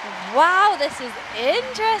 Wow, this is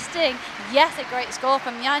interesting. Yes, a great score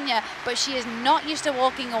from Janja, but she is not used to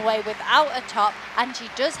walking away without a top, and she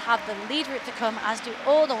does have the lead route to come, as do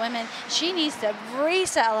all the women. She needs to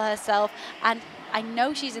resettle herself, and I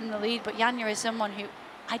know she's in the lead, but Janja is someone who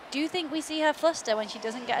I do think we see her fluster when she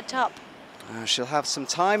doesn't get a top. She'll have some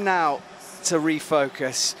time now to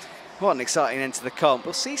refocus. What an exciting end to the comp.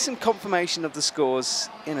 We'll see some confirmation of the scores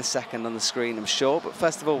in a second on the screen, I'm sure. But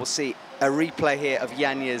first of all, we'll see a replay here of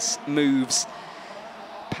Janja's moves.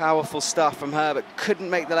 Powerful stuff from her, but couldn't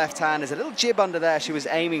make the left hand. There's a little jib under there she was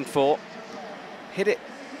aiming for. Hit it,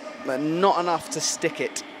 but not enough to stick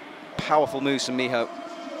it. Powerful moves from Miho.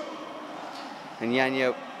 And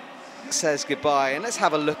Janja says goodbye, and let's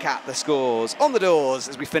have a look at the scores on the doors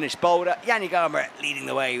as we finish Boulder. Janja Gambra leading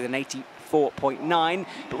the way with an 84.9,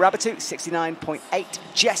 but Rabatu 69.8,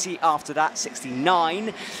 Jessie after that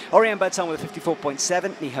 69, Oriane Berton with a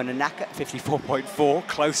 54.7, Miho Nanaka 54.4,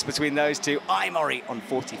 close between those two, Imori on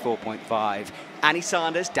 44.5, Annie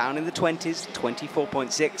Sanders down in the 20s,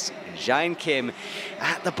 24.6, Jae Kim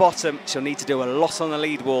at the bottom. She'll need to do a lot on the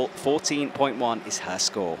lead wall, 14.1 is her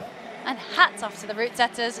score. And hats off to the route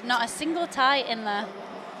setters, not a single tie in there.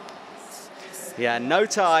 Yeah, no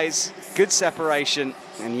ties, good separation,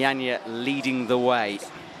 and Janja leading the way.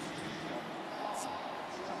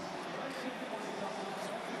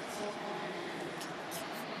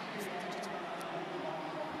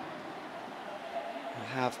 We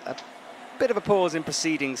have a bit of a pause in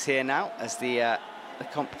proceedings here now as the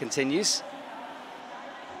comp continues.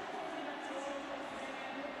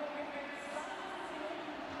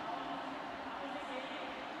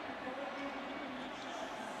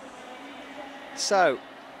 So,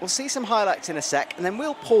 we'll see some highlights in a sec, and then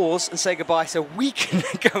we'll pause and say goodbye so we can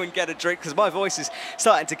go and get a drink, because my voice is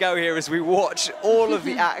starting to go here as we watch all of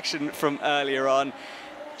the action from earlier on.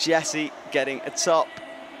 Jessie getting a top.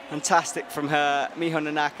 Fantastic from her. Miho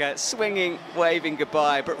Nanaka swinging, waving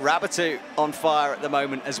goodbye, but Rabatu on fire at the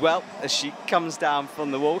moment as well as she comes down from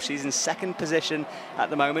the wall. She's in second position at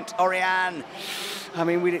the moment. Oriane, I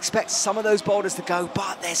mean, we'd expect some of those boulders to go,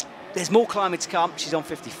 but there's more climbing to come. She's on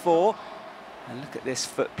 54. And look at this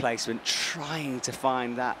foot placement, trying to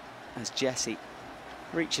find that as Jessie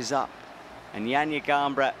reaches up. And Janja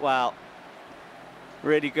Garnbret, well,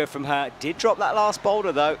 really good from her. Did drop that last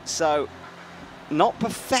boulder though, so not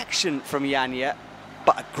perfection from Janja,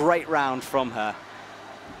 but a great round from her.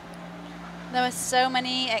 There were so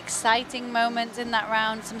many exciting moments in that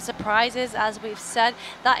round, some surprises, as we've said.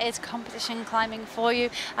 That is competition climbing for you.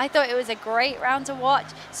 I thought it was a great round to watch.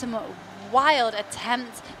 Some wild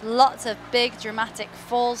attempts, lots of big dramatic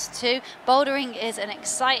falls too. Bouldering is an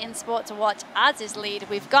exciting sport to watch, as is lead.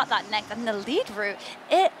 We've got that next, and the lead route,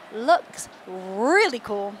 it looks really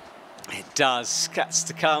cool. It does. That's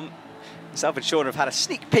to come. Myself and Shauna have had a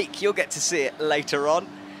sneak peek. You'll get to see it later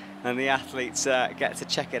on. And the athletes get to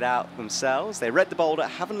check it out themselves. They read the boulder,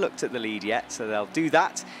 haven't looked at the lead yet, so they'll do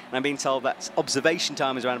that. And I'm being told that observation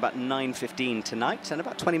time is around about 9:15 tonight, and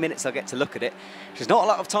about 20 minutes they'll get to look at it. There's not a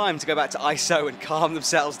lot of time to go back to ISO and calm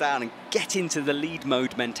themselves down and get into the lead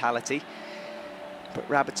mode mentality. But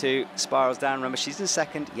Rabatou spirals down. Remember, she's in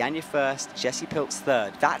second, Janja first, Jessie Piltz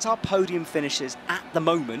third. That's our podium finishers at the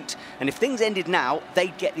moment. And if things ended now,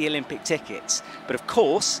 they'd get the Olympic tickets. But of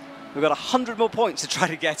course, we've got 100 more points to try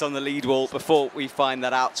to get on the lead wall before we find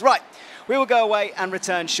that out. Right, we will go away and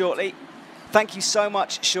return shortly. Thank you so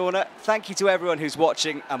much, Shauna. Thank you to everyone who's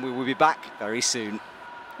watching, and we will be back very soon.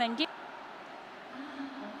 Thank you.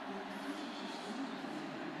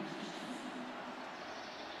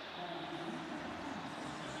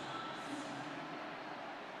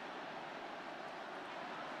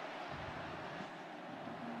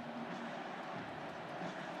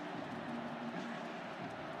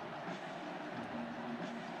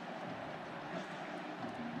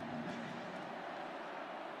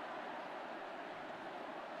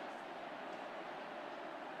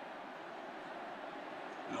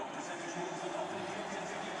 Lors de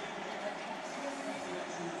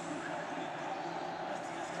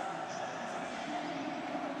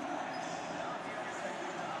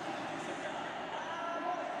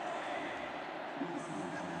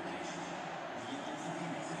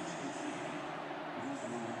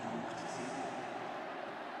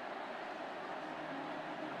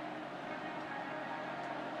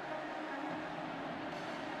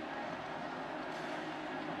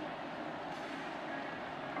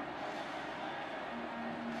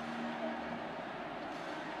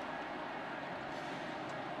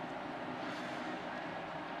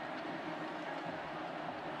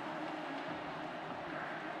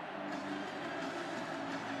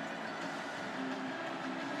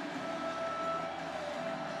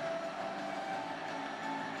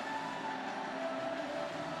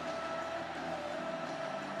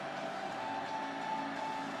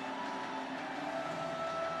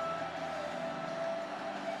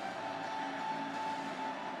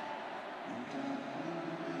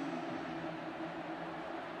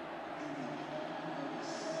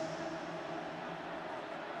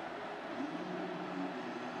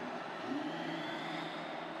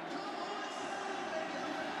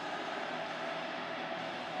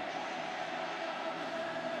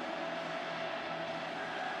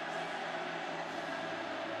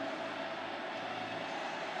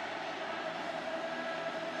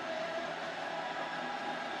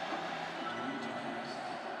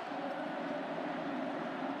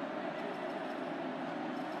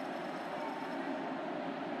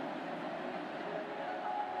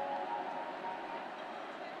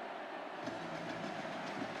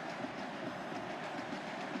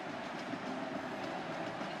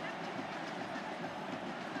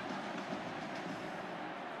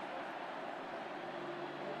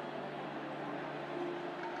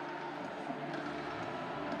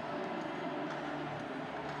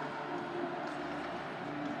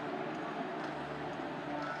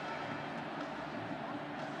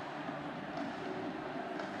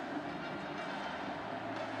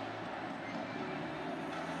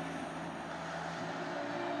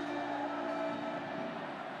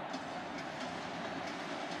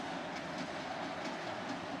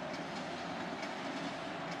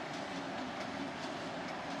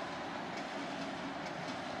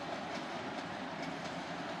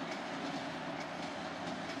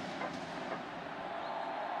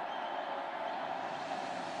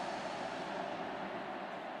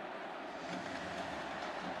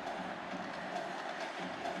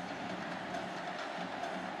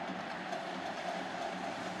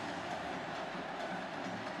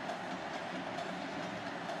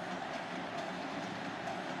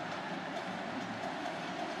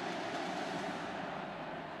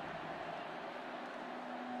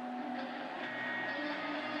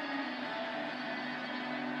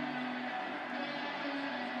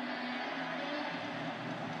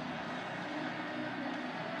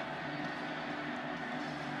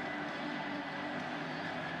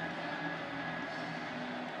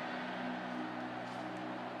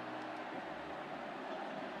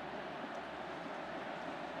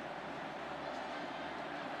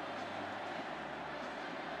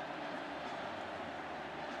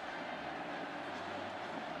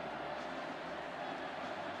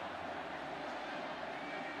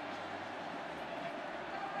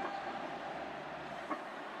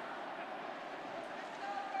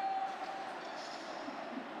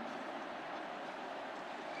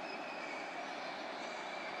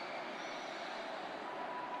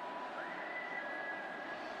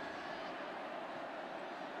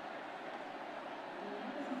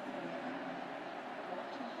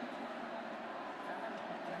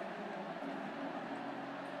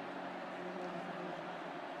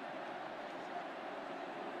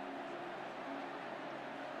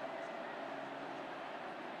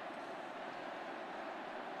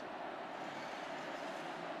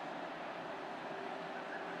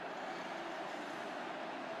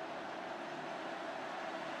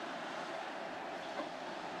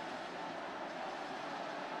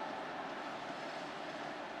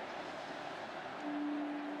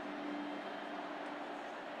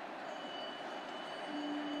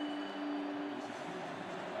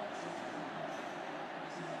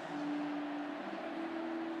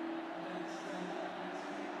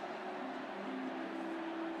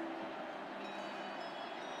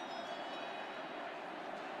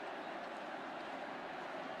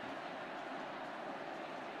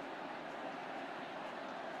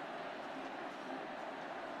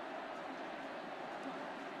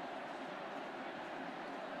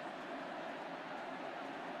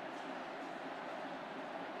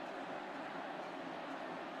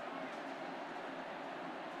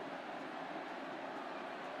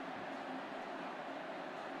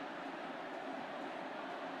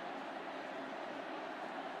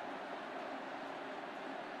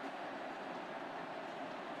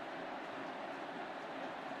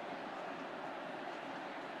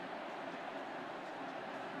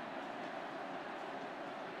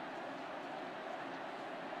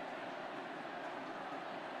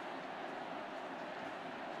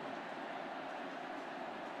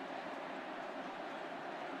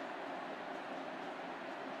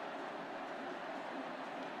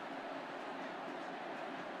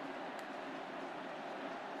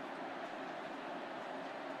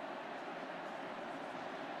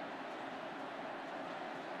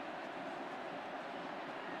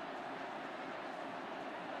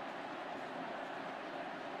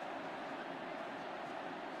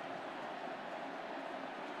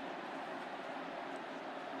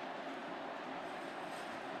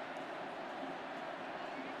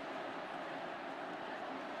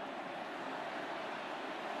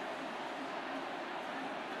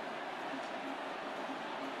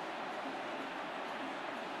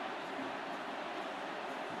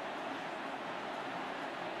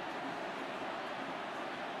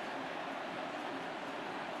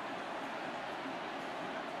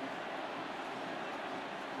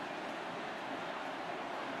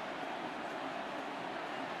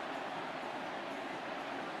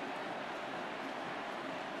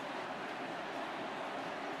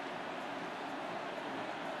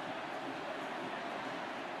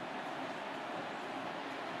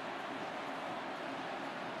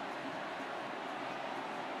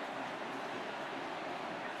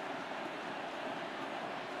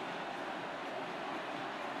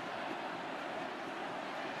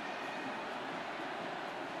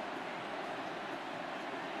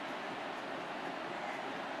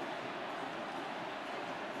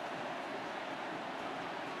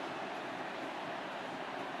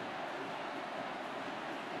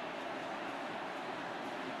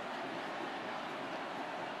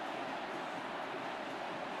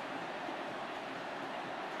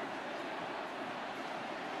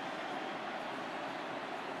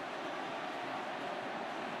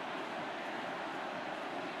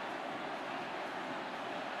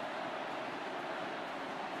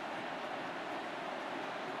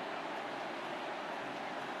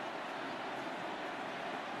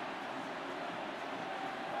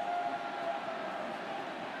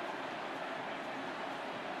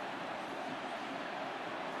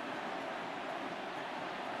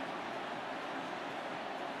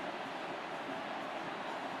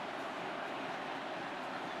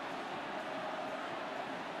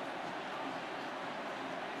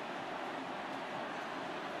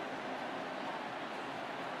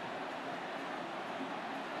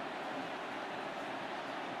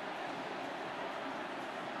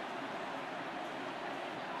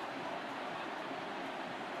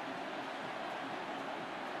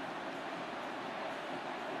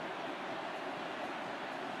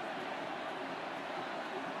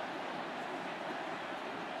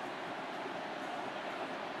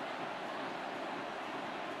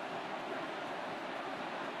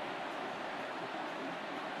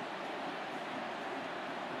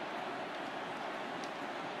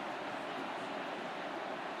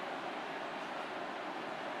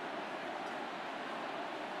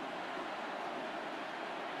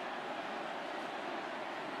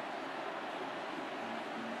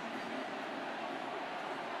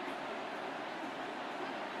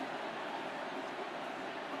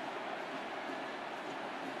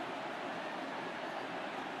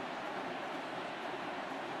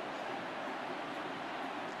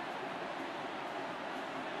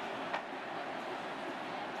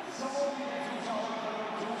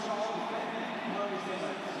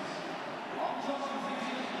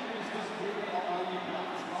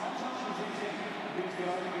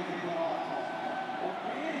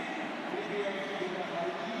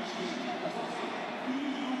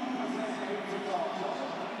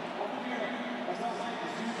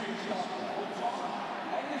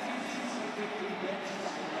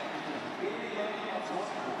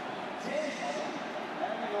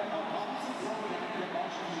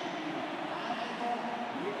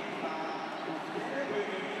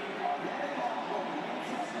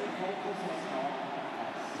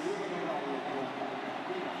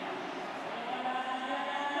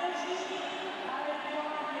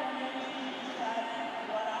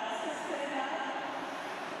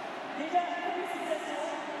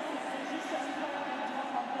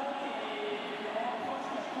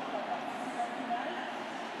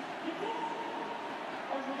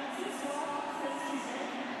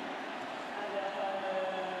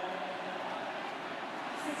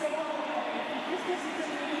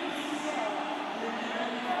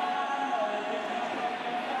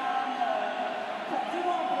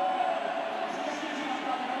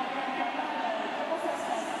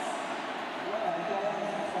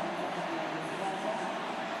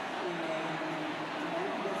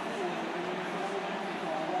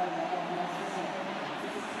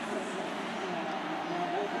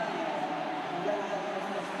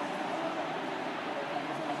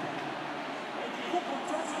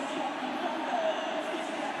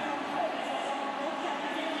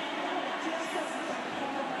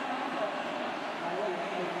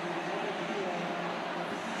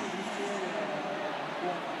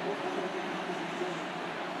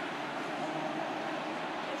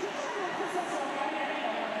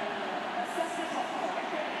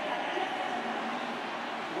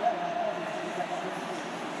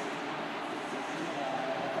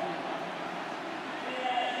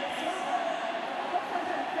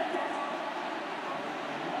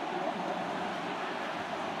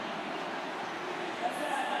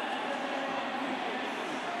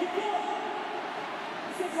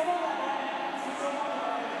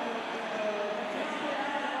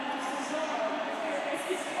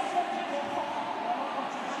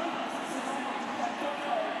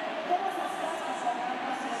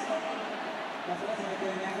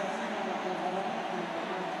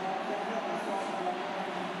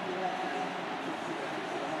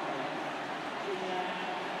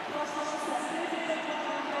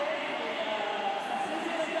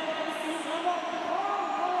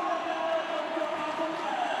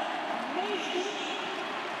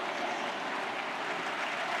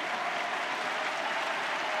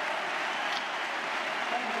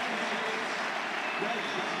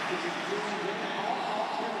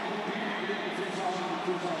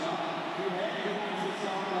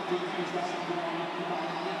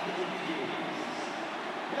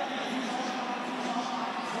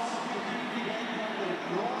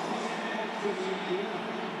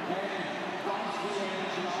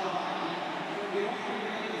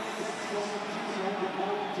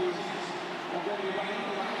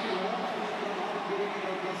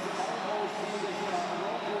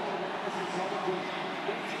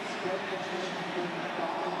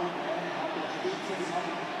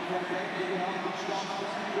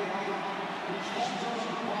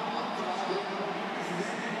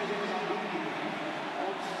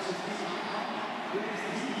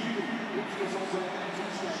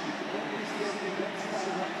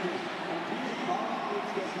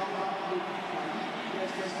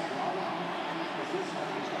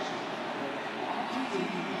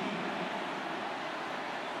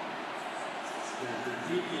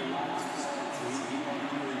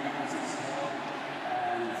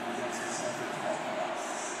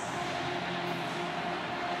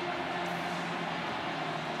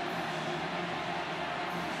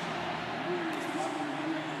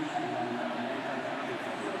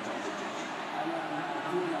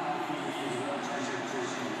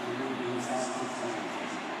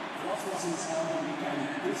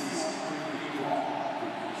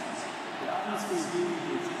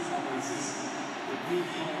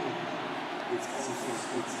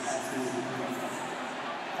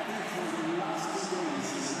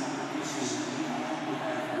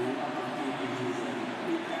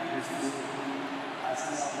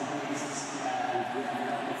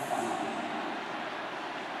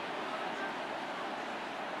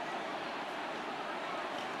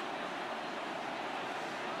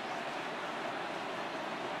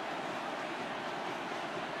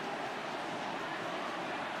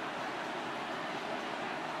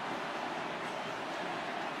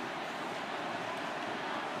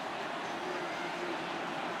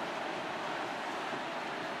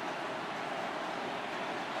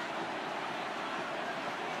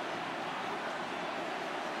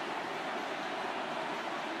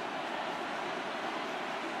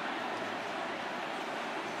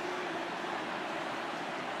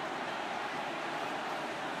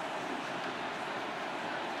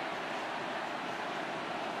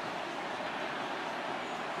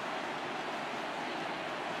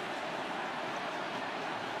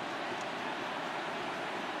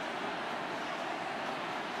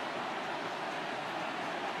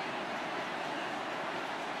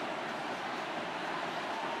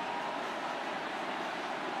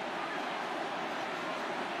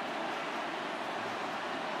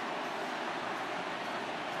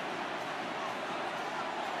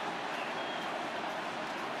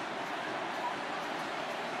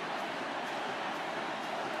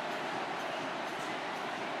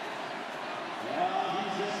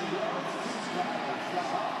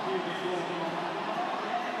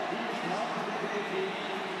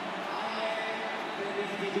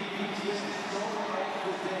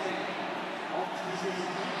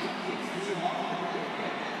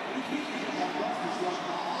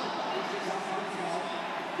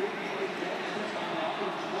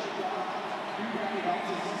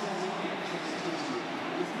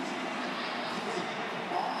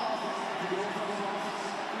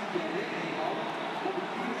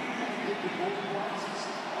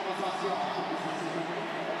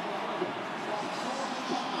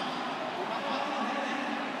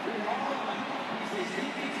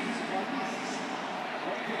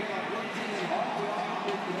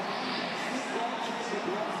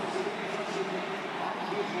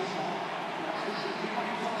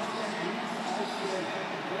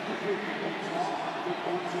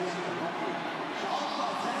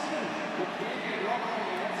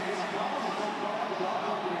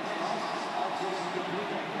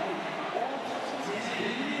All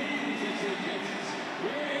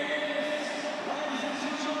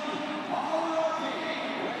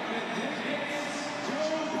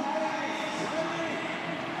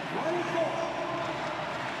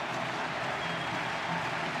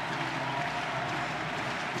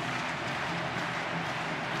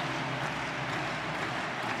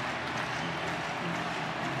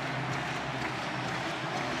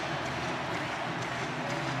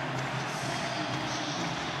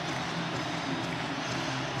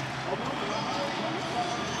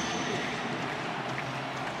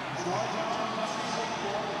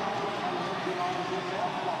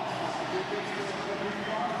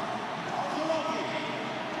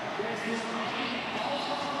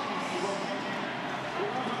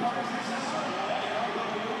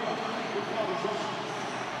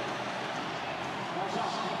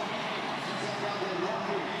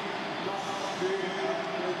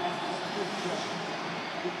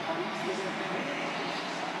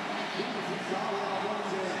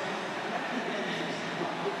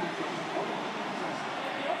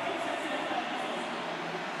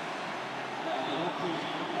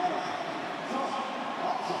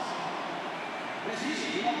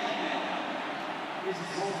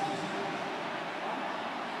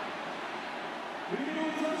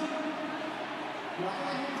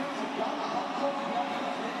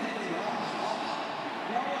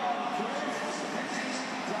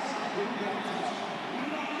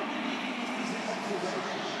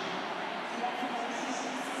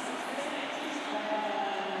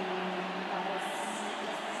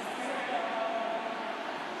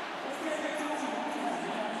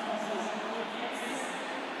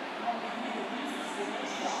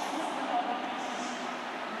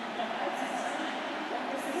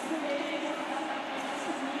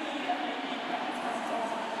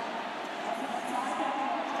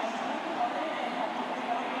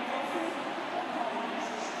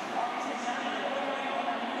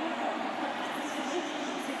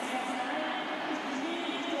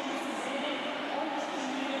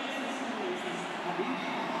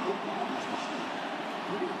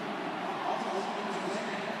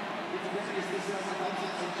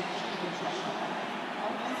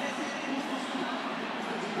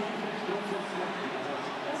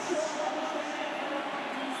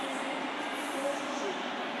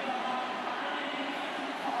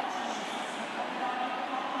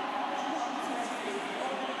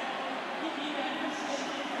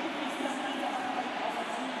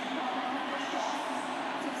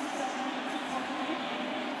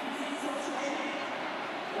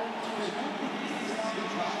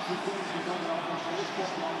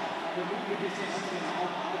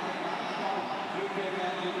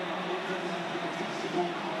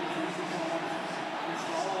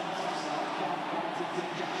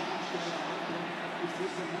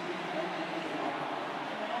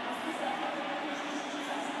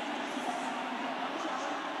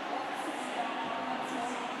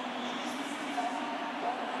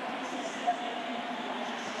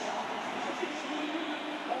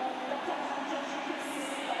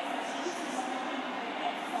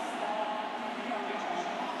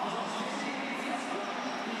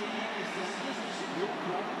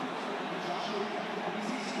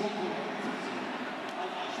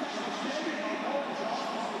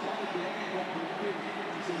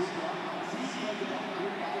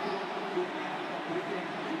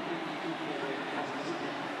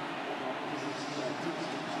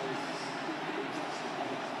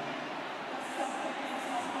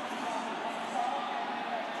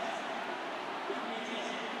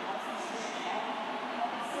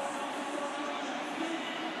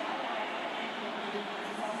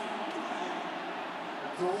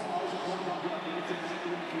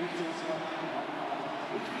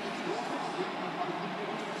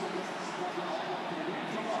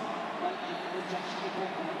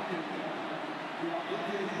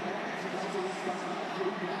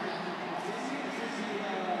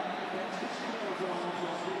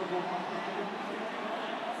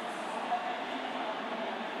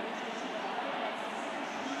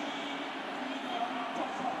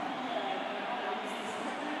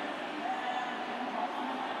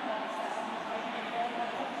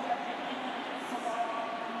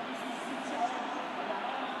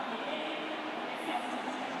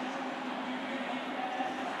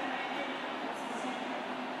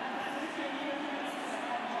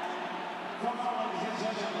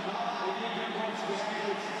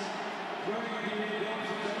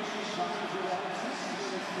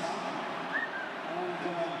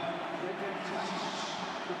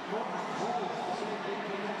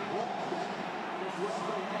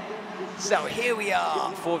So here we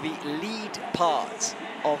are for the lead part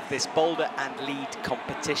of this boulder and lead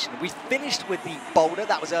competition. We finished with the boulder,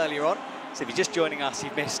 that was earlier on. So if you're just joining us,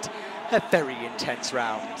 you've missed a very intense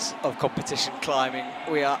round of competition climbing.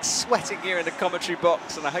 We are sweating here in the commentary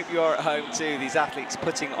box, and I hope you are at home too. These athletes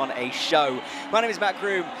putting on a show. My name is Matt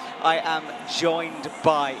Groom. I am joined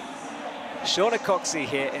by Shauna Coxey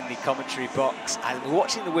here in the commentary box, and we're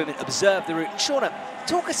watching the women observe the route. Shauna,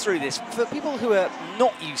 talk us through this. For people who are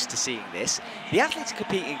not used to seeing this, the athletes are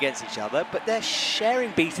competing against each other, but they're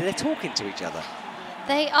sharing beta, they're talking to each other.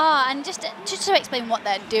 They are, and just to explain what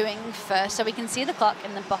they're doing first, so we can see the clock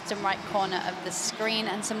in the bottom right corner of the screen,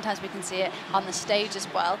 and sometimes we can see it on the stage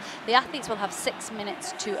as well. The athletes will have 6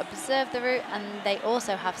 minutes to observe the route, and they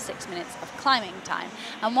also have 6 minutes of climbing time.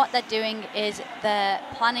 And what they're doing is they're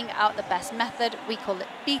planning out the best method. We call it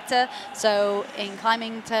beta. So in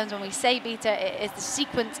climbing terms, when we say beta, it is the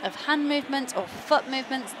sequence of hand movements or foot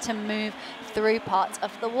movements to move through parts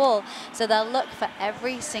of the wall. So they'll look for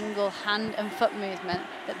every single hand and foot movement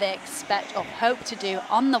that they expect or hope to do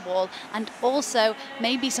on the wall, and also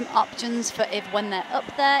maybe some options for if when they're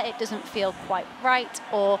up there it doesn't feel quite right,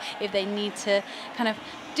 or if they need to kind of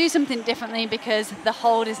do something differently because the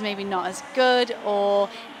hold is maybe not as good, or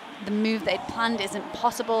the move they'd planned isn't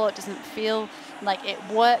possible, it doesn't feel like it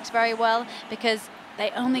works very well. Because they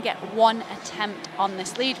only get one attempt on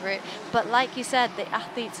this lead route. But like you said, the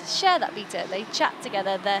athletes share that beta, they chat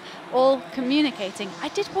together, they're all communicating. I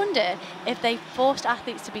did wonder if they forced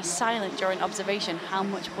athletes to be silent during observation, how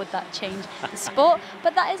much would that change the sport?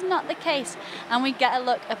 But that is not the case. And we get a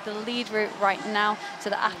look of the lead route right now. So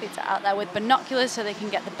the athletes are out there with binoculars so they can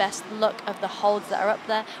get the best look of the holds that are up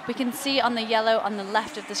there. We can see on the yellow on the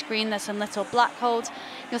left of the screen, there's some little black holds.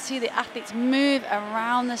 You'll see the athletes move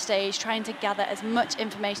around the stage, trying to gather as much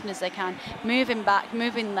information as they can, moving back,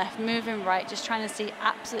 moving left, moving right, just trying to see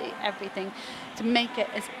absolutely everything to make it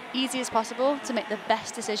as easy as possible, to make the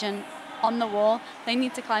best decision on the wall. They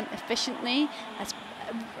need to climb efficiently,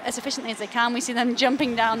 as efficiently as they can. We see them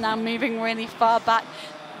jumping down now, moving really far back.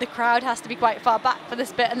 The crowd has to be quite far back for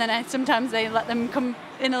this bit, and then sometimes they let them come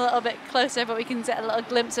in a little bit closer, but we can get a little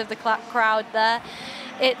glimpse of the crowd there.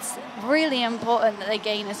 It's really important that they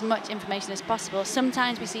gain as much information as possible.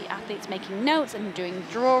 Sometimes we see athletes making notes and doing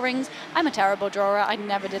drawings. I'm a terrible drawer. I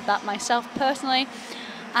never did that myself personally.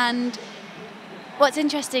 And what's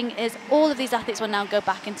interesting is all of these athletes will now go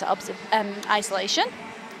back into isolation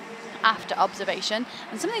after observation,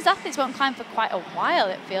 and some of these athletes won't climb for quite a while,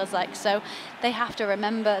 it feels like, so they have to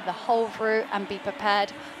remember the whole route and be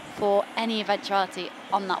prepared for any eventuality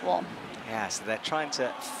on that wall. Yeah, so they're trying to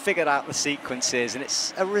figure out the sequences, and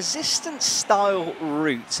it's a resistance style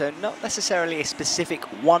route, so not necessarily a specific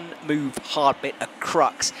one move hard bit, a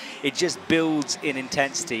crux. It just builds in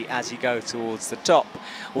intensity as you go towards the top.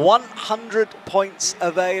 100 points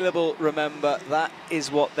available, remember, that is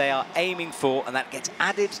what they are aiming for, and that gets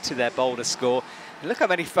added to their Boulder score. And look how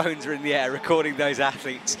many phones are in the air recording those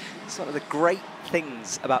athletes. It's one of the great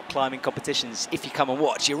things about climbing competitions. If you come and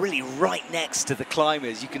watch, you're really right next to the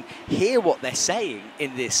climbers. You can hear what they're saying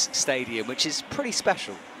in this stadium, which is pretty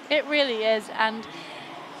special. It really is, and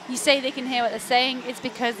you say they can hear what they're saying, it's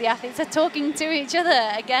because the athletes are talking to each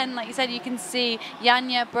other. Again, like you said, you can see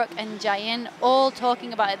Yanya, Brooke and Jayin all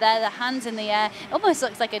talking about it there, their hands in the air. It almost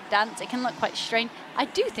looks like a dance. It can look quite strange. I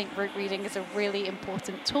do think route reading is a really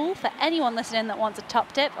important tool for anyone listening that wants a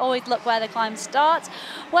top tip. Always look where the climb starts,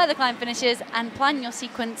 where the climb finishes, and plan your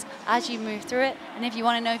sequence as you move through it. And if you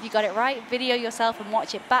want to know if you got it right, video yourself and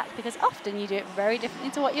watch it back, because often you do it very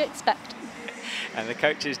differently to what you expect. And the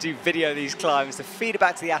coaches do video these climbs to feed it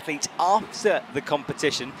back to the athletes after the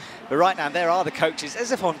competition. But right now, there are the coaches,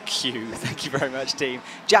 as if on cue. Thank you very much, team.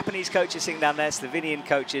 Japanese coaches sitting down there, Slovenian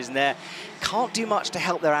coaches, and they can't do much to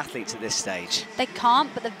help their athletes at this stage. They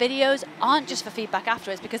can't, but the videos aren't just for feedback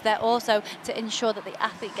afterwards, because they're also to ensure that the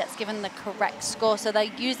athlete gets given the correct score. So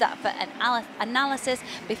they use that for an analysis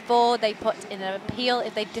before they put in an appeal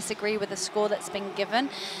if they disagree with the score that's been given.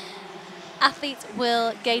 Athletes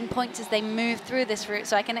will gain points as they move through this route,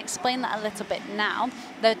 so I can explain that a little bit now.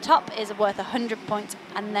 The top is worth 100 points,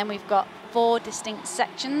 and then we've got 4 distinct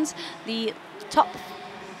sections. The top,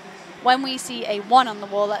 when we see a 1 on the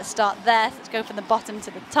wall, let's start there. Let's go from the bottom to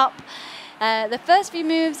the top. The first few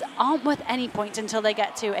moves aren't worth any points until they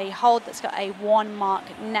get to a hold that's got a 1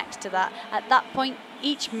 mark next to that. At that point,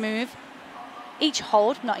 each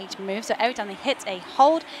hold, not each move, so every time they hit a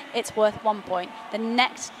hold, it's worth 1 point. The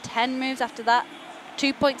next 10 moves after that,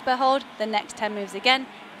 2 points per hold. The next 10 moves again,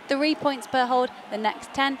 3 points per hold. The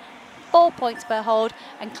next 10, 4 points per hold.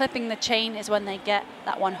 And clipping the chain is when they get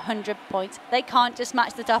that 100 points. They can't just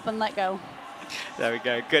match the top and let go. There we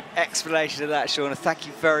go. Good explanation of that, Shauna. Thank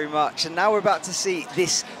you very much. And now we're about to see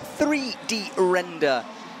this 3D render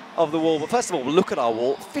of the wall. But first of all, look at our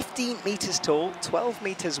wall. 15 meters tall, 12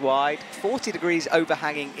 meters wide, 40 degrees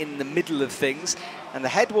overhanging in the middle of things. And the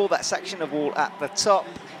head wall, that section of wall at the top,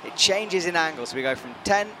 it changes in angle. So we go from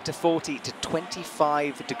 10 to 40 to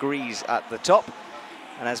 25 degrees at the top.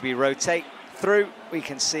 And as we rotate through, we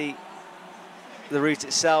can see the route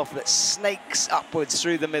itself that snakes upwards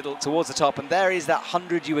through the middle towards the top. And there is that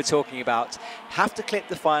 100 you were talking about. Have to clip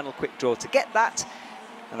the final quick draw to get that.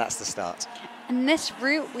 And that's the start. And this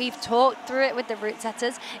route, we've talked through it with the route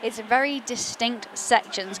setters. It's very distinct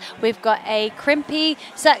sections. We've got a crimpy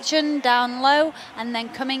section down low, and then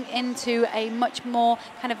coming into a much more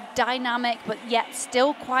kind of dynamic, but yet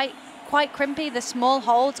still quite crimpy. The small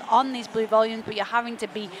holds on these blue volumes, but you're having to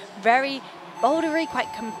be very bouldery,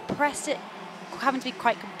 having to be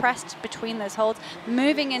quite compressed between those holds.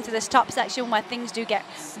 Moving into this top section where things do get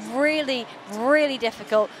really, really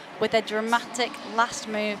difficult with a dramatic last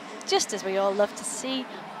move, just as we all love to see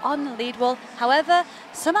on the lead wall. However,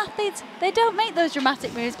 some athletes, they don't make those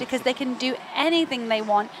dramatic moves because they can do anything they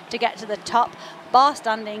want to get to the top. Bar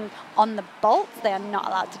standing on the bolts, they are not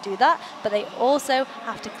allowed to do that, but they also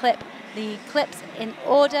have to clip the clips in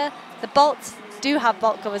order. The bolts do have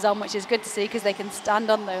bolt covers on, which is good to see because they can stand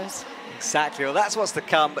on those. Exactly, well that's what's to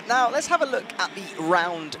come. But now let's have a look at the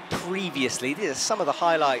round previously. These are some of the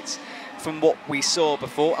highlights from what we saw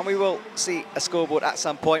before, and we will see a scoreboard at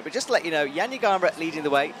some point. But just to let you know, Janja Garnbret leading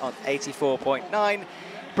the way on 84.9,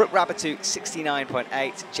 Brooke Rabatu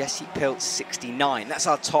 69.8, Jessie Pilt 69. That's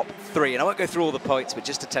our top three, and I won't go through all the points, but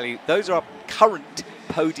just to tell you, those are our current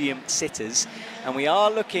podium sitters, and we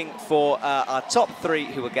are looking for our top three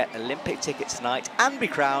who will get Olympic tickets tonight and be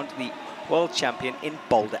crowned the world champion in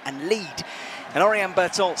boulder and lead. And Oriane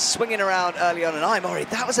Berton swinging around early on, and Ori,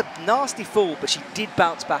 that was a nasty fall, but she did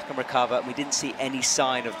bounce back and recover, and we didn't see any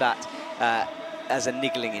sign of that as a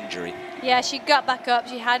niggling injury. Yeah, she got back up,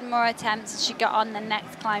 she had more attempts, she got on the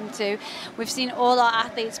next climb too. We've seen all our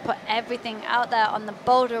athletes put everything out there on the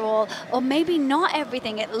boulder wall, or maybe not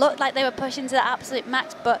everything. It looked like they were pushing to the absolute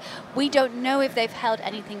max, but we don't know if they've held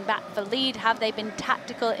anything back for lead. Have they been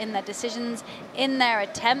tactical in their decisions, in their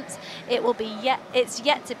attempts? It's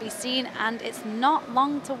yet to be seen, and it's not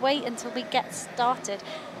long to wait until we get started.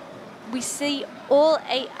 We see all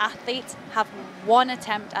 8 athletes have one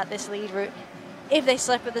attempt at this lead route. If they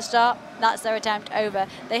slip at the start, that's their attempt over.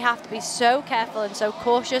 They have to be so careful and so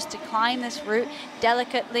cautious to climb this route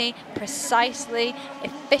delicately, precisely,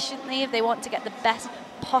 efficiently if they want to get the best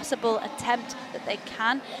possible attempt that they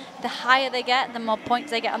can. The higher they get, the more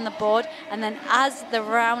points they get on the board, and then as the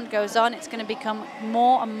round goes on, it's going to become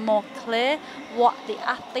more and more clear what the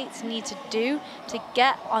athletes need to do to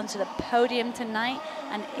get onto the podium tonight.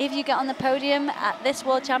 And if you get on the podium at this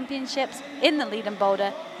World Championships in the lead and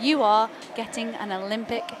boulder, you are getting an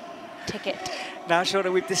Olympic ticket. Now,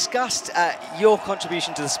 Shauna, we've discussed your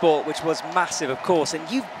contribution to the sport, which was massive, of course,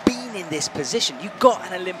 and you've been in this position. You got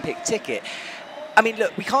an Olympic ticket. I mean,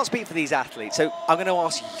 look, we can't speak for these athletes, so I'm going to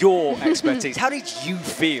ask your expertise. How did you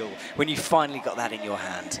feel when you finally got that in your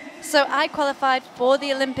hand? So I qualified for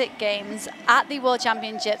the Olympic Games at the World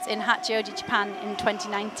Championships in Hachioji, Japan in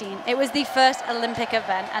 2019. It was the first Olympic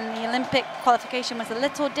event, and the Olympic qualification was a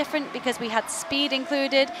little different because we had speed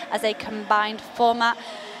included as a combined format.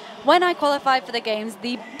 When I qualified for the Games,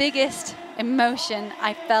 the biggest emotion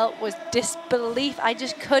I felt was disbelief. I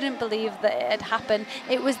just couldn't believe that it had happened.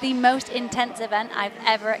 It was the most intense event I've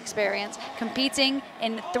ever experienced, competing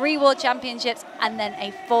in 3 World Championships and then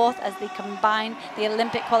a 4th as the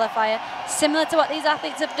Olympic qualifier. Similar to what these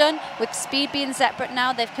athletes have done, with speed being separate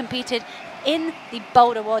now, they've competed in the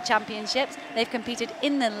Boulder World Championships, they've competed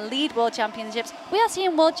in the Lead World Championships. We are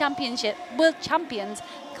seeing world champions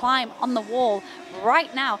climb on the wall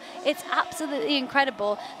right now. It's absolutely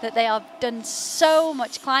incredible that they have done so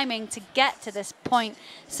much climbing to get to this point.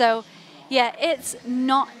 So yeah, it's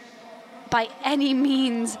not by any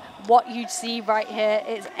means what you see right here.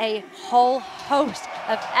 It's a whole host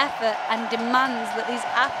of effort and demands that these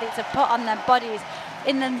athletes have put on their bodies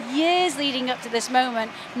in the years leading up to this moment.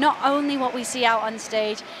 Not only what we see out on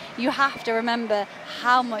stage, you have to remember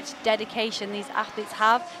how much dedication these athletes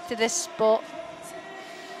have to this sport.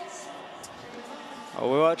 Oh,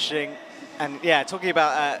 we're watching, and yeah, talking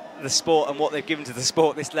about the sport and what they've given to the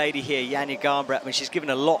sport, this lady here, Janja Garnbret, I mean, she's given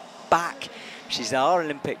a lot back. She's our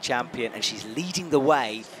Olympic champion, and she's leading the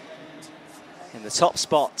way in the top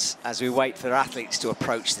spots as we wait for athletes to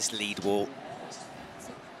approach this lead wall.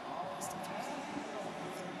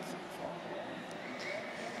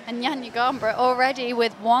 And Janja Garnbret already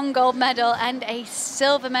with 1 gold medal and a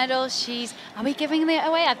silver medal. Are we giving it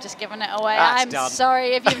away? I've just given it away. I'm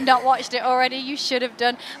sorry if you've not watched it already. You should have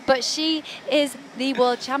done. But she is the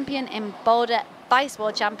world champion in boulder, vice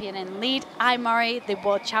world champion in lead. Murray, the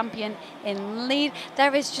world champion in lead.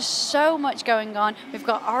 There is just so much going on. We've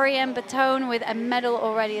got Oriane Berton with a medal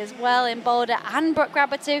already as well in boulder, and Brooke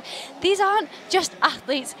Rabatu. These aren't just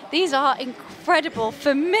athletes. These are incredible,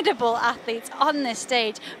 formidable athletes on this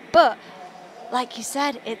stage. But like you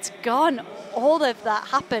said, it's gone. All of that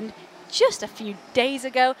happened just a few days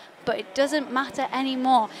ago, but it doesn't matter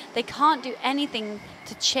anymore. They can't do anything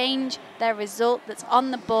to change their result that's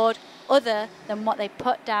on the board other than what they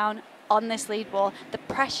put down on this lead wall. The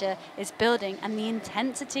pressure is building, and the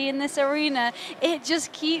intensity in this arena, it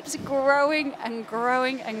just keeps growing and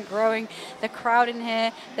growing and growing. The crowd in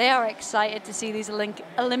here, they are excited to see these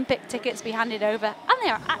Olympic tickets be handed over, and they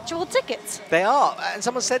are actual tickets. They are, and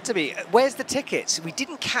someone said to me, where's the tickets? We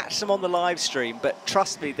didn't catch them on the live stream, but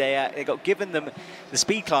trust me, they got given them, the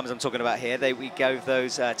speed climbers I'm talking about here, we gave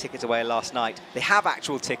those tickets away last night. They have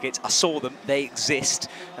actual tickets, I saw them, they exist,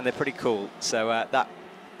 and they're pretty cool. So that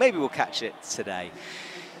maybe we'll catch it today.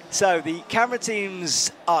 So the camera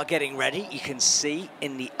teams are getting ready. You can see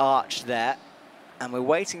in the arch there. And we're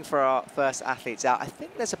waiting for our first athletes out. I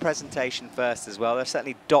think there's a presentation first as well. There's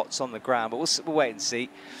certainly dots on the ground, but we'll wait and see.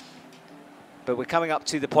 But we're coming up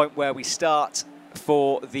to the point where we start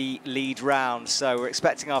for the lead round. So we're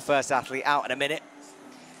expecting our first athlete out in a minute.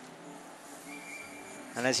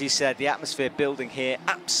 And as you said, the atmosphere building here,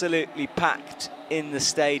 absolutely packed in the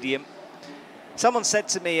stadium. Someone said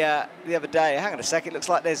to me the other day, hang on a second, it looks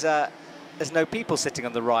like there's no people sitting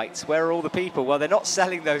on the right. Where are all the people? Well, they're not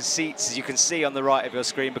selling those seats, as you can see on the right of your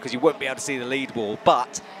screen, because you won't be able to see the lead wall.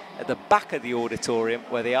 But at the back of the auditorium,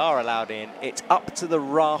 where they are allowed in, it's up to the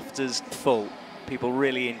rafters full. People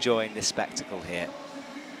really enjoying this spectacle here.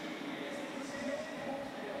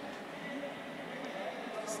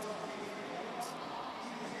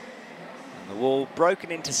 And the wall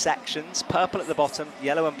broken into sections, purple at the bottom,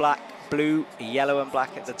 yellow and black, blue, yellow and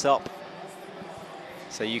black at the top.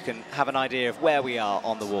 So you can have an idea of where we are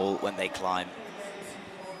on the wall when they climb.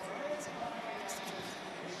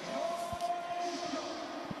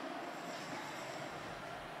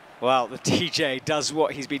 Well, the DJ does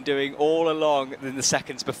what he's been doing all along in the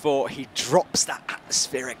seconds before. He drops that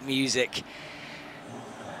atmospheric music.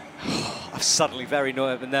 I'm suddenly very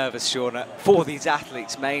nervous, Shauna, for these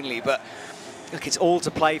athletes mainly, but look, it's all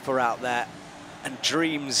to play for out there, and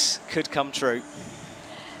dreams could come true.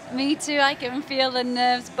 Me too, I can feel the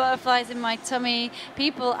nerves, butterflies in my tummy.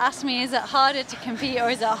 People ask me, is it harder to compete or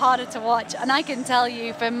is it harder to watch? And I can tell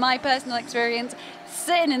you from my personal experience,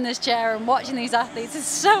 sitting in this chair and watching these athletes is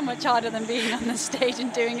so much harder than being on the stage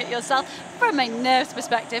and doing it yourself. From a nerves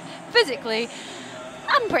perspective, physically,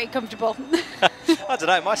 I'm pretty comfortable. I don't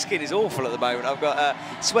know, my skin is awful at the moment. I've got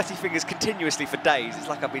sweaty fingers continuously for days. It's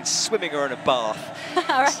like I've been swimming or in a bath.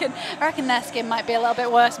 I reckon their skin might be a little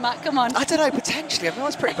bit worse, Matt, come on. I don't know, potentially. I mean,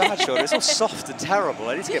 it's pretty bad, Sean. It's all soft and terrible.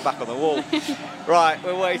 I need to get back on the wall. Right,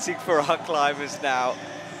 we're waiting for our climbers now.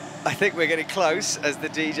 I think we're getting close as the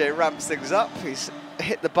DJ ramps things up. He's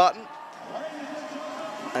hit the button.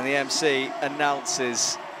 And the MC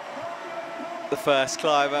announces the first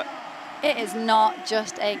climber. It is not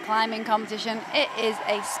just a climbing competition, it is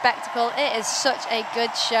a spectacle, it is such a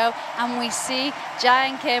good show, and we see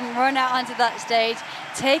Jae Kim run out onto that stage,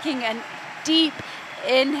 taking a deep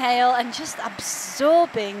inhale and just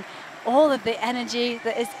absorbing all of the energy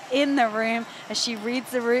that is in the room as she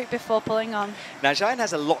reads the route before pulling on. Now, Jae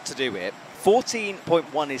has a lot to do here.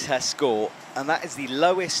 14.1 is her score, and that is the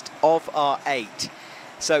lowest of our 8.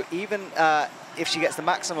 So even if she gets the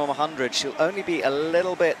maximum 100, she'll only be a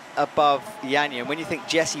little bit above Yanya. And when you think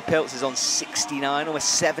Jessie Piltz is on 69, almost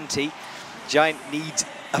 70, Jae needs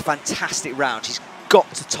a fantastic round. She's got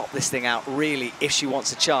to top this thing out, really, if she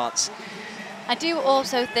wants a chance. I do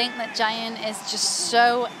also think that Jae is just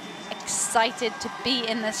so excited to be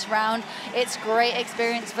in this round. It's great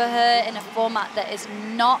experience for her in a format that is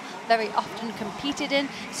not very often competed in.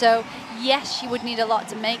 So yes, she would need a lot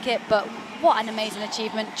to make it, but what an amazing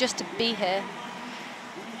achievement just to be here.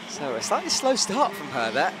 So a slightly slow start from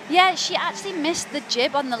her there. Yeah, she actually missed the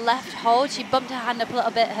jib on the left hold. She bumped her hand up a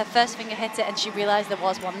little bit, her first finger hit it, and she realised there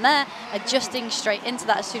was one there, adjusting straight into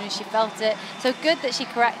that as soon as she felt it. So good that she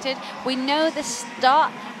corrected. We know the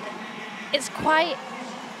start, it's quite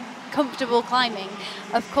comfortable climbing.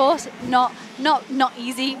 Of course, not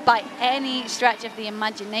easy by any stretch of the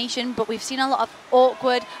imagination, but we've seen a lot of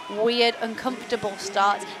awkward, weird, uncomfortable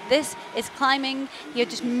starts. This is climbing. You're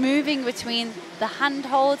just moving between the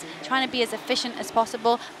handholds, trying to be as efficient as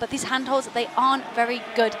possible, but these handholds, they aren't very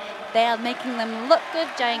good. They are making them look good.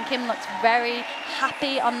 Jae Kim looks very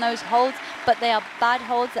happy on those holds, but they are bad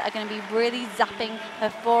holds that are going to be really zapping her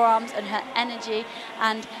forearms and her energy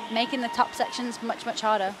and making the top sections much, much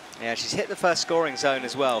harder. Yeah, she's hit the first scoring zone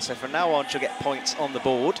as well, so from now on she'll get points on the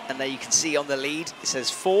board, and there you can see on the lead it says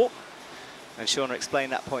 4. And Shauna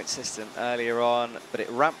explained that point system earlier on, but it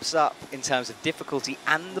ramps up in terms of difficulty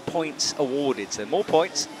and the points awarded. So more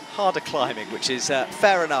points, harder climbing, which is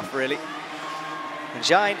fair enough, really. And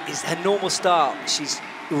Jae is her normal start. She's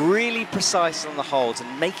really precise on the holds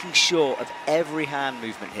and making sure of every hand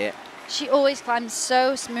movement here. She always climbs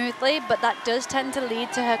so smoothly, but that does tend to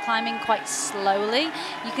lead to her climbing quite slowly.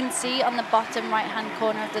 You can see on the bottom right-hand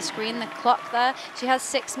corner of the screen, the clock there. She has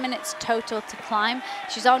 6 minutes total to climb.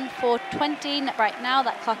 She's on 4:20 right now.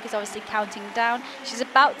 That clock is obviously counting down. She's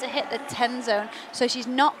about to hit the 10 zone, so she's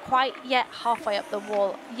not quite yet halfway up the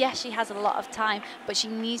wall. Yes, she has a lot of time, but she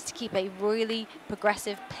needs to keep a really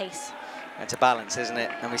progressive pace. It's a balance, isn't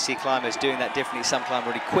it? And we see climbers doing that differently. Some climb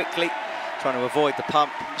really quickly, trying to avoid the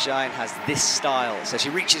pump. Jae has this style, so she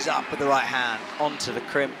reaches up with the right hand onto the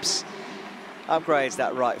crimps, upgrades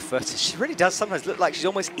that right foot. She really does sometimes look like she's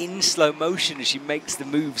almost in slow motion as she makes the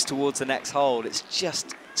moves towards the next hold. It's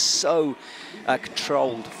just so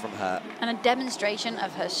controlled from her. And a demonstration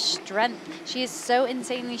of her strength. She is so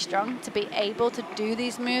insanely strong to be able to do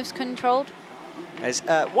these moves controlled. There's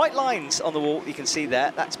white lines on the wall, you can see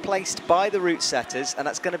there. That's placed by the route setters, and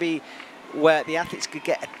that's going to be where the athletes could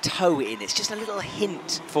get a toe in. It's just a little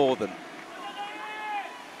hint for them.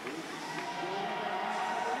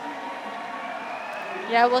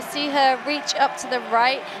 Yeah, we'll see her reach up to the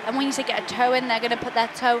right, and when you say get a toe in, they're going to put their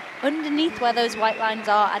toe underneath where those white lines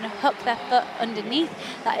are and hook their foot underneath.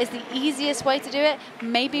 That is the easiest way to do it.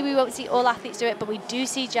 Maybe we won't see all athletes do it, but we do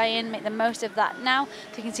see Jayen make the most of that now.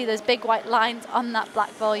 So you can see those big white lines on that black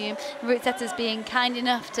volume. Route setters being kind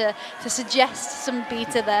enough to suggest some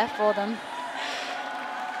beta there for them.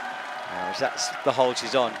 That's the hold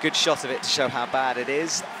she's on. Good shot of it to show how bad it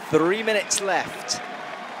is. 3 minutes left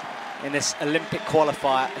in this Olympic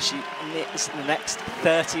qualifier. She hits the next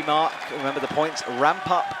 30 mark. Remember, the points ramp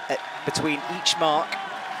up between each mark.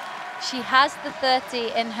 She has the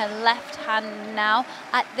 30 in her left hand now.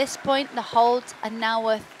 At this point, the holds are now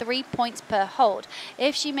worth 3 points per hold.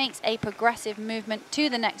 If she makes a progressive movement to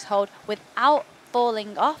the next hold without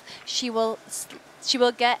falling off, she will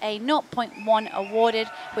get a 0.1 awarded,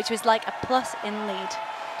 which was like a plus in lead.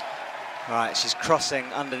 All right, she's crossing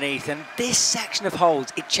underneath, and this section of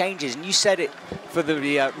holds, it changes. And you said it for the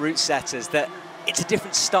route setters, that it's a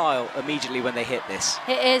different style immediately when they hit this.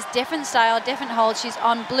 It is different style, different holds. She's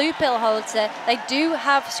on blue pill holds there. They do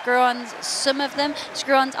have screw-ons, some of them.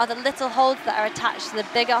 Screw-ons are the little holds that are attached to the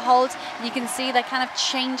bigger holds. You can see they're kind of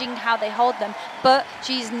changing how they hold them. But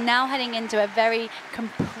she's now heading into a very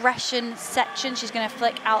compression section. She's going to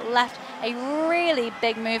flick out left, a really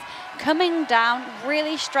big move. Coming down,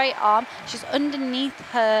 really straight arm. She's underneath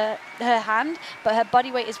her hand, but her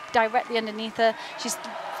body weight is directly underneath her. She's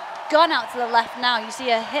gone out to the left now. You see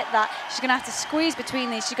her hit that. She's going to have to squeeze between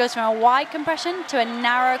these. She goes from a wide compression to a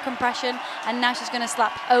narrow compression, and now she's going to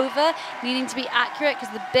slap over, needing to be accurate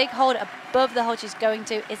because the big hold above the hold she's going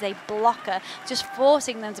to is a blocker, just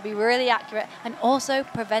forcing them to be really accurate and also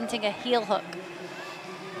preventing a heel hook.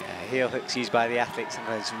 Yeah, heel hooks used by the athletes,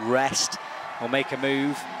 sometimes rest or make a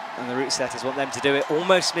move, and the route setters want them to do it.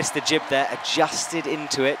 Almost missed the jib there, adjusted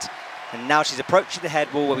into it. And now she's approaching the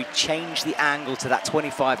head wall where we change the angle to that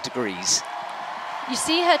 25 degrees. You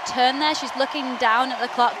see her turn there. She's looking down at the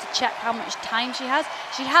clock to check how much time she has.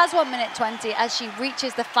 She has 1 minute 20 as she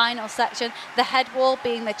reaches the final section. The head wall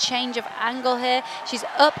being the change of angle here. She's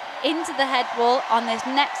up into the head wall. On this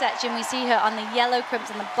next section, we see her on the yellow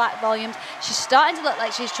crimps and the black volumes. She's starting to look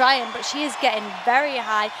like she's trying, but she is getting very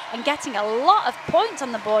high and getting a lot of points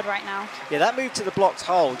on the board right now. Yeah, that move to the blocked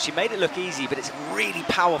hold, she made it look easy, but it's a really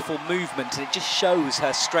powerful movement, and it just shows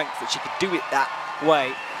her strength that she could do it that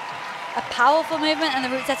way. A powerful movement, and the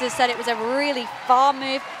route setters said it was a really far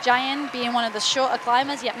move. Jayen being one of the shorter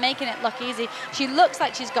climbers, yet making it look easy. She looks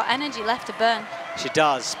like she's got energy left to burn. She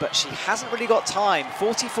does, but she hasn't really got time.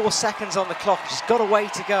 44 seconds on the clock. She's got a way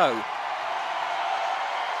to go.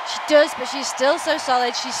 She does, but she's still so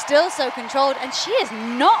solid. She's still so controlled, and she is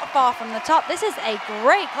not far from the top. This is a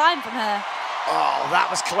great climb from her. Oh, that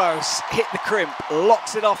was close. Hit the crimp,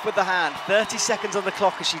 locks it off with the hand. 30 seconds on the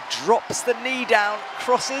clock as she drops the knee down,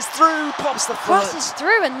 crosses through, pops the foot. Crosses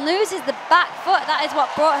through and loses the back foot. That is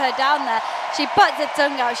what brought her down there. She puts her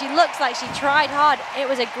tongue out. She looks like she tried hard. It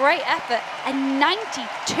was a great effort. And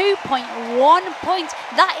 92.1 points.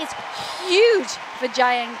 That is huge for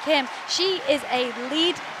Jayen Kim. She is a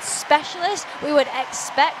lead specialist. We would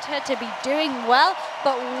expect her to be doing well,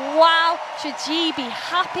 but wow, should she be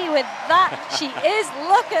happy with that? She is.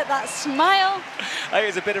 Look at that smile. I think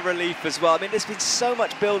it's a bit of relief as well. I mean, there's been so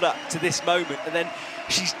much build-up to this moment, and then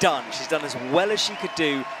she's done. She's done as well as she could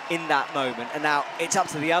do in that moment, and now it's up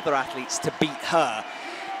to the other athletes to beat her.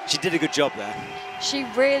 She did a good job there. She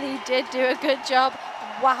really did do a good job.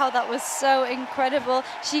 Wow, that was so incredible.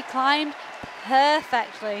 She climbed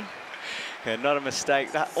perfectly. Yeah, not a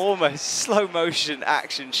mistake. That almost slow motion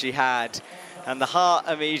action she had, and the heart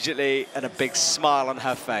immediately, and a big smile on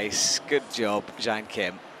her face. Good job, Jayen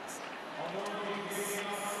Kim.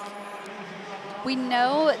 We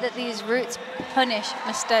know that these routes punish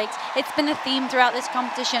mistakes. It's been a theme throughout this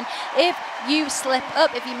competition. If you slip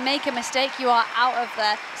up, if you make a mistake, you are out of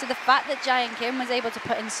there. So the fact that Jayen Kim was able to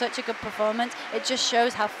put in such a good performance, it just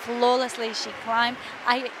shows how flawlessly she climbed.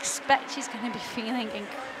 I expect she's going to be feeling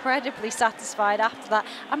incredibly satisfied after that.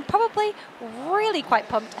 I'm probably really quite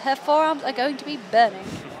pumped. Her forearms are going to be burning.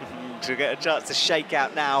 To get a chance to shake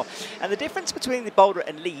out now. And the difference between the Boulder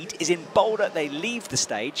and lead is in Boulder, they leave the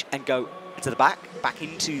stage and go to the back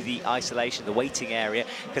into the isolation, the waiting area,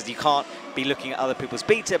 because you can't be looking at other people's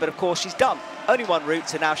beta, but of course she's done. Only one route,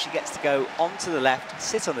 so now she gets to go onto the left,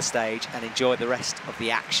 sit on the stage and enjoy the rest of the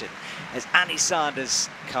action. As Annie Sanders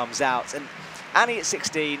comes out, and Annie at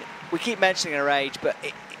 16, we keep mentioning her age, but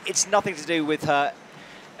it's nothing to do with her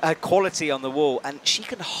quality on the wall, and she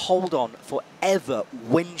can hold on forever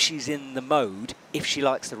when she's in the mode if she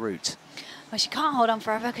likes the route. Well, she can't hold on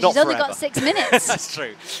forever because Not she's only forever. got 6 minutes. That's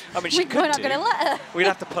true. I mean, she could We're not going to let her. We'd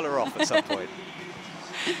have to pull her off at some point.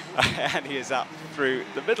 And he is up through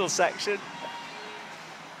the middle section.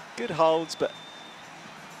 Good holds, but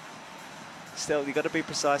still, you've got to be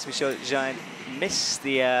precise. We sure that Zhang missed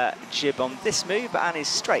the jib on this move, but Annie's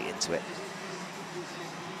straight into it.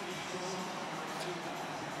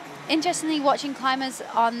 Interestingly, watching climbers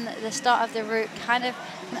on the start of the route kind of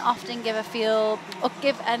can often give a feel, or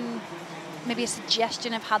give maybe a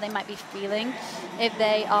suggestion of how they might be feeling. If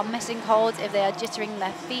they are missing holds, if they are jittering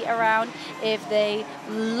their feet around, if they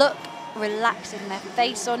look relaxed in their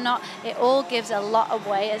face or not, it all gives a lot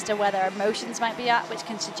away as to where their emotions might be at, which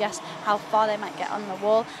can suggest how far they might get on the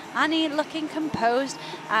wall. Annie looking composed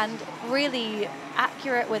and really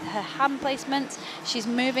accurate with her hand placements. She's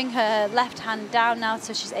moving her left hand down now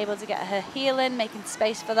so she's able to get her heel in, making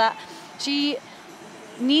space for that. She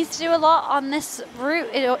needs to do a lot on this route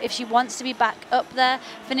if she wants to be back up there,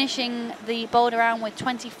 finishing the Boulder round with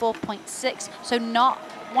 24.6, so not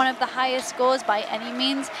one of the highest scores by any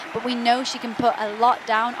means, but we know she can put a lot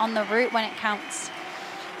down on the route when it counts.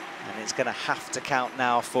 And it's going to have to count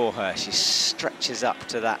now for her. She stretches up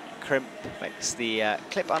to that crimp, makes the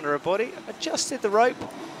clip under her body, adjusted the rope,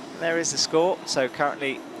 and there is the score. So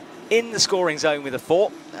currently in the scoring zone with a 4,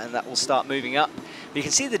 and that will start moving up. But you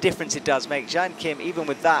can see the difference it does make. Zhang Kim, even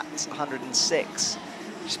with that 106,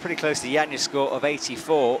 she's pretty close to Yanya's score of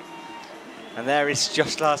 84. And there is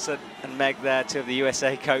Josh Larson and Meg there, 2 of the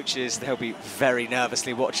USA coaches. They'll be very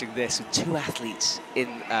nervously watching this with 2 athletes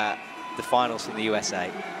in the finals from the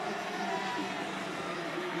USA.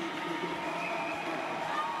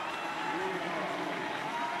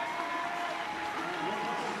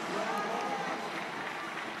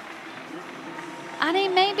 Annie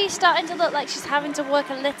may be starting to look like she's having to work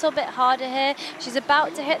a little bit harder here. She's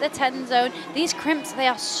about to hit the 10 zone. These crimps, they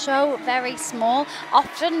are so very small,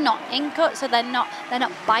 often not in cut, so they're not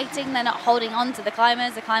biting, they're not holding on to the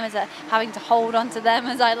climbers. The climbers are having to hold on to them,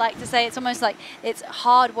 as I like to say. It's almost like it's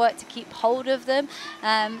hard work to keep hold of them.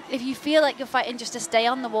 If you feel like you're fighting just to stay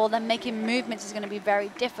on the wall, then making movements is going to be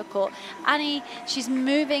very difficult. Annie, she's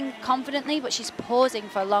moving confidently, but she's pausing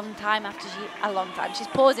for a long time She's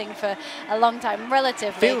pausing for a long time,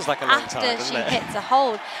 relatively. Feels like a long time, after doesn't she it? hits a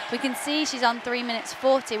hold. We can see she's on 3 minutes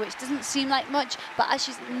 40, which doesn't seem like much, but as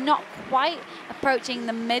she's not quite approaching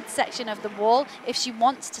the midsection of the wall, if she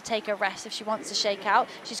wants to take a rest, if she wants to shake out,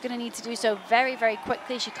 she's going to need to do so very, very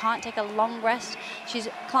quickly. She can't take a long rest. She's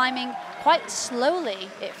climbing quite slowly,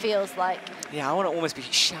 it feels like. Yeah, I want to almost be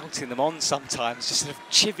shouting them on sometimes, just sort of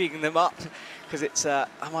chivvying them up, because it's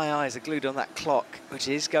my eyes are glued on that clock, which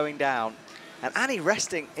is going down. And Annie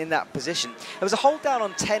resting in that position. There was a hold down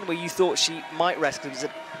on 10 where you thought she might rest because it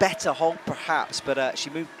was a better hold perhaps, but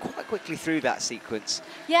she moved quite quickly through that sequence.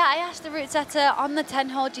 Yeah, I asked the route setter on the 10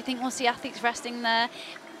 hold, do you think we'll see athletes resting there?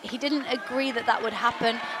 He didn't agree that that would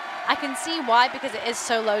happen. I can see why, because it is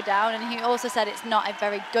so low down, and he also said it's not a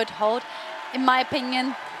very good hold. In my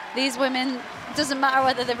opinion, these women, it doesn't matter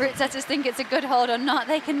whether the route setters think it's a good hold or not,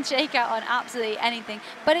 they can shake out on absolutely anything.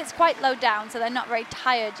 But it's quite low down, so they're not very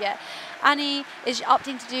tired yet. Annie is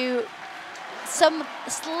opting to do some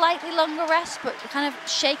slightly longer rests, but kind of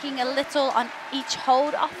shaking a little on each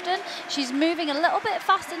hold often. She's moving a little bit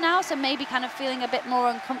faster now, so maybe kind of feeling a bit more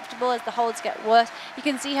uncomfortable as the holds get worse. You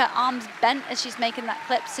can see her arms bent as she's making that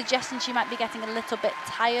clip, suggesting she might be getting a little bit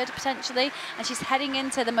tired potentially, and she's heading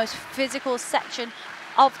into the most physical section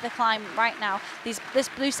of the climb right now. This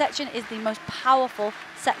blue section is the most powerful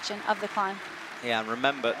section of the climb. Yeah, and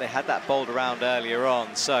remember, they had that Boulder round earlier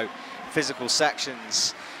on, so physical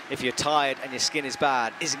sections, if you're tired and your skin is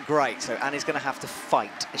bad, isn't great. So Annie's going to have to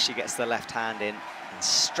fight as she gets the left hand in and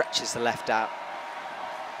stretches the left out.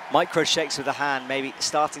 Micro shakes with the hand, maybe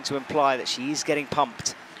starting to imply that she is getting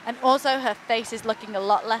pumped. And also her face is looking a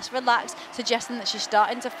lot less relaxed, suggesting that she's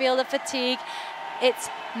starting to feel the fatigue. It's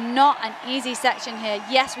not an easy section here.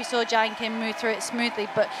 Yes, we saw Zhang Kim move through it smoothly,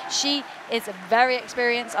 but she is very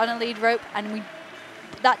experienced on a lead rope, and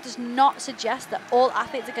that does not suggest that all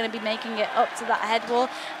athletes are going to be making it up to that head wall.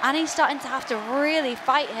 Annie's starting to have to really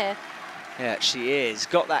fight here. Yeah, she is.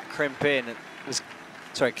 Got that crimp in, and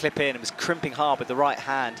clip in, and was crimping hard with the right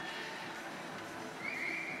hand.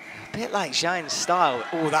 A bit like Zhang's style.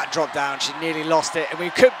 Oh, that dropped down. She nearly lost it, and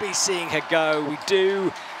we could be seeing her go. We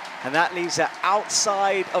do. And that leaves her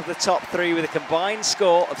outside of the top 3 with a combined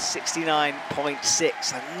score of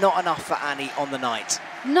 69.6. And not enough for Annie on the night.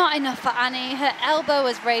 Not enough for Annie. Her elbow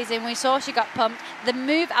was raising. We saw she got pumped. The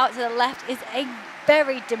move out to the left is a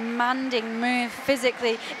very demanding move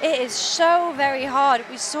physically. It is so very hard.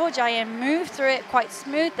 We saw Jayen move through it quite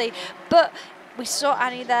smoothly, but we saw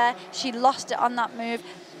Annie there. She lost it on that move.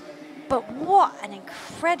 But what an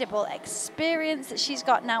incredible experience that she's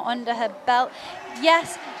got now under her belt.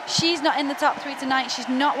 Yes, she's not in the top 3 tonight. She's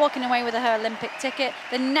not walking away with her Olympic ticket.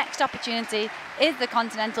 The next opportunity is the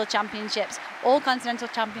Continental Championships. All Continental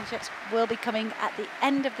Championships will be coming at the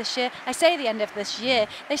end of this year. I say the end of this year.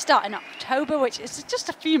 They start in October, which is just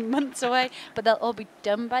a few months away, but they'll all be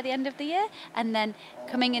done by the end of the year. And then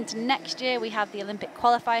coming into next year, we have the Olympic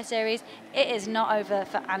Qualifier Series. It is not over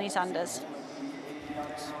for Annie Sanders.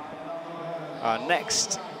 Our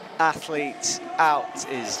next athlete out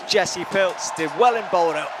is Jessie Pilz. Did well in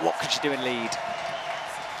Boulder. What could she do in lead?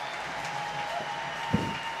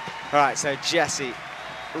 All right, so Jessie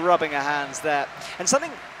rubbing her hands there. And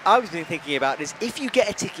something I've been thinking about is if you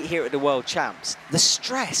get a ticket here at the World Champs, the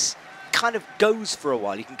stress kind of goes for a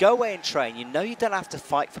while. You can go away and train. You know you don't have to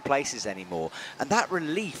fight for places anymore. And that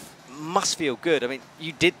relief must feel good. I mean,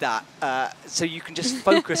 you did that, so you can just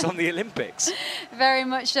focus on the Olympics. Very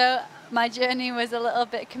much so. My journey was a little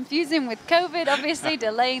bit confusing with COVID, obviously,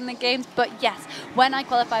 delaying the games. But yes, when I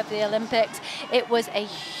qualified for the Olympics, it was a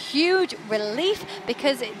huge relief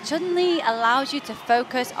because it suddenly allows you to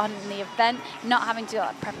focus on the event, not having to do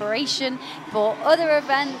preparation for other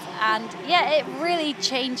events. And yeah, it really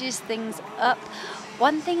changes things up.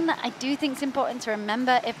 One thing that I do think is important to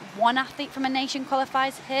remember, if one athlete from a nation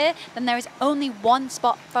qualifies here, then there is only one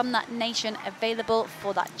spot from that nation available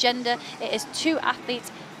for that gender. It is 2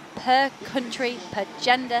 athletes per country, per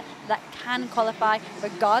gender, that can qualify,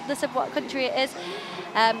 regardless of what country it is.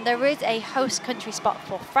 There is a host country spot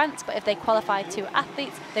for France, but if they qualify 2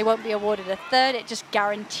 athletes, they won't be awarded a third. It just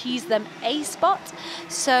guarantees them a spot.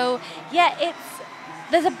 So yeah,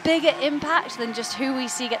 there's a bigger impact than just who we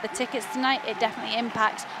see get the tickets tonight. It definitely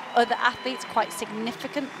impacts other athletes quite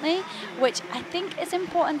significantly, which I think is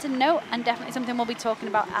important to note and definitely something we'll be talking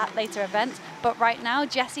about at later events. But right now,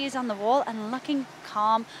 Jessie is on the wall and looking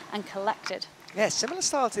calm and collected. Yeah, similar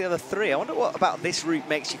style to the other 3. I wonder what about this route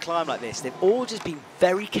makes you climb like this. They've all just been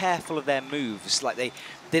very careful of their moves. Like they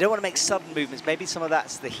don't want to make sudden movements. Maybe some of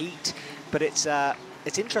that's the heat, but it's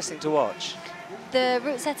interesting to watch. The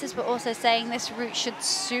route setters were also saying this route should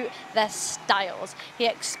suit their styles. He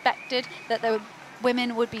expected that the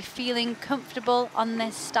women would be feeling comfortable on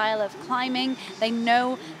this style of climbing. They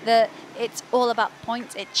know that it's all about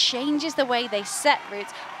points. It changes the way they set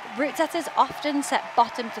routes. Route setters often set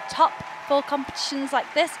bottom to top for competitions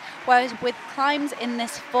like this, whereas with climbs in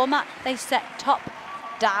this format, they set top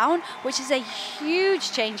down, which is a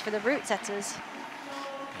huge change for the route setters.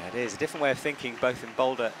 Yeah, it is a different way of thinking, both in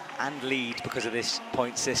Boulder and lead, because of this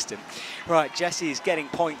point system. Right, Jessie is getting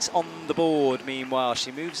points on the board. Meanwhile,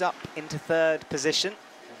 she moves up into 3rd position.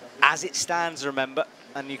 As it stands, remember,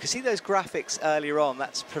 and you can see those graphics earlier on.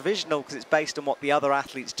 That's provisional because it's based on what the other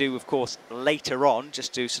athletes do, of course, later on,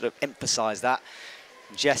 just to sort of emphasize that.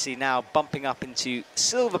 Jessie now bumping up into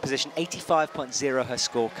silver position, 85.0 her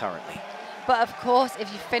score currently. But of course,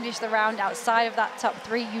 if you finish the round outside of that top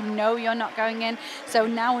 3, you know you're not going in. So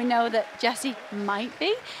now we know that Jessie might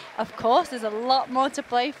be. Of course, there's a lot more to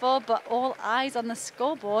play for, but all eyes on the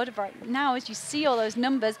scoreboard right now as you see all those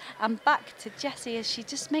numbers. And back to Jessie as she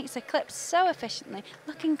just makes her clip so efficiently,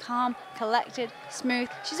 looking calm, collected, smooth.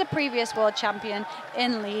 She's a previous world champion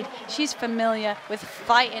in lead. She's familiar with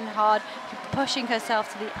fighting hard, pushing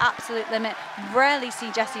herself to the absolute limit. Rarely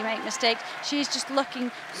see Jessie make mistakes. She's just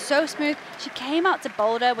looking so smooth. She came out to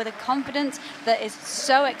Boulder with a confidence that is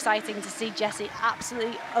so exciting to see Jessie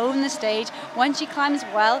absolutely own the stage. When she climbs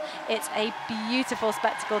well, it's a beautiful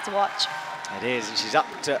spectacle to watch. It is, and she's up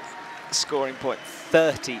to scoring point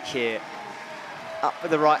 30 here, up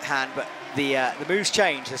with the right hand, but the moves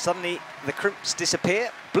change. So suddenly the crimps disappear,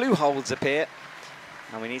 blue holds appear,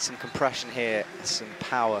 and we need some compression here, some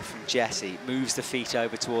power from Jessie. Moves the feet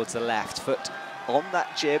over towards the left, foot on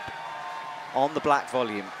that jib, on the black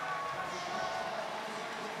volume.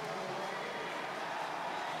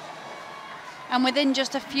 And within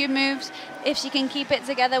just a few moves, if she can keep it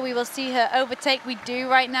together, we will see her overtake. We do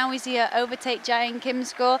right now. We see her overtake Jayen Kim's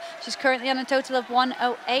score. She's currently on a total of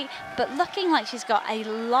 108, but looking like she's got a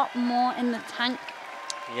lot more in the tank.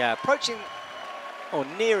 Yeah, approaching or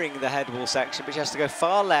nearing the head wall section, but she has to go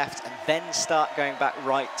far left and then start going back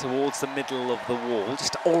right towards the middle of the wall,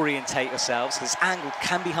 just to orientate yourselves, because this angle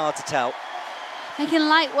can be hard to tell. Making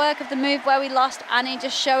light work of the move where we lost Annie,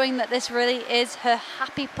 just showing that this really is her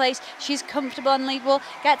happy place. She's comfortable on lead wall,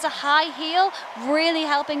 gets a high heel, really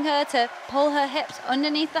helping her to pull her hips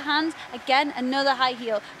underneath the hands. Again, another high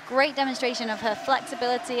heel. Great demonstration of her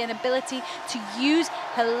flexibility and ability to use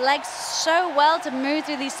her legs so well to move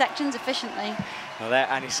through these sections efficiently. Well, there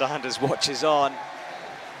Annie Sanders watches on.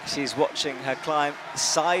 She's watching her climb.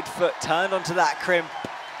 Side foot turned onto that crimp,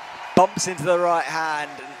 bumps into the right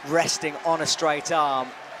hand, and resting on a straight arm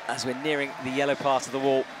as we're nearing the yellow part of the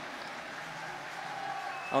wall.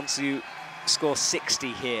 On to score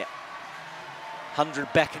 60 here.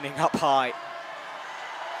 100 beckoning up high.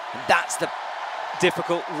 And that's the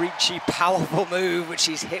difficult, reachy, powerful move, which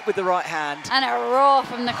she's hit with the right hand. And a roar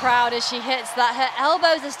from the crowd as she hits that. Her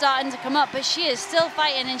elbows are starting to come up, but she is still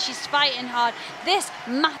fighting, and she's fighting hard. This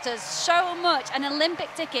matters so much. An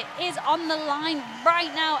Olympic ticket is on the line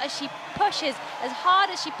right now as she pushes as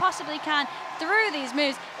hard as she possibly can through these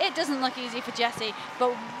moves. It doesn't look easy for Jessie,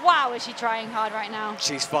 but wow, is she trying hard right now.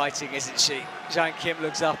 She's fighting, isn't she? Zhang Kim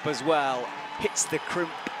looks up as well. Hits the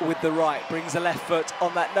crimp with the right, brings the left foot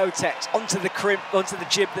on that no-tex, onto the crimp, onto the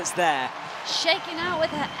jib that's there. Shaking out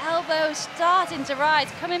with her elbow, starting to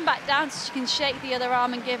rise, coming back down so she can shake the other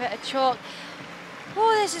arm and give it a chalk.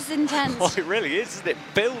 Oh, this is intense. Oh, it really is, isn't it?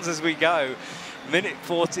 Builds as we go. Minute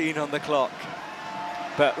 14 on the clock.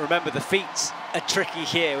 But remember, the feet are tricky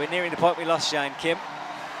here. We're nearing the point we lost Zhang Kim.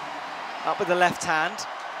 Up with the left hand.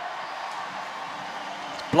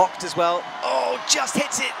 Blocked as well. Oh, just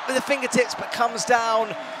hits it with the fingertips, but comes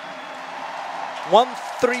down.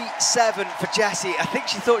 137 for Jessie. I think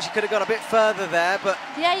she thought she could have gone a bit further there, but...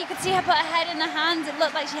 Yeah, you could see her put her head in the hands. It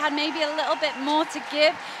looked like she had maybe a little bit more to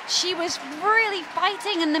give. She was really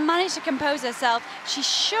fighting and then managed to compose herself. She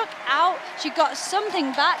shook out. She got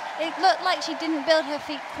something back. It looked like she didn't build her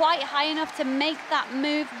feet quite high enough to make that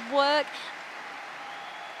move work.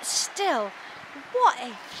 Still, what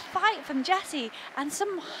a fight from Jessie, and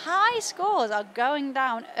some high scores are going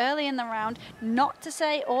down early in the round. Not to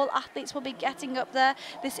say all athletes will be getting up there.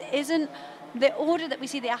 This isn't the order that we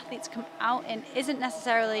see the athletes come out in, isn't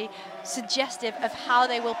necessarily suggestive of how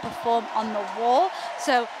they will perform on the wall.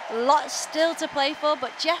 So lots still to play for,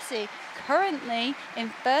 but Jessie currently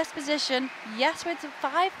in first position. Yes, with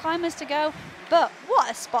 5 climbers to go, but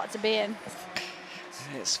what a spot to be in.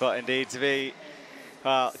 It's a spot indeed to be.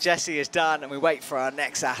 Well, Jessie is done, and we wait for our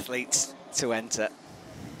next athletes to enter.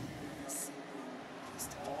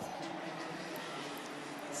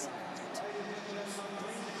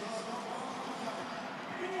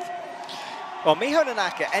 Well, Miho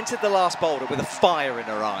Nanaka entered the last boulder with a fire in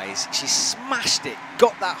her eyes. She smashed it,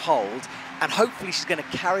 got that hold, and hopefully she's going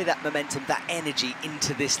to carry that momentum, that energy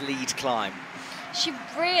into this lead climb. She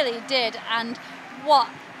really did, and what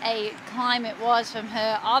a climb it was from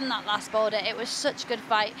her on that last boulder. It was such a good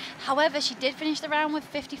fight. However, she did finish the round with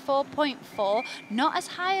 54.4, not as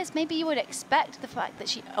high as maybe you would expect, the fact that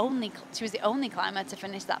she was the only climber to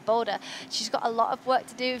finish that boulder. She's got a lot of work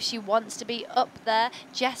to do if she wants to be up there.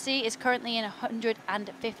 Jessie is currently in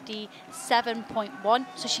 157.1,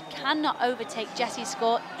 so she cannot overtake Jessie's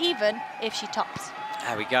score even if she tops.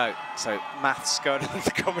 There we go. So maths going on the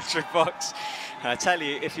commentary box. And I tell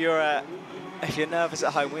you, if you're nervous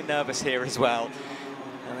at home, we're nervous here as well.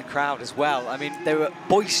 And the crowd as well. I mean, they were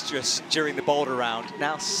boisterous during the boulder round.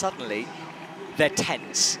 Now suddenly they're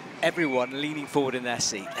tense. Everyone leaning forward in their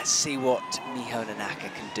seat. Let's see what Miho Nanaka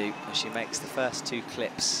can do as she makes the first 2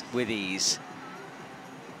 clips with ease.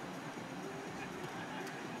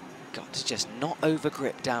 Got to just not over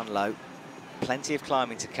grip down low. Plenty of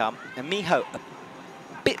climbing to come. And Miho, a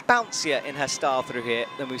bit bouncier in her style through here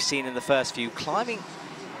than we've seen in the first few. Climbing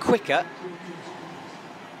quicker.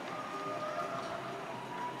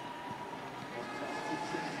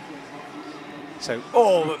 So,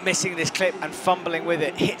 oh, but missing this clip and fumbling with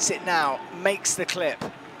it. Hits it now, makes the clip.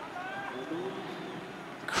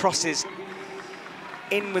 Crosses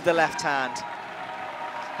in with the left hand.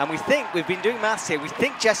 And we think, we've been doing maths here, we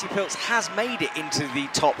think Jessie Pilz has made it into the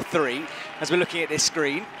top 3 as we're looking at this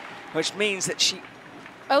screen, which means that she...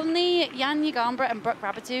 Only Jan Yagambra and Brooke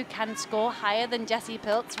Rabatou can score higher than Jessie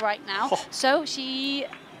Pilz right now. Oh. So she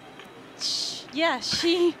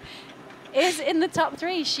is in the top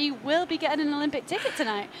 3. She will be getting an Olympic ticket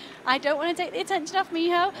tonight. I don't want to take the attention off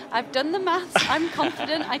Miho. I've done the maths. I'm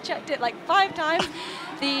confident. I checked it like 5 times.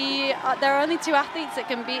 There are only 2 athletes that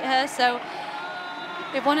can beat her. So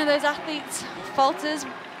if one of those athletes falters,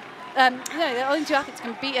 no, the only 2 athletes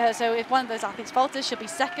can beat her, so if one of those athletes falters, she'll be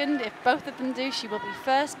second. If both of them do, she will be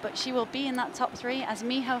first, but she will be in that top 3 as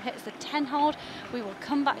Miho hits the 10 hold. We will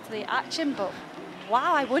come back to the action, but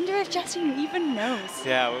wow, I wonder if Jessie even knows.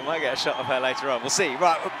 Yeah, we might get a shot of her later on. We'll see.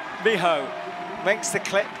 Right, Miho makes the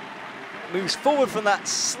clip, moves forward from that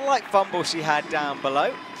slight fumble she had down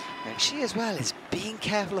below. And she as well is being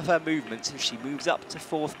careful of her movements as she moves up to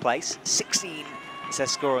 4th place. 16 is her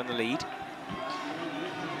score on the lead.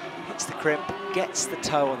 Hits the crimp, gets the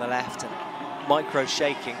toe on the left, and micro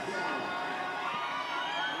shaking.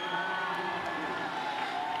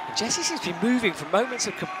 And Jessie seems to be moving from moments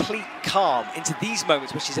of complete calm into these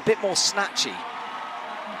moments where she's a bit more snatchy.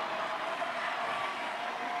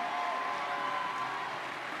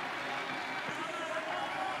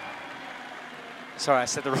 Sorry, I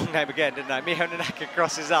said the wrong name again, didn't I? Miho Nanaka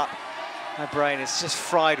crosses up. My brain is just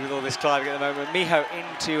fried with all this climbing at the moment. Miho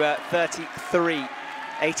into 33.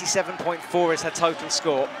 87.4 is her total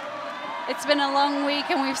score. It's been a long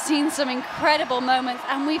week and we've seen some incredible moments,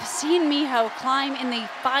 and we've seen Miho climb in the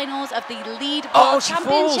finals of the Lead World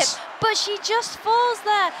Championships, but she just falls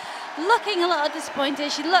there, looking a little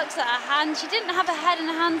disappointed. She looks at her hand. She didn't have her head in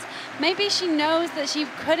her hands. Maybe she knows that she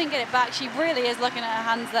couldn't get it back. She really is looking at her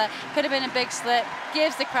hands there. Could have been a big slip.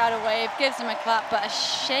 Gives the crowd a wave, gives them a clap, but a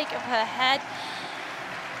shake of her head.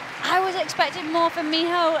 I was expecting more from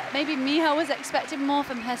Miho. Maybe Miho was expecting more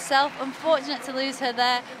from herself. Unfortunate to lose her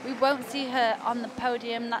there. We won't see her on the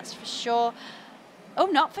podium, that's for sure. Oh,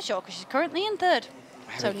 not for sure, because she's currently in 3rd.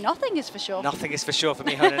 So nothing is for sure. Nothing is for sure for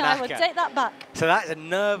Miho Nanaka. I would take that back. So that's a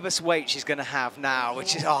nervous wait she's going to have now,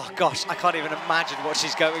 which is, oh gosh, I can't even imagine what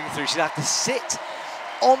she's going through. She'll have to sit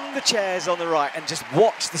on the chairs on the right and just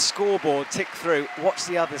watch the scoreboard tick through, watch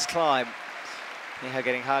the others climb. Miho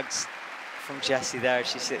getting hugs from Jessie there as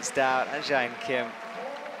she sits down, and Jane Kim.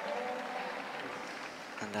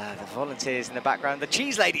 And the volunteers in the background. The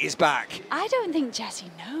cheese lady is back. I don't think Jessie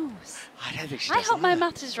knows. I don't think she does. I hope my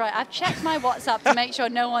maths is right. I've checked my WhatsApp to make sure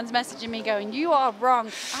no one's messaging me going, you are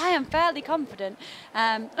wrong. I am fairly confident.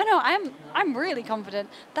 I'm really confident.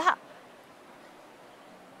 That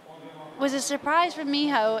was a surprise from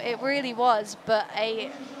Miho. It really was, but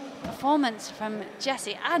a performance from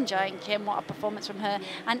Jessie and Giant Kim. What a performance from her.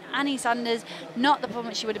 And Annie Sanders, not the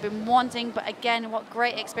performance she would have been wanting, but again, what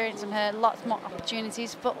great experience from her. Lots more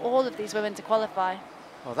opportunities for all of these women to qualify.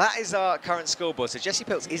 Well, that is our current scoreboard. So Jessie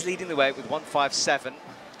Pilz is leading the way with 157.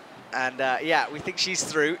 And yeah, we think she's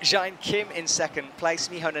through. Giant Kim in 2nd place.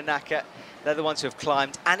 Miho Nanaka, they're the ones who have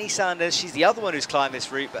climbed. Annie Sanders, she's the other one who's climbed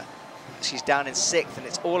this route, but she's down in 6th, and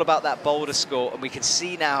it's all about that Boulder score. And we can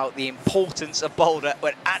see now the importance of Boulder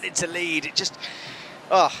when added to lead. It just,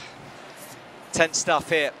 oh, tense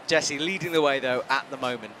stuff here. Jessie leading the way, though, at the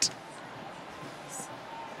moment.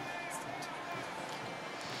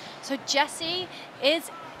 So Jessie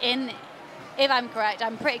is in, if I'm correct,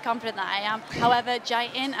 I'm pretty confident that I am. However,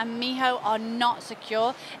 Jaitin and Miho are not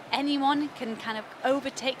secure. Anyone can kind of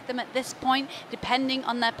overtake them at this point, depending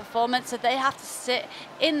on their performance. So they have to sit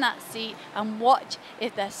in that seat and watch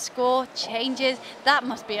if their score changes. That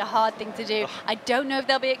must be a hard thing to do. I don't know if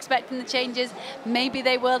they'll be expecting the changes. Maybe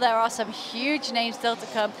they will. There are some huge names still to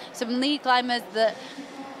come. Some lead climbers that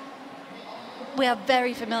we are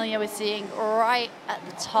very familiar with seeing right at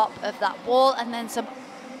the top of that wall, and then some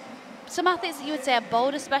athletes that you would say are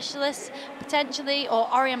Boulder specialists, potentially, or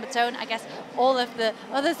Orion Batone. I guess all of the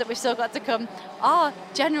others that we've still got to come are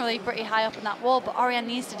generally pretty high up on that wall, but Orion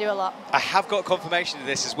needs to do a lot. I have got confirmation of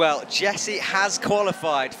this as well. Jessie has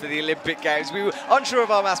qualified for the Olympic Games. We were unsure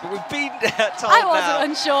of our maths, but we've been told I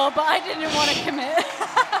wasn't unsure, but I didn't want to commit.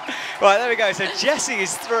 Right, there we go. So Jessie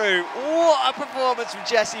is through. What a performance from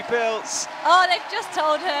Jessie Pilz. Oh, they've just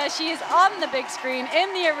told her she is on the big screen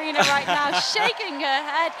in the arena right now, shaking her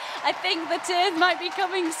head. I think the tears might be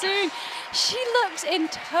coming soon. She looks in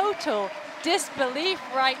total disbelief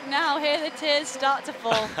right now. Here the tears start to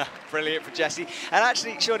fall. Brilliant for Jessie. And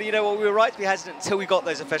actually, Shorty, you know what, we were right to be hesitant until we got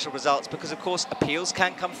those official results, because of course appeals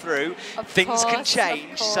can come through, things can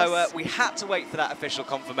change. So we had to wait for that official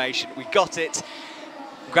confirmation. We got it.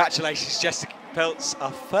 Congratulations, Jessie Pilz.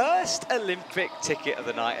 Our first Olympic ticket of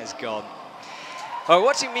the night has gone. Oh,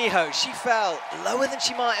 watching Miho, she fell lower than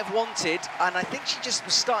she might have wanted, and I think she just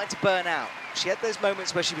was starting to burn out. She had those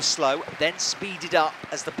moments where she was slow, then speeded up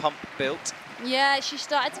as the pump built. Yeah, she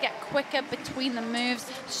started to get quicker between the moves,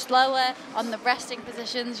 slower on the resting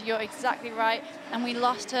positions. You're exactly right. And we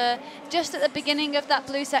lost her just at the beginning of that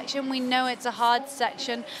blue section. We know it's a hard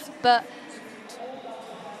section, but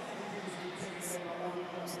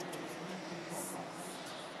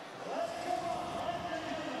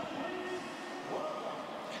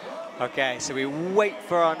okay, so we wait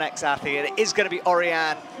for our next athlete. It is going to be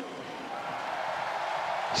Oriane.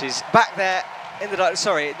 She's back there in the,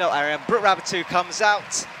 sorry, not Oriane, Brooke Rabatou comes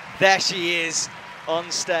out. There she is on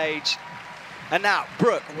stage. And now,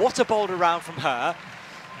 Brooke, what a boulder round from her.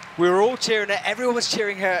 We were all cheering her, everyone was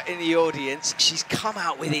cheering her in the audience. She's come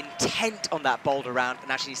out with intent on that boulder round and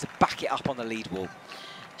now she needs to back it up on the lead wall.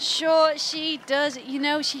 Sure, she does. You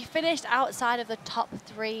know, she finished outside of the top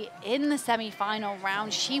 3 in the semi-final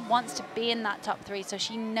round. She wants to be in that top 3, so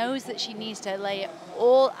she knows that she needs to lay it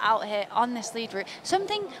all out here on this lead route.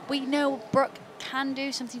 Something we know Brooke can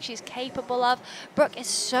do, something she's capable of. Brooke is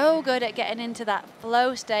so good at getting into that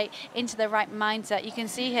flow state, into the right mindset. You can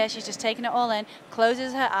see here she's just taking it all in,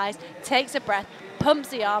 closes her eyes, takes a breath, pumps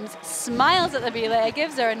the arms, smiles at the belayer,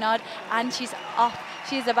 gives her a nod, and she's off.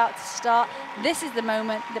 She's about to start. This is the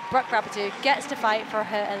moment that Brooke Rapidou gets to fight for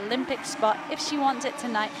her Olympic spot if she wants it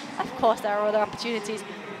tonight. Of course, there are other opportunities,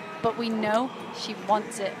 but we know she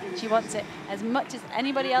wants it. She wants it as much as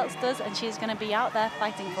anybody else does, and she's going to be out there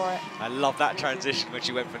fighting for it. I love that transition when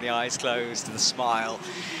she went from the eyes closed to the smile.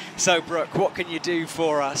 So, Brooke, what can you do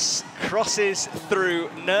for us? Crosses through,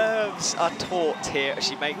 nerves are taut here.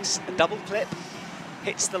 She makes a double clip,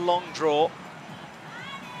 hits the long draw.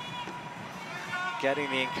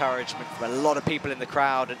 Getting the encouragement from a lot of people in the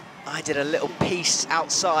crowd. And I did a little piece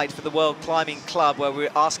outside for the World Climbing Club where we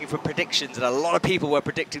were asking for predictions, and a lot of people were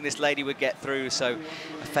predicting this lady would get through, so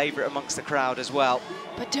a favourite amongst the crowd as well.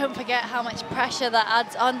 But don't forget how much pressure that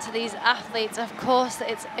adds on to these athletes. Of course,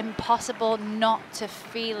 it's impossible not to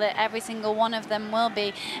feel it. Every single one of them will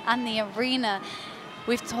be. And the arena,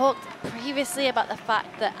 we've talked previously about the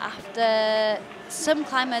fact that after some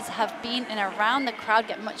climbers have been in around, the crowd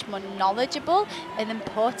get much more knowledgeable. An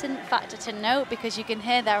important factor to note, because you can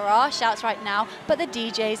hear there are shouts right now, but the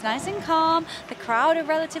DJ's nice and calm. The crowd are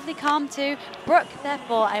relatively calm too. Brooke,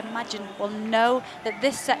 therefore, I imagine will know that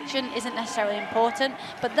this section isn't necessarily important,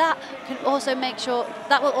 but that can also make sure,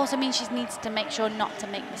 that will also mean she needs to make sure not to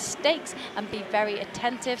make mistakes and be very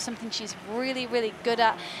attentive, something she's really, really good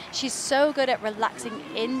at. She's so good at relaxing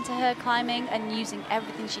into her climbing and using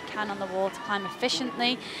everything she can on the wall to climb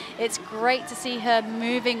efficiently. It's great to see her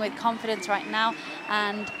moving with confidence right now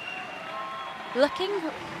and looking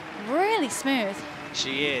really smooth.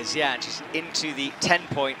 She is, yeah, and she's into the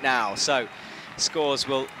 10-point now, so scores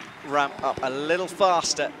will ramp up a little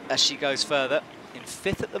faster as she goes further. In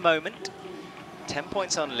 5th at the moment, 10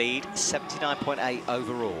 points on lead, 79.8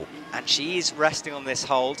 overall, and she is resting on this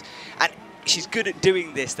hold, and she's good at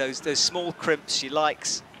doing this, those small crimps she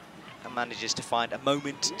likes, and manages to find a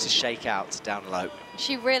moment to shake out down low.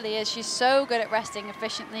 She really is. She's so good at resting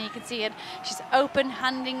efficiently. You can see it. She's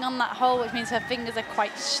open-handing on that hole, which means her fingers are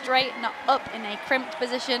quite straight, not up in a crimped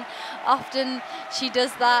position. Often she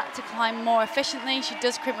does that to climb more efficiently. She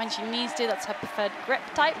does crimp when she needs to. That's her preferred grip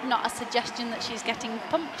type, not a suggestion that she's getting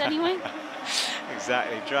pumped anyway.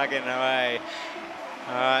 Exactly, dragging away.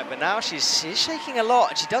 All right, but now she's shaking a lot,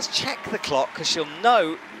 and she does check the clock because she'll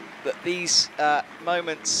know that these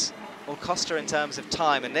moments will cost her in terms of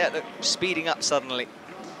time, and they're speeding up suddenly.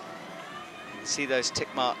 You can see those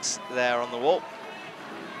tick marks there on the wall.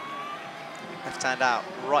 Left hand out,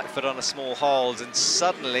 right foot on a small hold, and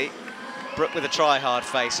suddenly Brooke with a try-hard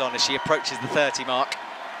face on as she approaches the 30 mark.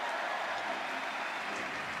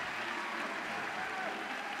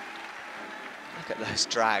 Look at those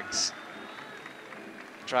drags.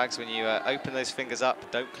 Drags when you open those fingers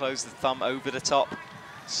up, don't close the thumb over the top.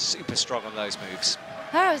 Super strong on those moves.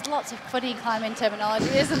 There is lots of funny climbing terminology,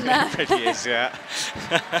 isn't there? It really is, yeah.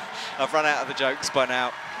 I've run out of the jokes by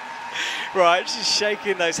now. Right, she's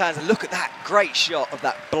shaking those hands. And look at that great shot of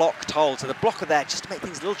that blocked hold. So the blocker there, just to make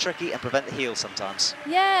things a little tricky and prevent the heel sometimes.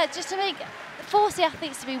 Yeah, just to force the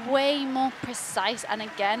athletes to be way more precise, and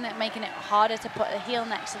again, making it harder to put the heel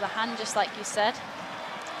next to the hand, just like you said.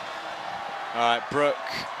 All right, Brooke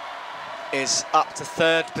is up to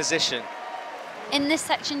 3rd position. In this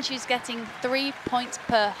section, she's getting 3 points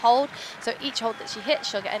per hold. So each hold that she hits,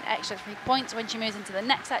 she'll get an extra 3 points. When she moves into the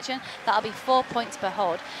next section, that'll be 4 points per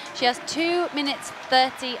hold. She has 2 minutes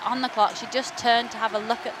 30 on the clock. She just turned to have a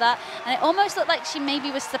look at that, and it almost looked like she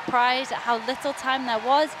maybe was surprised at how little time there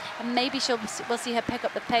was, and maybe we'll see her pick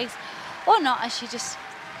up the pace, or not, as she just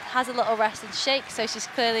has a little rest and shake. So she's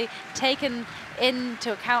clearly taken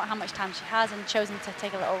into account how much time she has and chosen to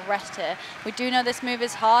take a little rest here. We do know this move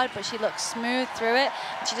is hard, but she looks smooth through it.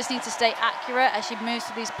 She just needs to stay accurate as she moves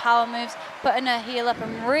through these power moves, putting her heel up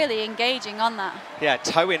and really engaging on that. Yeah,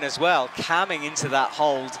 toe in as well, camming into that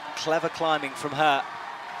hold. Clever climbing from her.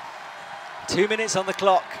 2 minutes on the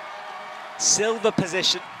clock. Silver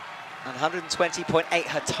position, and 120.8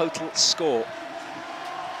 her total score.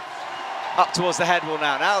 Up towards the head wall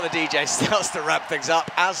now. Now the DJ starts to ramp things up,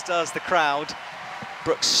 as does the crowd.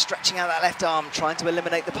 Brooks stretching out that left arm, trying to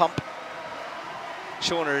eliminate the pump.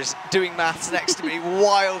 Shauna is doing maths next to me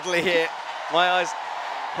wildly here. My eyes,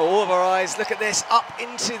 all of our eyes, look at this, up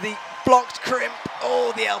into the blocked crimp.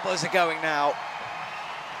 Oh, the elbows are going now.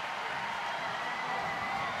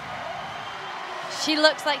 She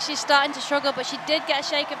looks like she's starting to struggle, but she did get a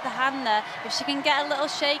shake of the hand there. If she can get a little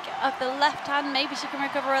shake of the left hand, maybe she can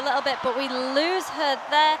recover a little bit, but we lose her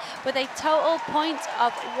there with a total point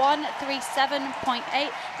of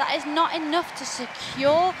 137.8. That is not enough to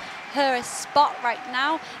secure her a spot right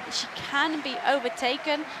now. She can be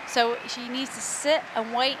overtaken, so she needs to sit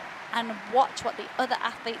and wait and watch what the other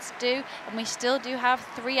athletes do, and we still do have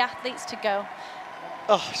 3 athletes to go.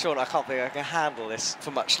 Oh, Sean, I can't think I can handle this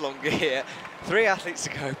for much longer here. 3 athletes to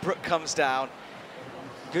go. Brooke comes down.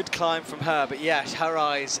 Good climb from her, but yeah, her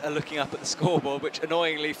eyes are looking up at the scoreboard, which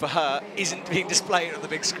annoyingly for her isn't being displayed on the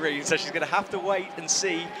big screen, so she's going to have to wait and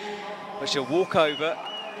see. But she'll walk over,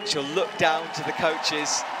 she'll look down to the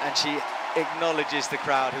coaches, and she acknowledges the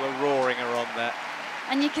crowd who are roaring her on there.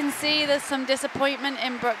 And you can see there's some disappointment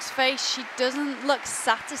in Brooke's face. She doesn't look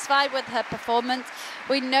satisfied with her performance.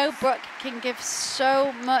 We know Brooke can give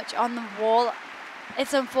so much on the wall.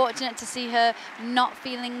 It's unfortunate to see her not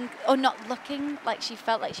feeling or not looking like she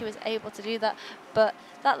felt like she was able to do that. But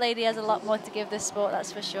that lady has a lot more to give this sport,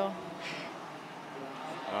 that's for sure.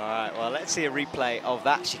 All right, well, let's see a replay of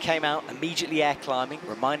that. She came out immediately air climbing,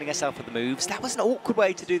 reminding herself of the moves. That was an awkward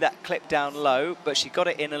way to do that clip down low, but she got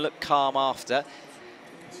it in and looked calm after.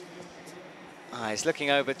 Eyes looking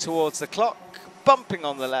over towards the clock, bumping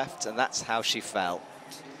on the left, and that's how she fell.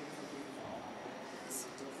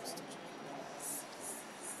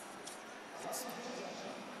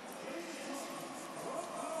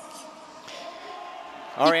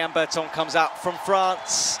 Oriane Berton comes out from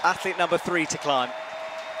France, athlete number 3 to climb.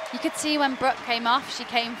 You could see when Brooke came off, she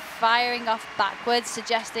came firing off backwards,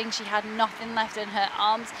 suggesting she had nothing left in her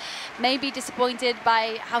arms. Maybe disappointed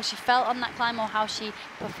by how she felt on that climb or how she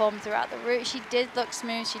performed throughout the route. She did look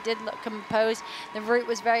smooth, she did look composed. The route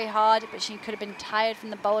was very hard, but she could have been tired from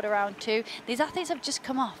the boulder round too. These athletes have just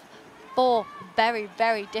come off 4 very,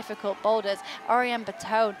 very difficult boulders. Oriane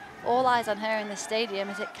Berton, all eyes on her in the stadium.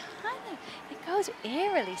 Is it goes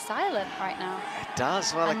eerily silent right now. It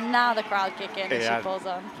does. Well, and now the crowd kick in as she pulls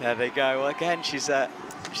on. There they go. Well, again, she's a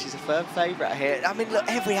firm favourite here. I mean, look,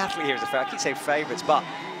 every athlete here is a favourite. I keep saying favourites, but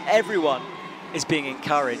everyone is being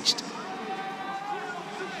encouraged.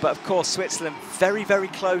 But of course, Switzerland very, very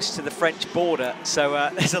close to the French border, so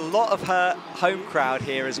there's a lot of her home crowd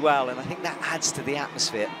here as well, and I think that adds to the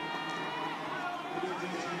atmosphere.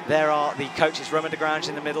 There are the coaches, Romain de Grange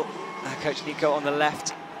in the middle, Coach Nico on the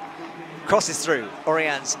left. Crosses through,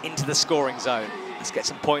 Oriane's into the scoring zone. Let's get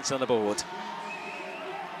some points on the board.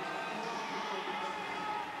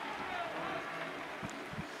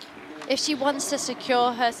 If she wants to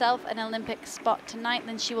secure herself an Olympic spot tonight,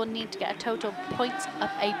 then she will need to get a total points of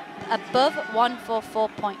above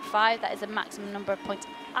 144.5. That is the maximum number of points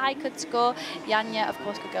I could score. Janja, of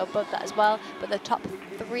course, could go above that as well, but the top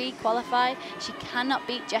 3 qualify. She cannot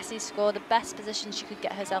beat Jessie's score. The best position she could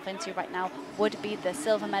get herself into right now would be the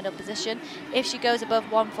silver medal position. If she goes above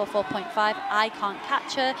 144.5, I can't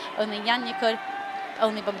catch her. Only Janja could,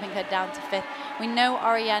 only bumping her down to 5th. We know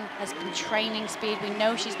Oriane has been training speed. We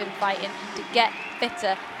know she's been fighting to get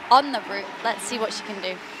fitter on the route. Let's see what she can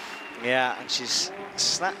do. Yeah, and she's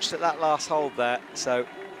snatched at that last hold there, so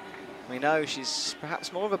we know she's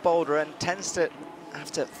perhaps more of a boulder and tends to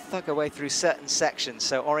have to thug her way through certain sections.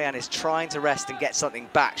 So Oriane is trying to rest and get something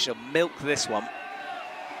back. She'll milk this one.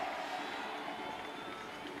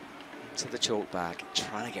 To the chalk bag,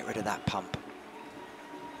 trying to get rid of that pump.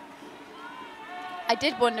 I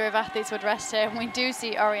did wonder if athletes would rest here, and we do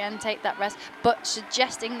see Oriane take that rest, but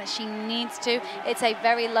suggesting that she needs to. It's a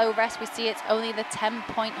very low rest. We see it's only the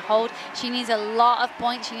 10-point hold. She needs a lot of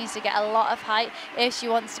points. She needs to get a lot of height if she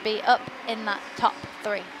wants to be up in that top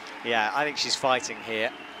 3. Yeah, I think she's fighting here.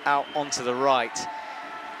 Out onto the right.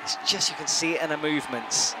 It's just, you can see it in her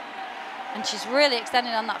movements. And she's really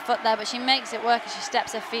extended on that foot there, but she makes it work as she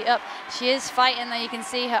steps her feet up. She is fighting there. You can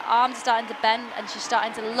see her arms starting to bend, and she's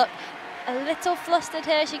starting to look a little flustered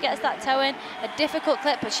here. She gets that toe in, a difficult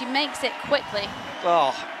clip, but she makes it quickly.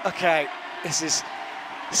 Oh, okay. This is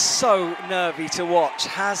so nervy to watch.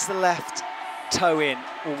 Has the left toe in.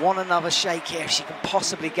 Will want another shake here if she can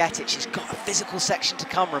possibly get it. She's got a physical section to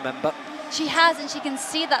come, remember. She has, and she can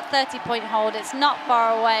see that 30-point hold. It's not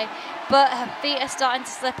far away, but her feet are starting to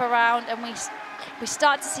slip around, and we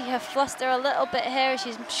start to see her fluster a little bit here as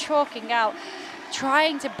she's chalking out,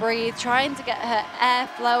 trying to breathe, trying to get her air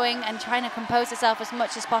flowing, and trying to compose herself as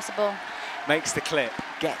much as possible. Makes the clip,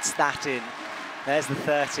 gets that in. There's the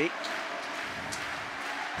 30.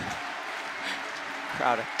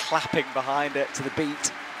 Crowd are clapping behind it to the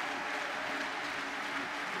beat.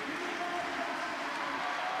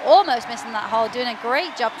 almost missing that hold, doing a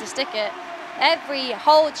great job to stick it. Every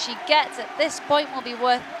hold she gets at this point will be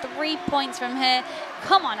worth 3 points from here.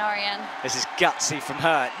 Come on, Oriane. This is gutsy from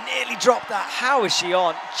her. Nearly dropped that. How is she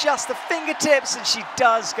on? Just the fingertips, and she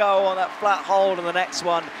does go on that flat hold on the next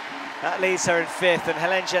one. That leaves her in 5th, and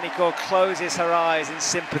Hélène Génicourt closes her eyes in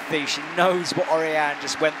sympathy. She knows what Oriane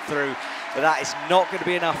just went through, but that is not going to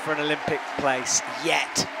be enough for an Olympic place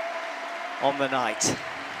yet on the night.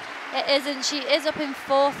 It isn't. She is up in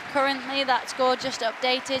 4th currently. That score just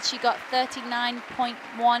updated. She got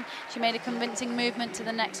 39.1. She made a convincing movement to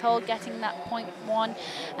the next hole, getting that 0.1.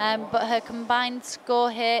 But her combined score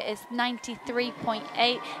here is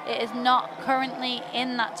 93.8. It is not currently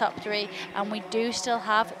in that top 3, and we do still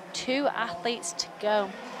have 2 athletes to go.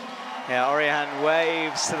 Yeah, Oriane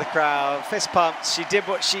waves to the crowd, fist pumps. She did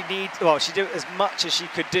what she needed. Well, she did as much as she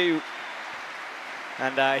could do.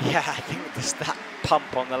 And yeah, I think there's that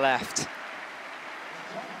pump on the left.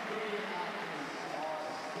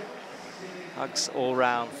 Hugs all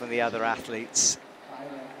round from the other athletes.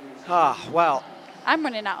 Ah, well. I'm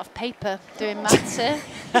running out of paper doing maths here.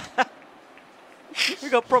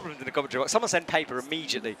 We've got problems in the commentary box. Someone send paper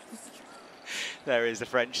immediately. There is the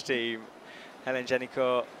French team. Hélène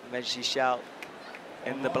Génicourt, Mejji Schalk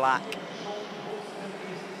in the black.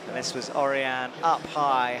 And this was Oriane up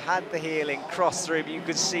high, had the healing cross through, but you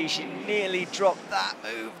could see she nearly dropped that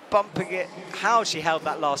move, bumping it. How she held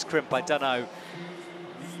that last crimp, I don't know.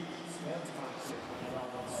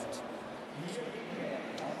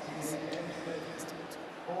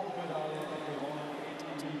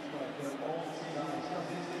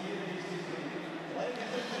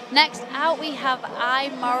 Next out we have I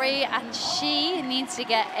Murray, and she needs to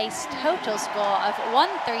get a total score of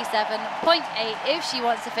 137.8 if she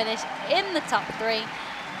wants to finish in the top 3.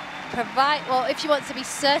 Well, if she wants to be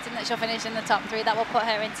certain that she'll finish in the top 3, that will put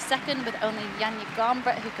her into 2nd with only Janja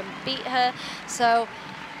Gambret who can beat her. So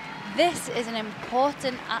this is an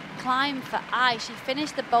important climb for I. She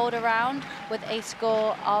finished the Boulder round with a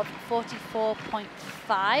score of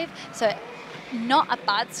 44.5. So not a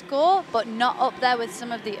bad score, but not up there with some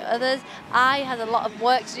of the others. I has a lot of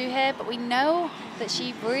work to do here, but we know that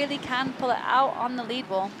she really can pull it out on the lead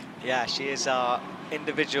wall. Yeah, she is our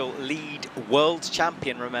individual lead world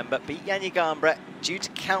champion, remember. Beat Janja Gambret, due to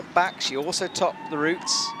count back. She also topped the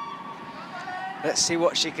routes. Let's see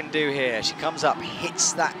what she can do here. She comes up,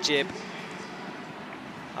 hits that jib.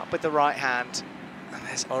 Up with the right hand. And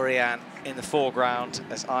there's Oriane in the foreground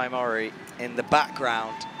as I Murray in the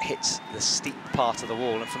background hits the steep part of the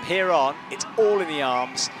wall. And from here on, it's all in the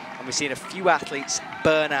arms, and we've seen a few athletes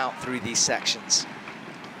burn out through these sections.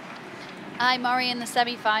 I Murray in the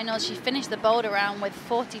semi-finals, she finished the Boulder round with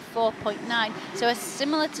 44.9, so a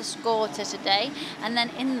similar to score to today. And then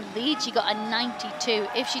in the lead, she got a 92.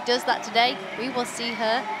 If she does that today, we will see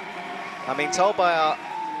her. I'm being told by our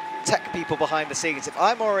tech people behind the scenes, if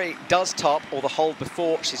I Murray does top or the hold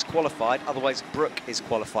before she's qualified, otherwise Brooke is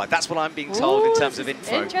qualified. That's what I'm being told in terms of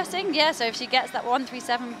info. Interesting, yeah, so if she gets that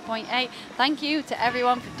 137.8, thank you to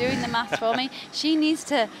everyone for doing the maths for me. She needs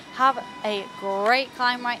to have a great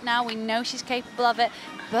climb right now. We know she's capable of it,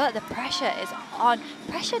 but the pressure is on.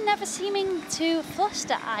 Pressure never seeming to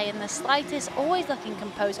fluster I in the slightest, always looking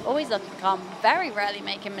composed, always looking calm, very rarely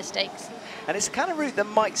making mistakes. And it's the kind of route that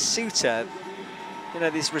might suit her. You know,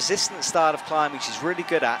 this resistant style of climbing she's really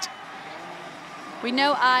good at. We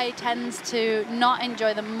know I tends to not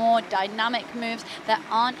enjoy the more dynamic moves. There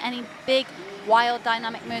aren't any big, wild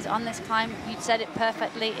dynamic moves on this climb. You said it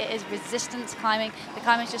perfectly. It is resistance climbing. The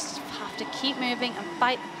climbers just have to keep moving and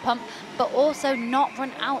fight the pump, but also not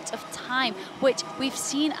run out of time, which we've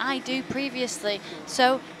seen I do previously.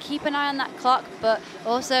 So keep an eye on that clock, but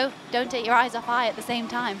also don't take your eyes off I at the same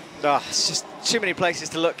time. Oh, it's just too many places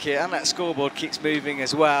to look here, and that scoreboard keeps moving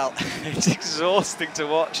as well. It's exhausting to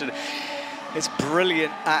watch, and it's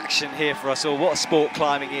brilliant action here for us all. What a sport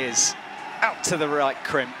climbing is. Out to the right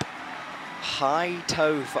crimp. High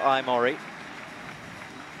toe for I Murray.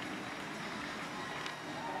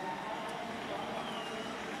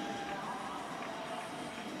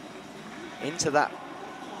 Into that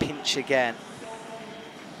pinch again.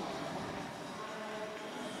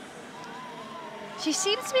 She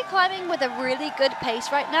seems to be climbing with a really good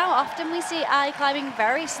pace right now. Often we see I climbing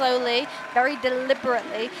very slowly, very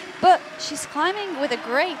deliberately, but she's climbing with a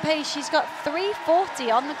great pace. She's got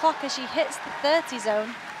 3:40 on the clock as she hits the 30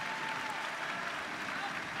 zone.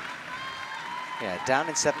 Yeah, down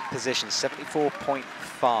in 7th position,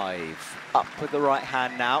 74.5. Up with the right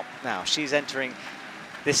hand now. Now she's entering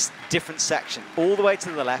this different section, all the way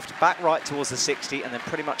to the left, back right towards the 60, and then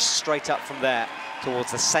pretty much straight up from there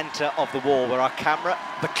towards the center of the wall where our camera,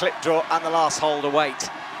 the clip draw, and the last hold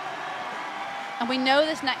await. And we know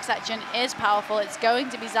this next section is powerful. It's going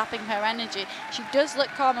to be zapping her energy. She does look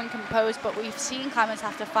calm and composed, but we've seen climbers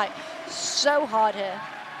have to fight so hard here.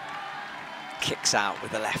 Kicks out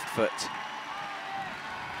with the left foot.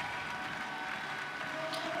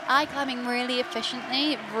 Eye climbing really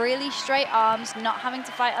efficiently, really straight arms, not having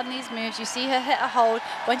to fight on these moves. You see her hit a hold.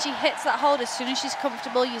 When she hits that hold, as soon as she's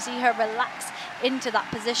comfortable, you see her relax into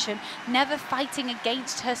that position, never fighting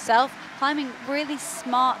against herself, climbing really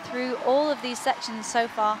smart through all of these sections so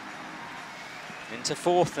far. Into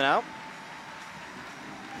fourth now.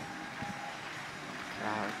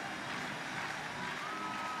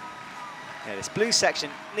 Yeah, this blue section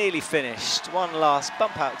nearly finished. One last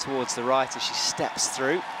bump out towards the right as she steps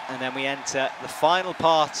through, and then we enter the final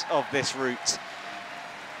part of this route.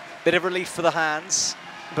 Bit of relief for the hands,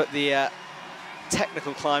 but the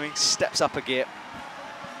technical climbing steps up a gear.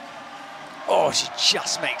 Oh, she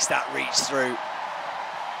just makes that reach through.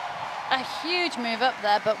 A huge move up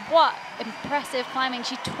there, but what impressive climbing.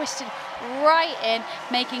 She twisted right in,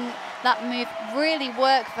 making that move really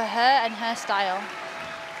work for her and her style.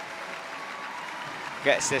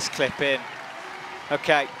 Gets this clip in.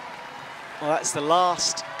 Okay, well, that's the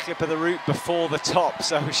last clip of the route before the top,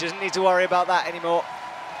 so she doesn't need to worry about that anymore.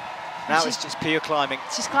 Now it's just pure climbing.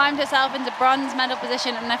 She's climbed herself into bronze medal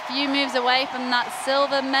position and a few moves away from that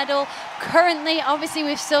silver medal. Currently, obviously,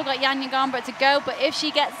 we've still got Janja Garnbret to go, but if she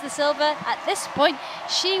gets the silver at this point,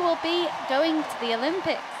 she will be going to the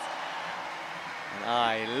Olympics. And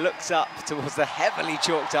I looks up towards the heavily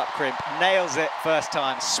chalked up crimp, nails it first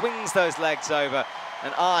time, swings those legs over,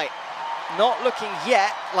 and not looking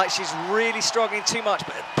yet like she's really struggling too much,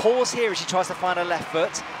 but pause here as she tries to find her left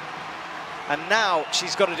foot. And now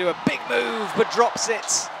she's got to do a big move, but drops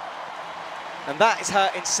it. And that is her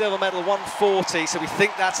in silver medal 140, so we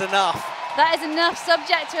think that's enough. That is enough,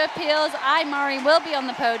 subject to appeals. Murray will be on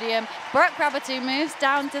the podium. Brooke Raboutou moves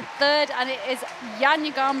down to third, and it is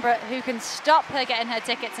Janja Garnbret who can stop her getting her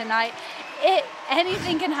ticket tonight.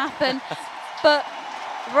 Anything can happen, but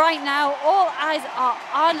right now, all eyes are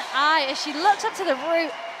on Ai as she looks up to the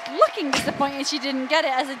route, looking disappointed she didn't get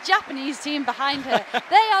it as a Japanese team behind her.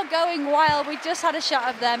 They are going wild. We just had a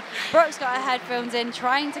shot of them. Brooke's got her headphones in,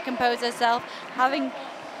 trying to compose herself, having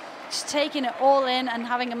just taken it all in and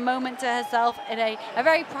having a moment to herself in a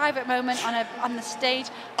very private moment on the stage.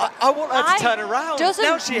 I want her to turn around.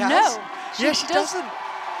 Now she has. No, she doesn't.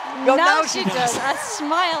 Well, now she does. A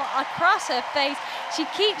smile across her face. She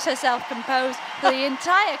keeps herself composed for the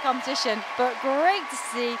entire competition, but great to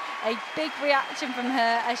see a big reaction from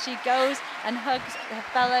her as she goes and hugs her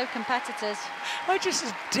fellow competitors. I just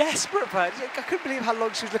was desperate for her. I couldn't believe how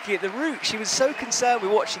long she was looking at the route. She was so concerned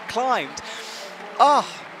with what she climbed. Oh,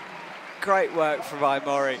 great work from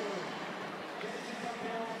Murray.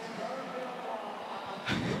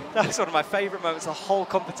 That was one of my favourite moments of the whole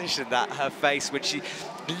competition, that her face when she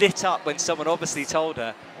lit up when someone obviously told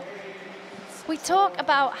her. We talk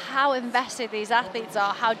about how invested these athletes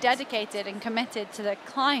are, how dedicated and committed to their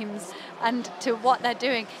climbs and to what they're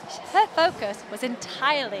doing. Her focus was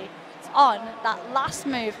entirely on that last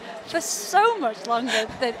move for so much longer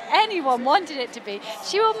than anyone wanted it to be.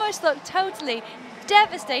 She almost looked totally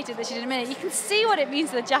devastated that she didn't win it. You can see what it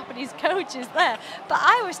means to the Japanese coaches there, but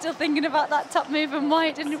I was still thinking about that top move and why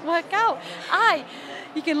it didn't work out.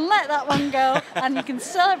 You can let that one go and you can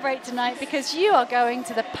celebrate tonight because you are going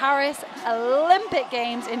to the Paris Olympic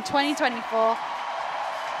Games in 2024.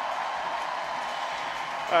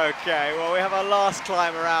 Okay, well, we have our last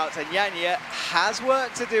climber out, and Janja has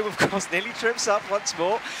work to do, of course, nearly trips up once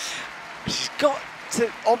more. She's got to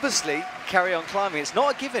obviously carry on climbing. It's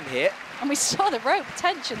not a given here. And we saw the rope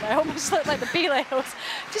tension there, almost looked like the belay was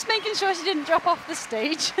just making sure she didn't drop off the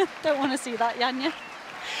stage. Don't want to see that, Janja.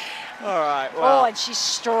 All right, well. Oh, and she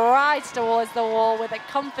strides towards the wall with a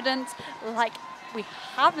confidence like we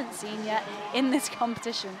haven't seen yet in this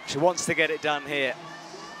competition. She wants to get it done here.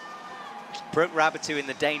 Brooke Raboutou in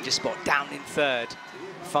the danger spot, down in third.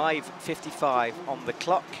 5:55 on the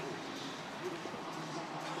clock.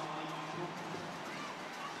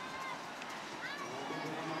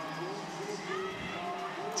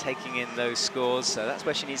 Taking in those scores, so that's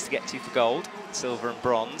where she needs to get to for gold, silver and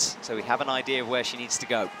bronze, so we have an idea of where she needs to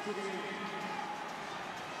go.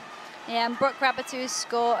 Yeah, and Brooke Raboutou's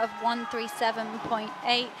score of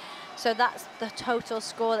 137.8, so that's the total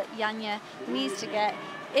score that Janja needs to get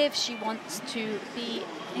if she wants to be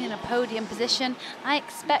in a podium position. I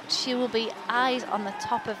expect she will be eyes on the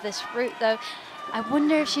top of this route though. I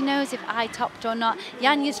wonder if she knows if I topped or not.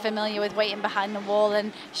 Janja's familiar with waiting behind the wall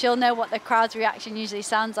and she'll know what the crowd's reaction usually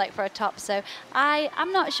sounds like for a top, so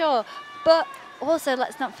I'm not sure. But also,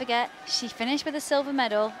 let's not forget, she finished with a silver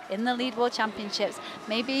medal in the Lead World Championships.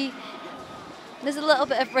 Maybe there's a little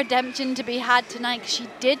bit of redemption to be had tonight because she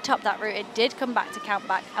did top that route. It did come back to count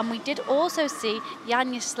back. And we did also see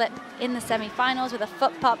Janja slip in the semi-finals with a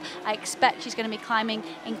foot pop. I expect she's going to be climbing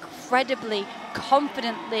incredibly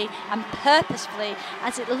confidently and purposefully,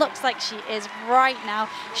 as it looks like she is right now.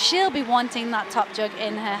 She'll be wanting that top jug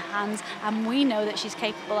in her hands, and we know that she's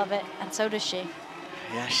capable of it, and so does she.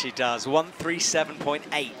 Yes, she does.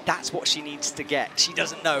 137.8. That's what she needs to get. She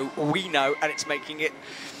doesn't know, we know, and it's making it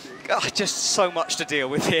just so much to deal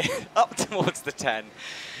with here. Up towards the 10.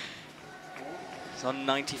 It's on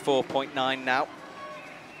 94.9 now.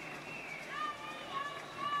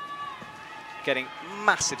 Getting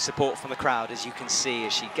massive support from the crowd, as you can see,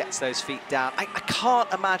 as she gets those feet down. I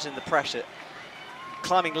can't imagine the pressure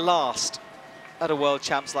climbing last at a World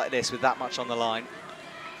Champs like this with that much on the line.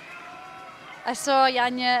 I saw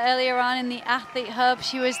Janja earlier on in the Athlete Hub.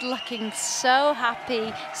 She was looking so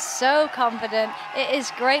happy, so confident. It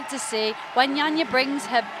is great to see. When Janja brings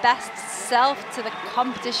her best self to the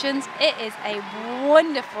competitions, it is a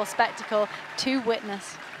wonderful spectacle to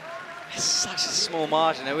witness. It's such a small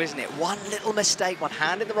margin though, isn't it? One little mistake, one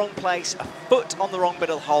hand in the wrong place, a foot on the wrong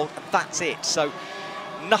bit of the hold, and that's it. So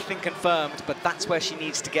nothing confirmed, but that's where she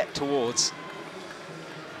needs to get towards.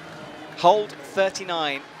 Hold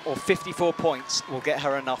 39 or 54 points will get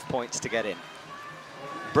her enough points to get in.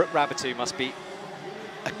 Brooke Raboutou must be,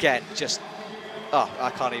 again, just,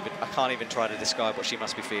 I can't even try to describe what she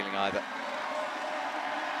must be feeling either.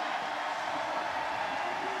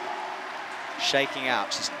 Shaking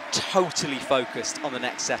out, she's totally focused on the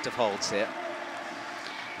next set of holds here.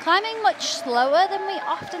 Climbing much slower than we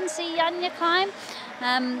often see Janja climb.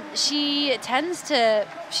 She tends to,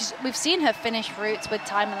 we've seen her finish routes with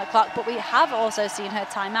time on the clock, but we have also seen her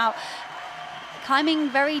time out. Climbing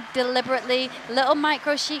very deliberately, little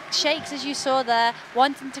micro shakes as you saw there,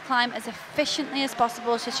 wanting to climb as efficiently as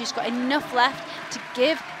possible, so she's got enough left to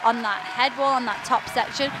give on that head wall, on that top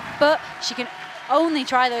section, but she can only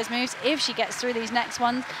try those moves if she gets through these next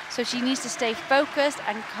ones, so she needs to stay focused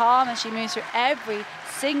and calm as she moves through every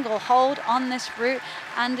single hold on this route,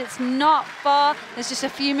 and it's not far. There's just a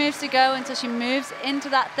few moves to go until she moves into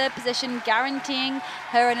that third position, guaranteeing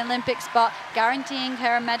her an Olympic spot, guaranteeing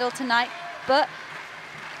her a medal tonight, but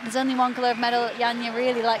there's only one colour of medal that Janja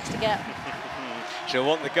really likes to get. She'll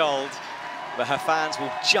want the gold, but her fans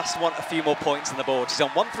will just want a few more points on the board. She's on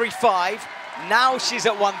 135, now she's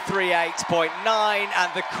at 138.9,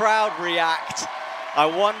 and the crowd react. I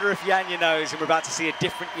wonder if Janja knows, and we're about to see a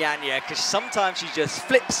different Janja, because sometimes she just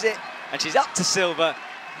flips it and she's up to silver.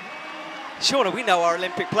 Shauna, we know our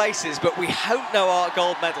Olympic places, but we don't know our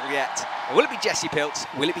gold medal yet. Will it be Jessie Pilz?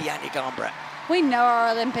 Will it be Janja Garnbret? We know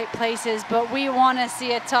our Olympic places, but we want to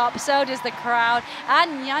see a top. So does the crowd,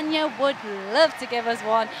 and Janja would love to give us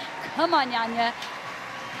one. Come on, Janja.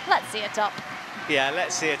 Let's see a top. Yeah,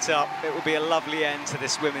 let's see a top. It will be a lovely end to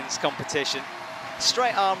this women's competition.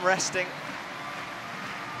 Straight arm resting.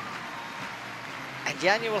 And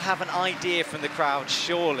Janja will have an idea from the crowd,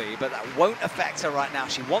 surely, but that won't affect her right now.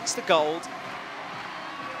 She wants the gold.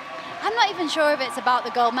 I'm not even sure if it's about the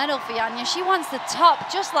gold medal for Janja. She wants the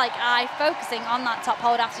top, just like I, focusing on that top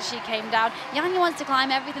hold after she came down. Janja wants to climb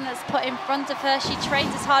everything that's put in front of her. She trains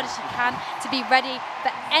as hard as she can to be ready for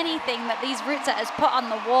anything that these route setters put on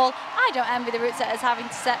the wall. I don't envy the route setters having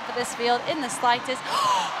to set for this field in the slightest.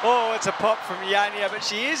 Oh, it's a pop from Janja, but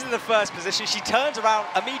she is in the first position. She turns around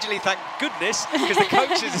immediately, thank goodness, because the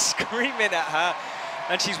coaches are screaming at her.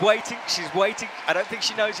 And she's waiting, I don't think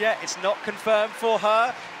she knows yet. It's not confirmed for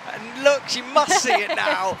her. And look, she must see it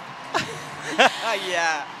now.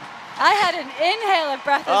 Yeah. I had an inhale of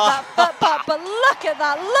breath as that foot pop, but look at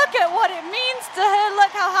that. Look at what it means to her.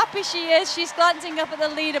 Look how happy she is. She's glancing up at the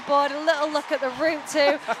leaderboard, a little look at the route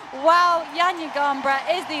too. Wow, Janja Garnbret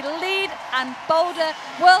is the lead and Boulder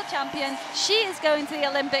world champion. She is going to the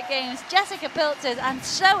Olympic Games. Jessica Pilz is, and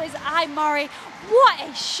so is Murray. What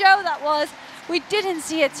a show that was. We didn't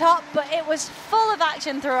see a top, but it was full of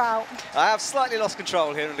action throughout. I have slightly lost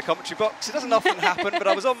control here in the commentary box. It doesn't often happen, but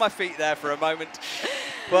I was on my feet there for a moment.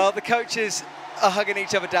 Well, the coaches are hugging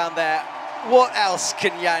each other down there. What else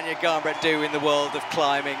can Janja Garnbret do in the world of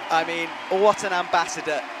climbing? I mean, what an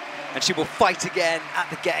ambassador. And she will fight again at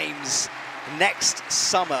the Games next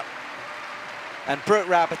summer. And Brooke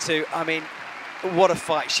Raboutou, I mean, what a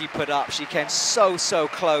fight she put up. She came so, so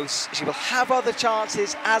close. She will have other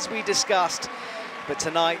chances, as we discussed. But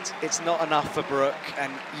tonight, it's not enough for Brooke.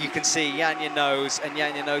 And you can see Janja knows, and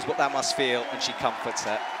Janja knows what that must feel, and she comforts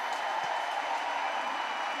her.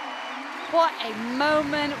 What a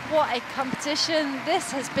moment, what a competition.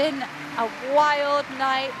 This has been a wild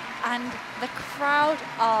night and the crowd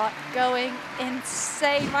are going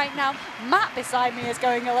insane right now. Matt beside me is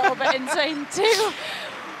going a little bit insane too.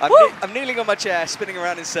 I'm kneeling on my chair, spinning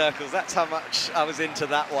around in circles. That's how much I was into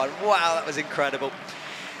that one. Wow, that was incredible.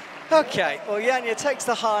 Okay, well, Janja takes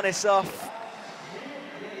the harness off.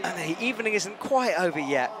 And the evening isn't quite over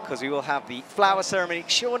yet because we will have the flower ceremony,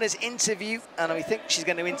 Shauna's interview, and we think she's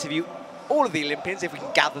going to interview all of the Olympians, if we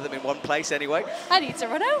can gather them in one place anyway. I need to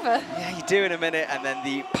run over. Yeah, you do in a minute, and then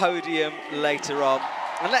the podium later on.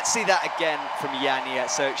 And let's see that again from Janja.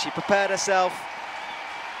 So she prepared herself,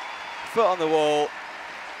 foot on the wall,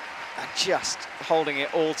 and just holding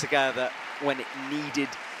it all together when it needed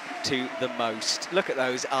to the most. Look at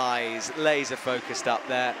those eyes, laser focused up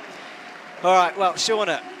there. All right, well,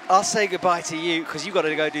 Shauna, I'll say goodbye to you because you've got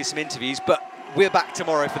to go do some interviews, but we're back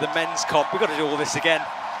tomorrow for the men's comp. We've got to do all this again.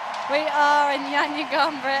 We are, and Janja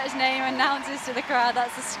Gombert's name announces to the crowd.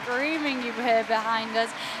 That's the screaming you hear behind us.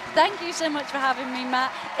 Thank you so much for having me,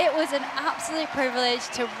 Matt. It was an absolute privilege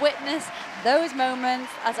to witness those moments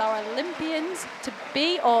as our Olympians to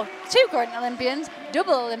be, or two current Olympians,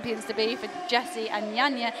 double Olympians to be for Jessie and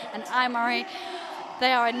Janja and Aimori.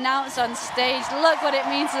 They are announced on stage. Look what it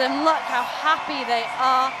means to them. Look how happy they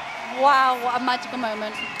are. Wow, what a magical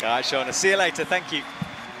moment. All right, Shauna, see you later. Thank you.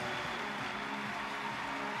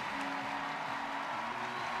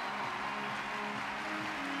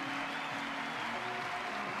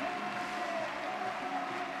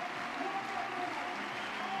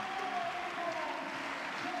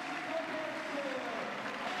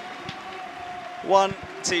 One,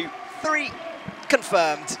 two, three,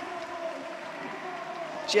 confirmed.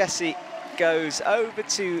 Jessie goes over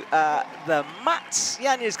to the mats.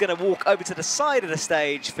 Janja's going to walk over to the side of the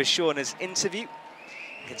stage for Shauna's interview.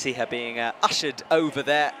 You can see her being ushered over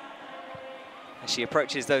there as she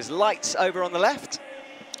approaches those lights over on the left.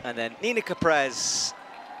 And then Nina Caprez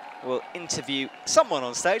will interview someone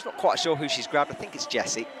on stage. Not quite sure who she's grabbed. I think it's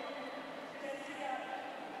Jessie.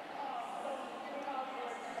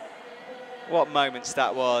 What moments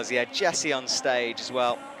that was. Yeah, Jessie on stage as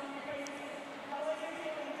well.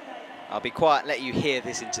 I'll be quiet and let you hear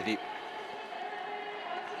this interview.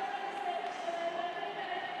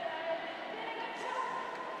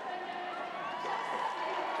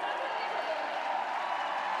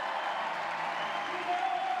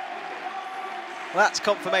 Well, that's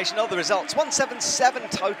confirmation of the results. 177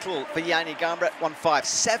 total for Janja Garnbret,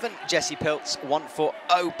 157 Jessie Pilz,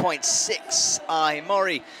 140.6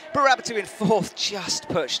 Aimori. Barabatu in fourth, just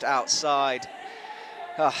pushed outside.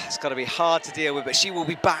 Oh, it's got to be hard to deal with, but she will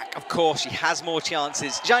be back, of course. She has more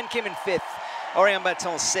chances. Jeanne Kim in fifth, Oriane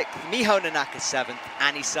Berton sixth, Miho Nanaka seventh,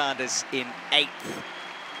 Annie Sanders in eighth.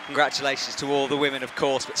 Congratulations to all the women, of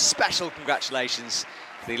course, but special congratulations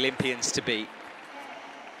to the Olympians to be.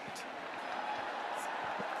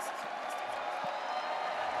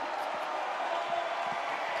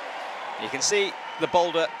 You can see the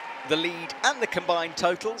Boulder, the lead, and the combined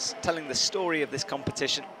totals telling the story of this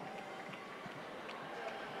competition.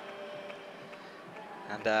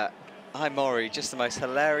 And Aimori, just the most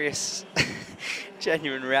hilarious,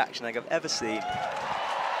 genuine reaction I think I've ever seen.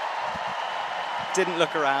 Didn't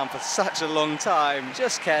look around for such a long time,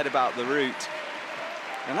 just cared about the route.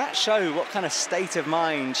 And that shows what kind of state of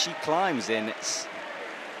mind she climbs in. It's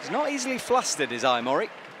not easily flustered, is Aimori.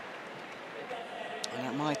 And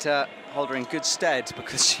that might hold her in good stead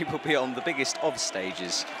because she will be on the biggest of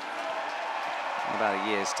stages in about a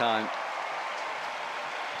year's time.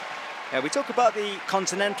 Yeah, we talk about the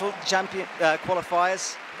Continental Champion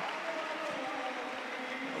qualifiers.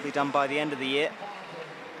 Will be done by the end of the year.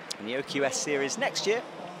 And the OQS series next year.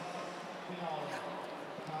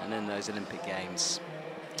 And then those Olympic Games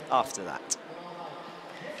after that.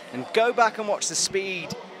 And go back and watch the speed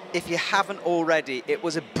if you haven't already. It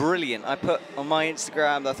was a brilliant, I put on my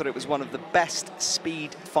Instagram, I thought it was one of the best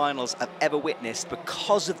speed finals I've ever witnessed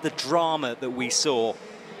because of the drama that we saw.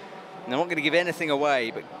 And I'm not going to give anything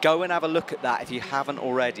away, but go and have a look at that if you haven't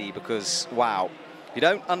already, because, wow, if you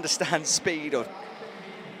don't understand speed or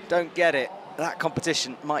don't get it, that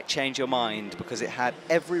competition might change your mind because it had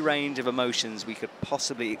every range of emotions we could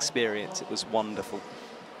possibly experience. It was wonderful.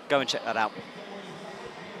 Go and check that out.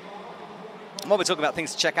 And while we're talking about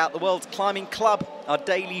things to check out, the World Climbing Club, our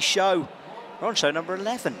daily show. We're on show number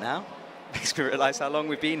 11 now. Makes me realise how long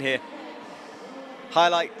we've been here.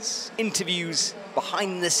 Highlights, interviews,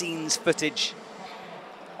 behind-the-scenes footage.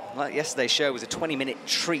 Like yesterday's show was a 20-minute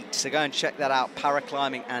treat, so go and check that out.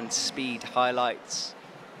 Paraclimbing and speed highlights.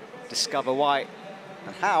 Discover why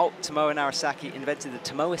and how Tomoe Narasaki invented the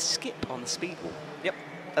Tomoe skip on the speed wall. Yep,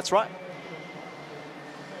 that's right.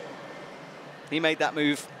 He made that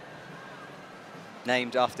move,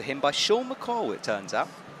 named after him by Sean McCall, it turns out.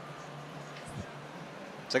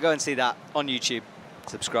 So go and see that on YouTube.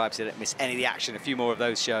 Subscribe so you don't miss any of the action. A few more of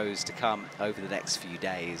those shows to come over the next few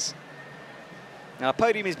days. Now, our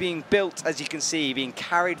podium is being built, as you can see, being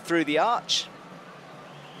carried through the arch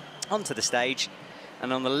onto the stage.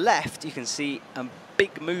 And on the left, you can see a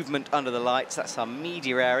big movement under the lights. That's our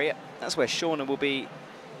media area. That's where Shauna will be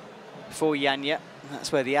for Janja.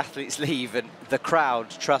 That's where the athletes leave. And the crowd,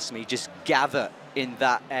 trust me, just gather in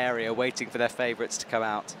that area, waiting for their favourites to come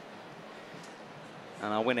out.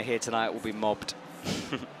 And our winner here tonight will be mobbed.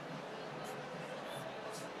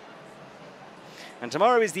 And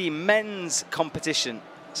tomorrow is the men's competition.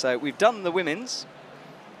 So we've done the women's.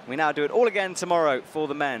 We now do it all again tomorrow for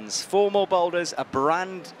the men's. 4 more boulders, a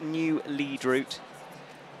brand new lead route.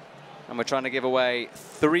 And we're trying to give away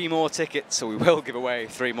 3 more tickets, so we will give away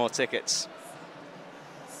 3 more tickets.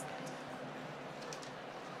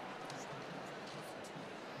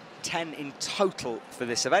 $10 in total for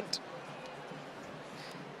this event.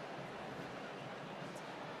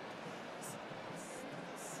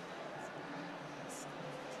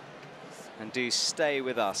 And do stay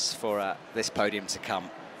with us for this podium to come.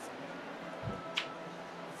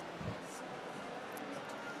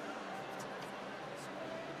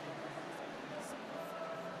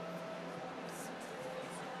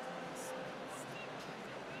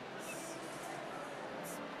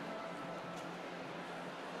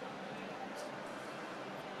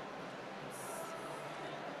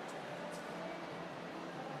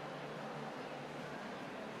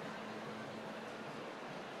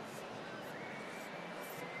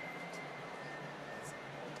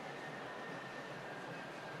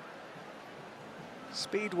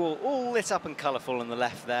 Speed wall all lit up and colourful on the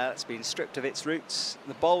left there. It's been stripped of its roots.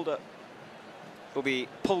 The boulder will be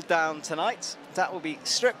pulled down tonight. That will be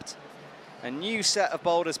stripped. A new set of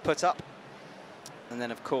boulders put up. And then,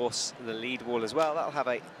 of course, the lead wall as well. That'll have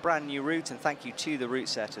a brand new route. And thank you to the route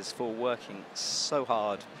setters for working so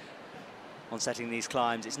hard on setting these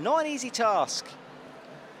climbs. It's not an easy task,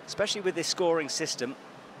 especially with this scoring system.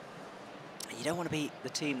 You don't want to be the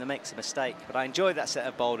team that makes a mistake, but I enjoyed that set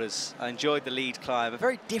of boulders. I enjoyed the lead climb, a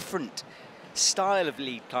very different style of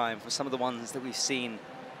lead climb from some of the ones that we've seen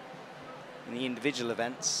in the individual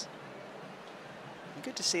events. And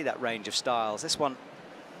good to see that range of styles. This one,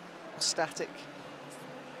 static.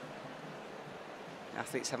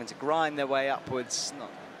 Athletes having to grind their way upwards,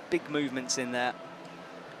 not big movements in there.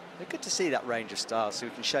 But good to see that range of styles so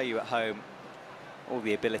we can show you at home all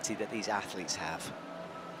the ability that these athletes have.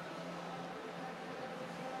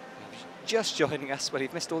 Just joining us, well,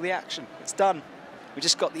 you've missed all the action. It's done. We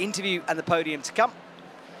just got the interview and the podium to come.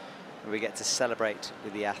 And we get to celebrate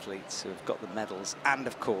with the athletes who have got the medals and,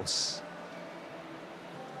 of course,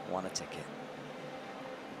 won a ticket.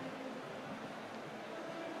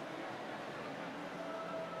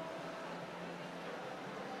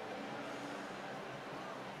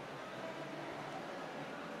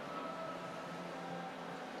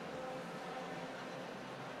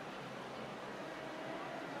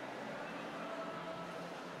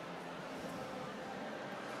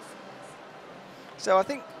 So I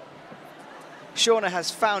think Shauna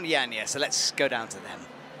has found Janja, so let's go down to them.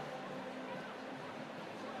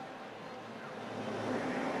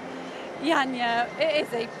 Janja, it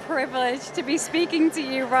is a privilege to be speaking to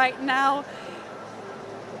you right now.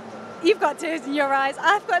 You've got tears in your eyes,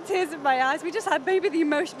 I've got tears in my eyes. We just had maybe the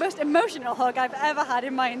most emotional hug I've ever had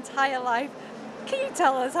in my entire life. Can you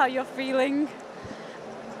tell us how you're feeling?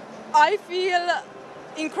 I feel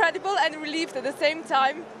incredible and relieved at the same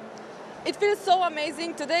time. It feels so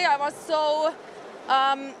amazing. Today I was so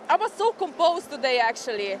composed today,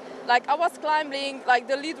 actually. Like, I was climbing like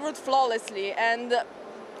the lead route flawlessly, and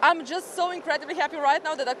I'm just so incredibly happy right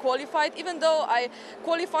now that I qualified, even though I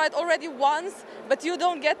qualified already once, but you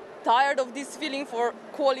don't get tired of this feeling for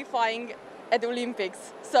qualifying at the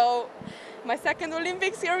Olympics. So my second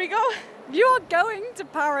Olympics, here we go. You're going to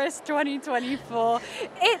Paris 2024.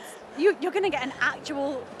 You're going to get an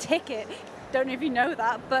actual ticket. Don't know if you know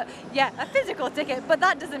that, but yeah, a physical ticket, but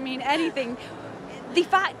that doesn't mean anything. The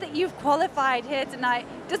fact that you've qualified here tonight,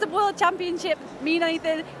 does the World Championship mean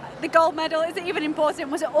anything? The gold medal, is it even important?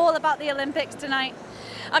 Was it all about the Olympics tonight?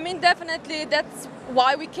 I mean, definitely that's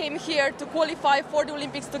why we came here, to qualify for the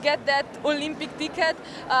Olympics, to get that Olympic ticket.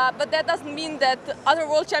 But that doesn't mean that other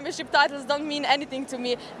World Championship titles don't mean anything to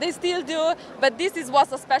me. They still do, but this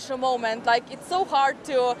was a special moment. Like, it's so hard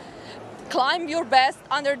to climb your best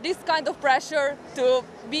under this kind of pressure, to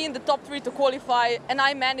be in the top 3 to qualify, and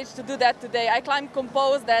I managed to do that today. I climbed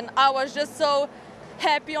composed and I was just so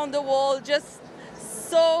happy on the wall, just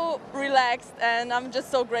so relaxed, and I'm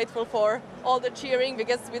just so grateful for all the cheering,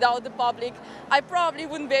 because without the public, I probably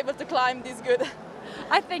wouldn't be able to climb this good.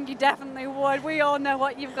 I think you definitely would. We all know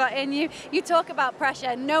what you've got in you. You talk about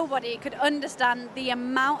pressure. Nobody could understand the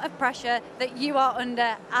amount of pressure that you are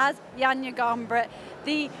under as Janja Garnbret,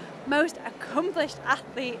 the most accomplished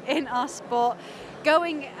athlete in our sport.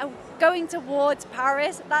 Going towards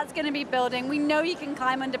Paris, that's going to be building. We know you can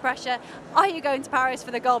climb under pressure. Are you going to Paris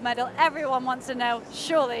for the gold medal? Everyone wants to know.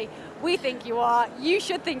 Surely, we think you are. You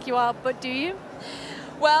should think you are, but do you?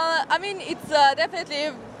 Well, I mean, it's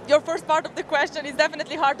definitely, your first part of the question is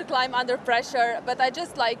definitely hard to climb under pressure, but I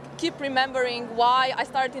just keep remembering why I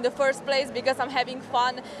started in the first place, because I'm having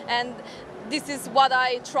fun, and this is what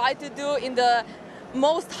I try to do in the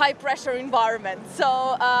most high pressure environment. So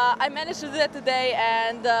I managed to do that today,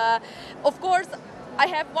 and of course I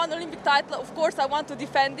have one Olympic title. Of course I want to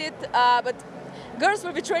defend it, but girls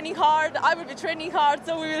will be training hard, I will be training hard,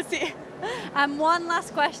 so we will see. And one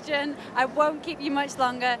last question, I won't keep you much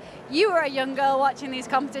longer. You were a young girl watching these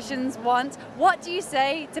competitions once. What do you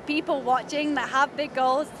say to people watching that have big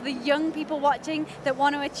goals, to the young people watching that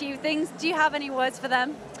want to achieve things? Do you have any words for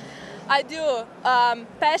them? I do.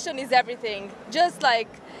 Passion is everything. Just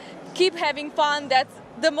keep having fun, that's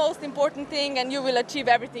the most important thing, and you will achieve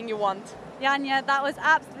everything you want. Janja, that was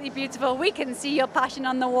absolutely beautiful. We can see your passion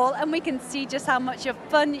on the wall, and we can see just how much of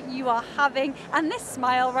fun you are having. And this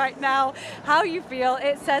smile right now, how you feel,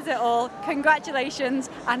 it says it all. Congratulations,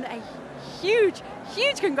 and a huge,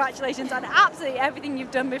 huge congratulations on absolutely everything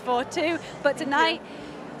you've done before too. But tonight,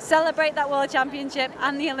 celebrate that World Championship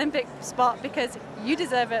and the Olympic spot, because you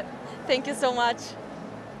deserve it. Thank you so much.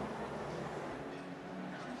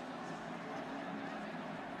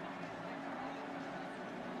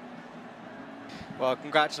 Well,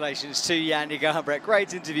 congratulations to Janja Garnbret.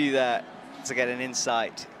 Great interview there to get an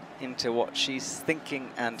insight into what she's thinking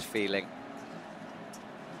and feeling.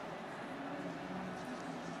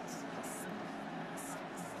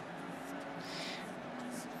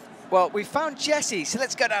 Well, we found Jessie, so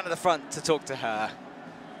let's go down to the front to talk to her.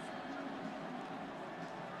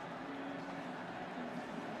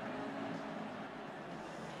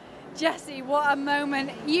 Jessie, what a moment.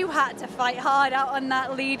 You had to fight hard out on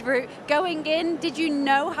that lead route. Going in, did you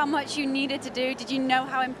know how much you needed to do? Did you know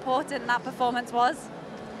how important that performance was?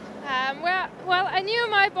 Well, I knew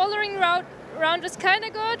my bouldering round was kind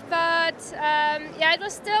of good, but yeah, it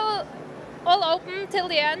was still all open till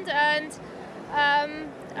the end, and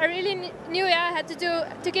I really knew I had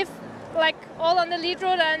to give all on the lead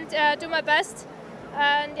route and do my best.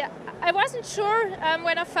 And yeah, I wasn't sure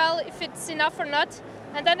when I fell if it's enough or not.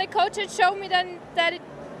 And then the coach had shown me then that it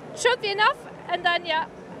should be enough, and then yeah,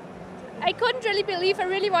 I couldn't really believe. I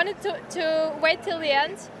really wanted to wait till the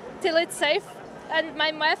end, till it's safe, and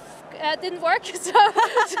my math didn't work, so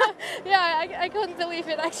yeah, I couldn't believe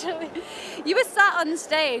it actually. You were sat on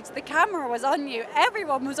stage, the camera was on you,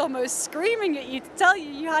 everyone was almost screaming at you to tell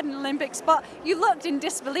you you had an Olympic spot. You looked in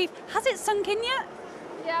disbelief. Has it sunk in yet?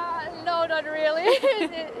 Yeah, no, not really.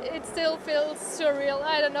 it still feels surreal.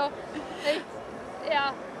 I don't know.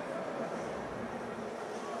 Yeah.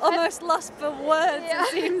 Almost lost for words, yeah.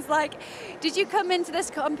 It seems like. Did you come into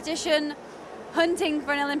this competition hunting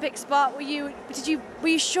for an Olympic spot? Were you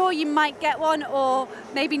sure you might get one, or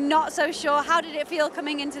maybe not so sure? How did it feel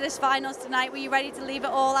coming into this finals tonight? Were you ready to leave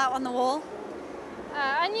it all out on the wall?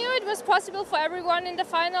 I knew it was possible for everyone in the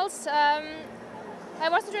finals. I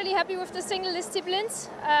wasn't really happy with the single disciplines,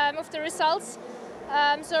 with the results.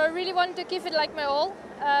 So I really wanted to give it my all,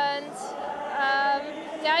 and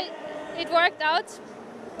yeah, it worked out.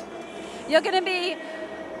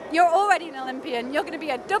 You're already an Olympian. You're going to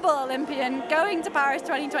be a double Olympian going to Paris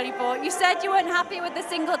 2024. You said you weren't happy with the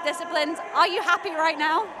single disciplines. Are you happy right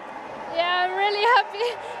now? Yeah, I'm really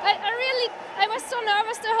happy. I was so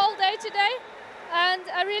nervous the whole day today, and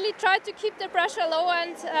I really tried to keep the pressure low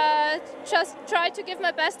and just try to give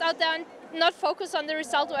my best out there and not focus on the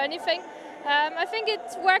result or anything. I think it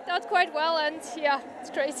worked out quite well, and yeah,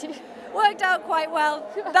 it's crazy. Worked out quite well.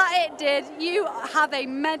 That it did. You have a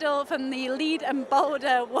medal from the Lead and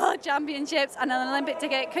Boulder World Championships and an Olympic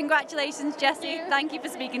ticket. Congratulations, Jessie. Thank you for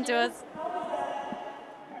speaking to us.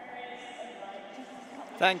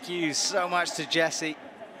 Thank you so much to Jessie.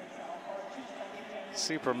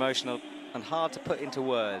 Super emotional and hard to put into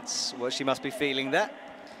words what she must be feeling there.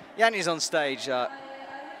 Janja's on stage. I'll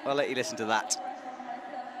let you listen to that.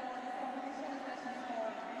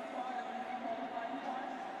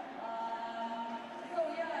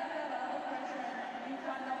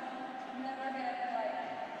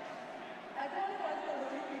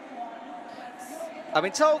 I've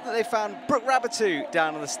been told that they found Brooke Rabatou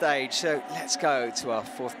down on the stage, so let's go to our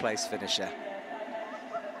 4th place finisher.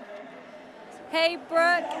 Hey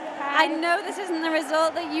Brooke, I know this isn't the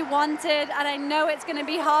result that you wanted, and I know it's going to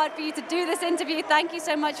be hard for you to do this interview. Thank you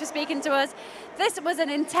so much for speaking to us. This was an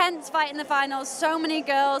intense fight in the finals. So many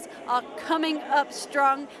girls are coming up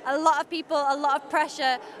strong. A lot of people, a lot of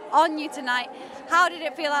pressure on you tonight. How did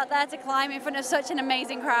it feel out there to climb in front of such an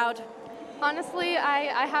amazing crowd? Honestly,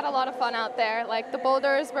 I had a lot of fun out there. Like, the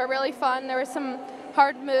boulders were really fun. There were some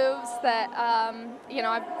hard moves that, you know,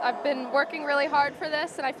 I've been working really hard for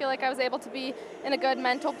this, and I feel like I was able to be in a good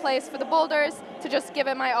mental place for the boulders to just give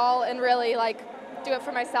it my all and really, like, do it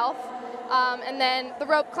for myself. And then the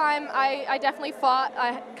rope climb, I definitely fought.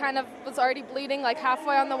 I kind of was already bleeding like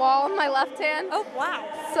halfway on the wall on my left hand. Oh, wow.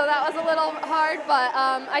 So that was a little hard, but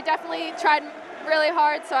I definitely tried really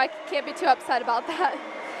hard, so I can't be too upset about that.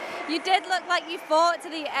 You did look like you fought to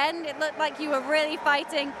the end. It looked like you were really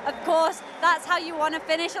fighting. Of course, that's how you want to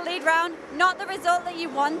finish a lead round. Not the result that you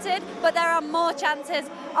wanted, but there are more chances.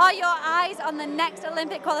 Are your eyes on the next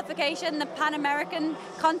Olympic qualification, the Pan American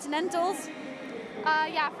Continentals?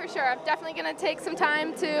 Yeah, for sure. I'm definitely going to take some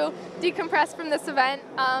time to decompress from this event,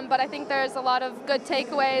 but I think there's a lot of good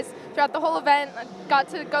takeaways throughout the whole event. I got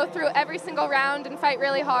to go through every single round and fight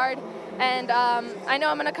really hard, and I know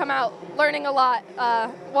I'm going to come out learning a lot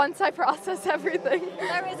once I process everything.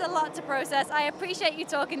 There is a lot to process. I appreciate you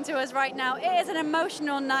talking to us right now. It is an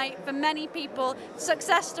emotional night for many people,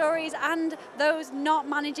 success stories and those not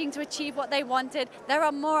managing to achieve what they wanted. There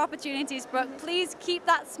are more opportunities, Brooke. Please keep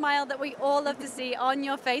that smile that we all love to see on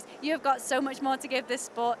your face. You have got so much more to give this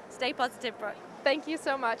sport. Stay positive, Brooke. Thank you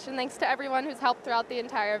so much, and thanks to everyone who's helped throughout the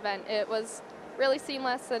entire event. It was really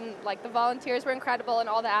seamless, and like the volunteers were incredible and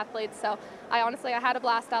all the athletes, so I had a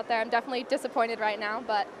blast out there. I'm definitely disappointed right now,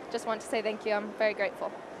 but just want to say thank you. I'm very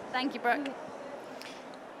grateful. Thank you, Brooke.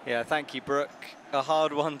 Yeah, thank you, Brooke. A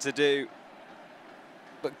hard one to do,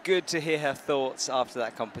 but good to hear her thoughts after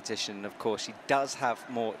that competition. Of course, she does have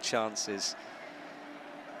more chances.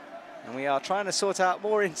 And we are trying to sort out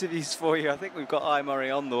more interviews for you. I think we've got I Murray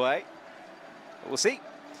on the way. But we'll see.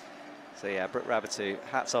 So yeah, Brooke Rabatou,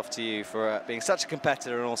 hats off to you for being such a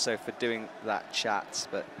competitor and also for doing that chat.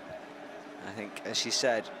 But I think, as she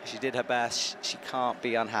said, she did her best. She can't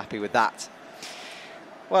be unhappy with that.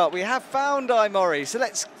 Well, we have found I Murray, so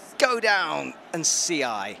let's go down and see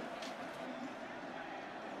I.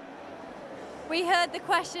 We heard the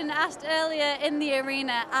question asked earlier in the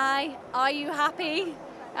arena. Are you happy?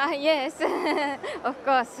 Yes, of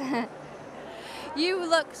course. You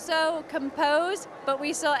look so composed, but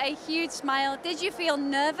we saw a huge smile. Did you feel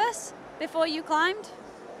nervous before you climbed?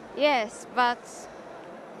 Yes, but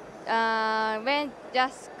when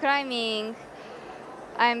just climbing,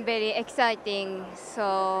 I'm very exciting.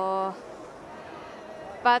 So,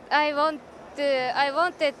 but I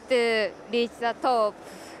wanted to reach the top.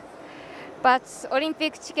 But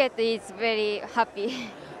Olympic ticket is very happy.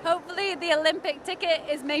 Hopefully the Olympic ticket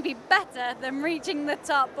is maybe better than reaching the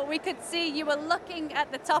top, but we could see you were looking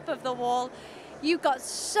at the top of the wall. You got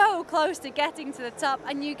so close to getting to the top,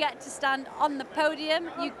 and you get to stand on the podium.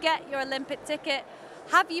 You get your Olympic ticket.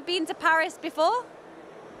 Have you been to Paris before?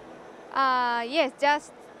 Yes,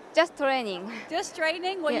 just training. Just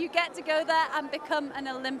training? Well, yeah. You get to go there and become an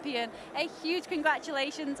Olympian. A huge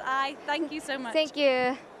congratulations, I. Thank you so much. Thank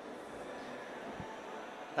you.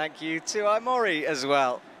 Thank you to I Murray as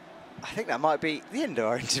well. I think that might be the end of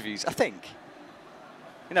our interviews, I think.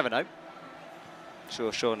 You never know.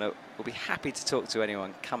 Sure, Sean will be happy to talk to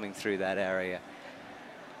anyone coming through that area.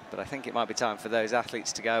 But I think it might be time for those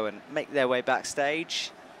athletes to go and make their way backstage,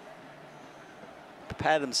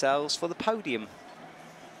 prepare themselves for the podium.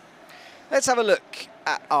 Let's have a look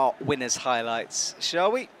at our winners' highlights,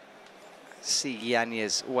 shall we? See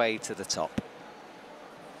Yanya's way to the top.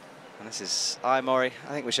 And this is I Murray.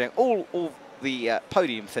 I think we're showing all the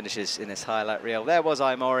podium finishes in this highlight reel. There was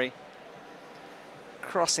I Murray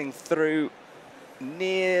crossing through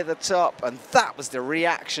near the top, and that was the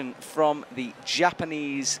reaction from the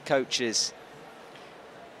Japanese coaches.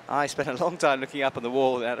 I spent a long time looking up on the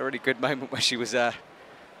wall and had a really good moment where she was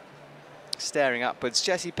staring upwards.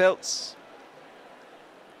 Jessie Pilz,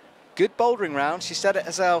 good bouldering round, she said it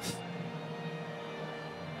herself.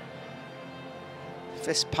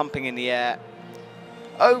 Fist pumping in the air.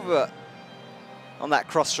 Over on that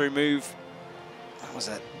cross-through move. That was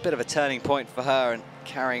a bit of a turning point for her, and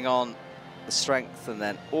carrying on the strength and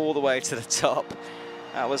then all the way to the top.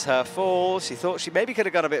 That was her fall. She thought she maybe could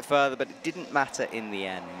have gone a bit further, but it didn't matter in the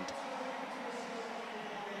end.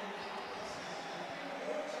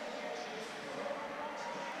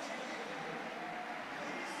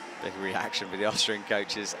 Big reaction for the Austrian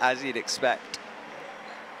coaches, as you'd expect.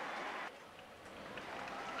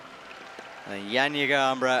 And Janja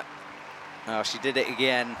Garnbret, oh, she did it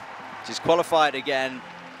again. She's qualified again,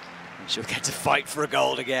 and she'll get to fight for a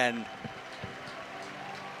gold again.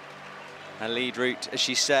 Her lead route, as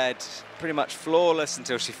she said, pretty much flawless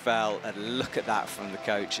until she fell, and look at that from the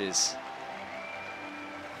coaches.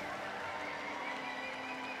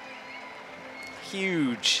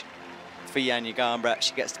 Huge for Janja Garnbret.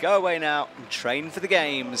 She gets to go away now and train for the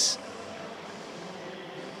games.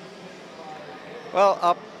 Well,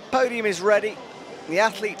 our podium is ready. The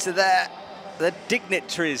athletes are there. The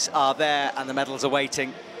dignitaries are there, and the medals are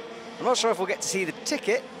waiting. I'm not sure if we'll get to see the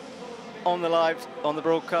ticket on the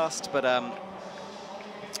broadcast, but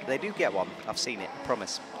they do get one. I've seen it, I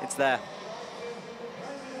promise. It's there.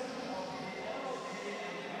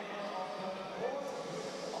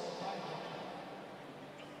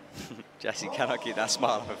 Jessie cannot keep that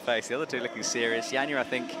smile on her face. The other two looking serious. Janja, I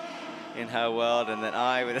think, in her world, and then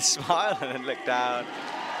I with a smile and then look down.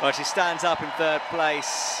 Well, she stands up in third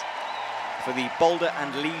place for the Boulder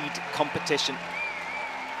and lead competition.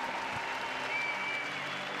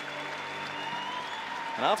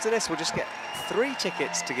 And after this, we'll just get 3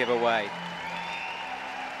 tickets to give away.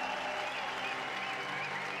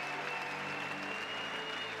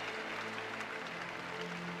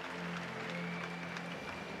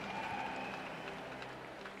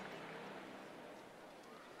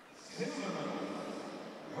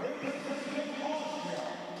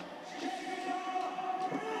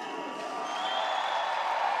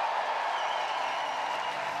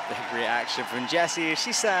 Big reaction from Jessie as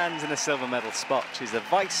she stands in a silver medal spot. She's the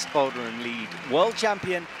vice boulder and lead world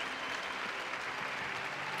champion.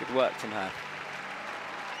 Good work from her.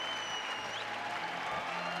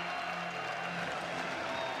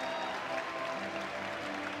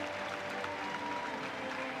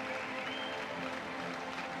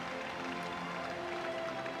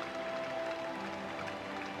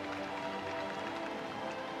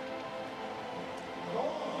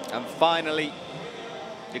 And finally,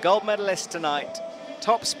 the gold medalist tonight.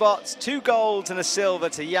 Top spots, 2 golds and a silver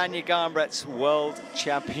to Janja Garnbret's World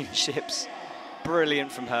Championships.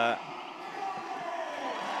 Brilliant from her.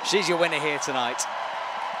 She's your winner here tonight.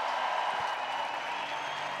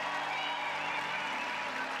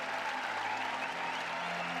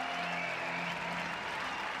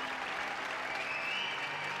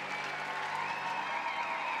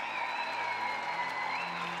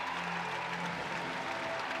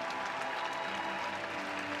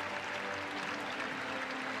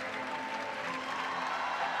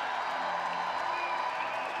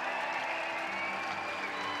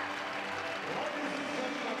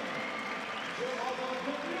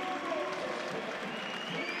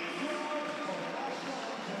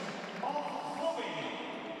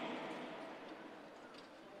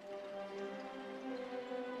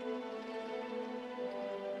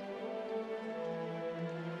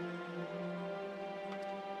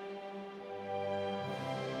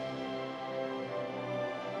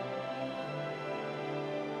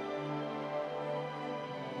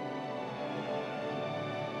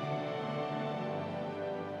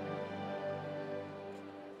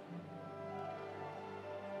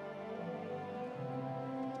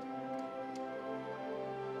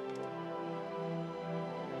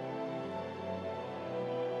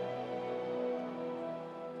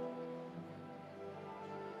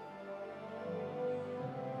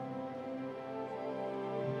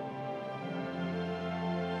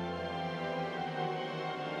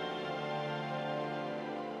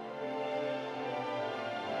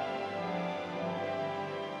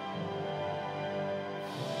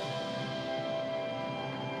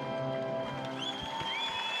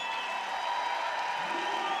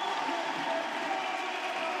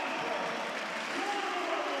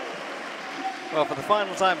 Well, for the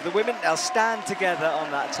final time for the women, they'll stand together on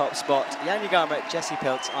that top spot. Janja Garnbret, Jessie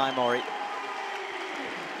Pilz, I'm Ori.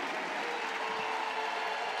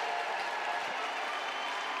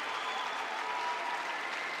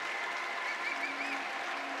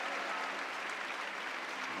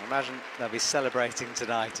 I imagine they'll be celebrating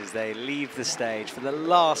tonight as they leave the stage for the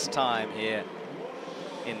last time here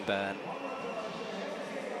in Bern.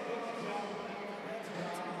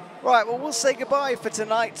 Right, well, we'll say goodbye for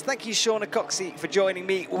tonight. Thank you, Shauna Coxey, for joining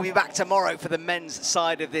me. We'll be back tomorrow for the men's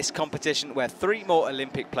side of this competition, where 3 more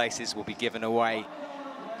Olympic places will be given away.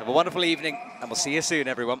 Have a wonderful evening, and we'll see you soon,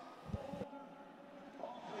 everyone.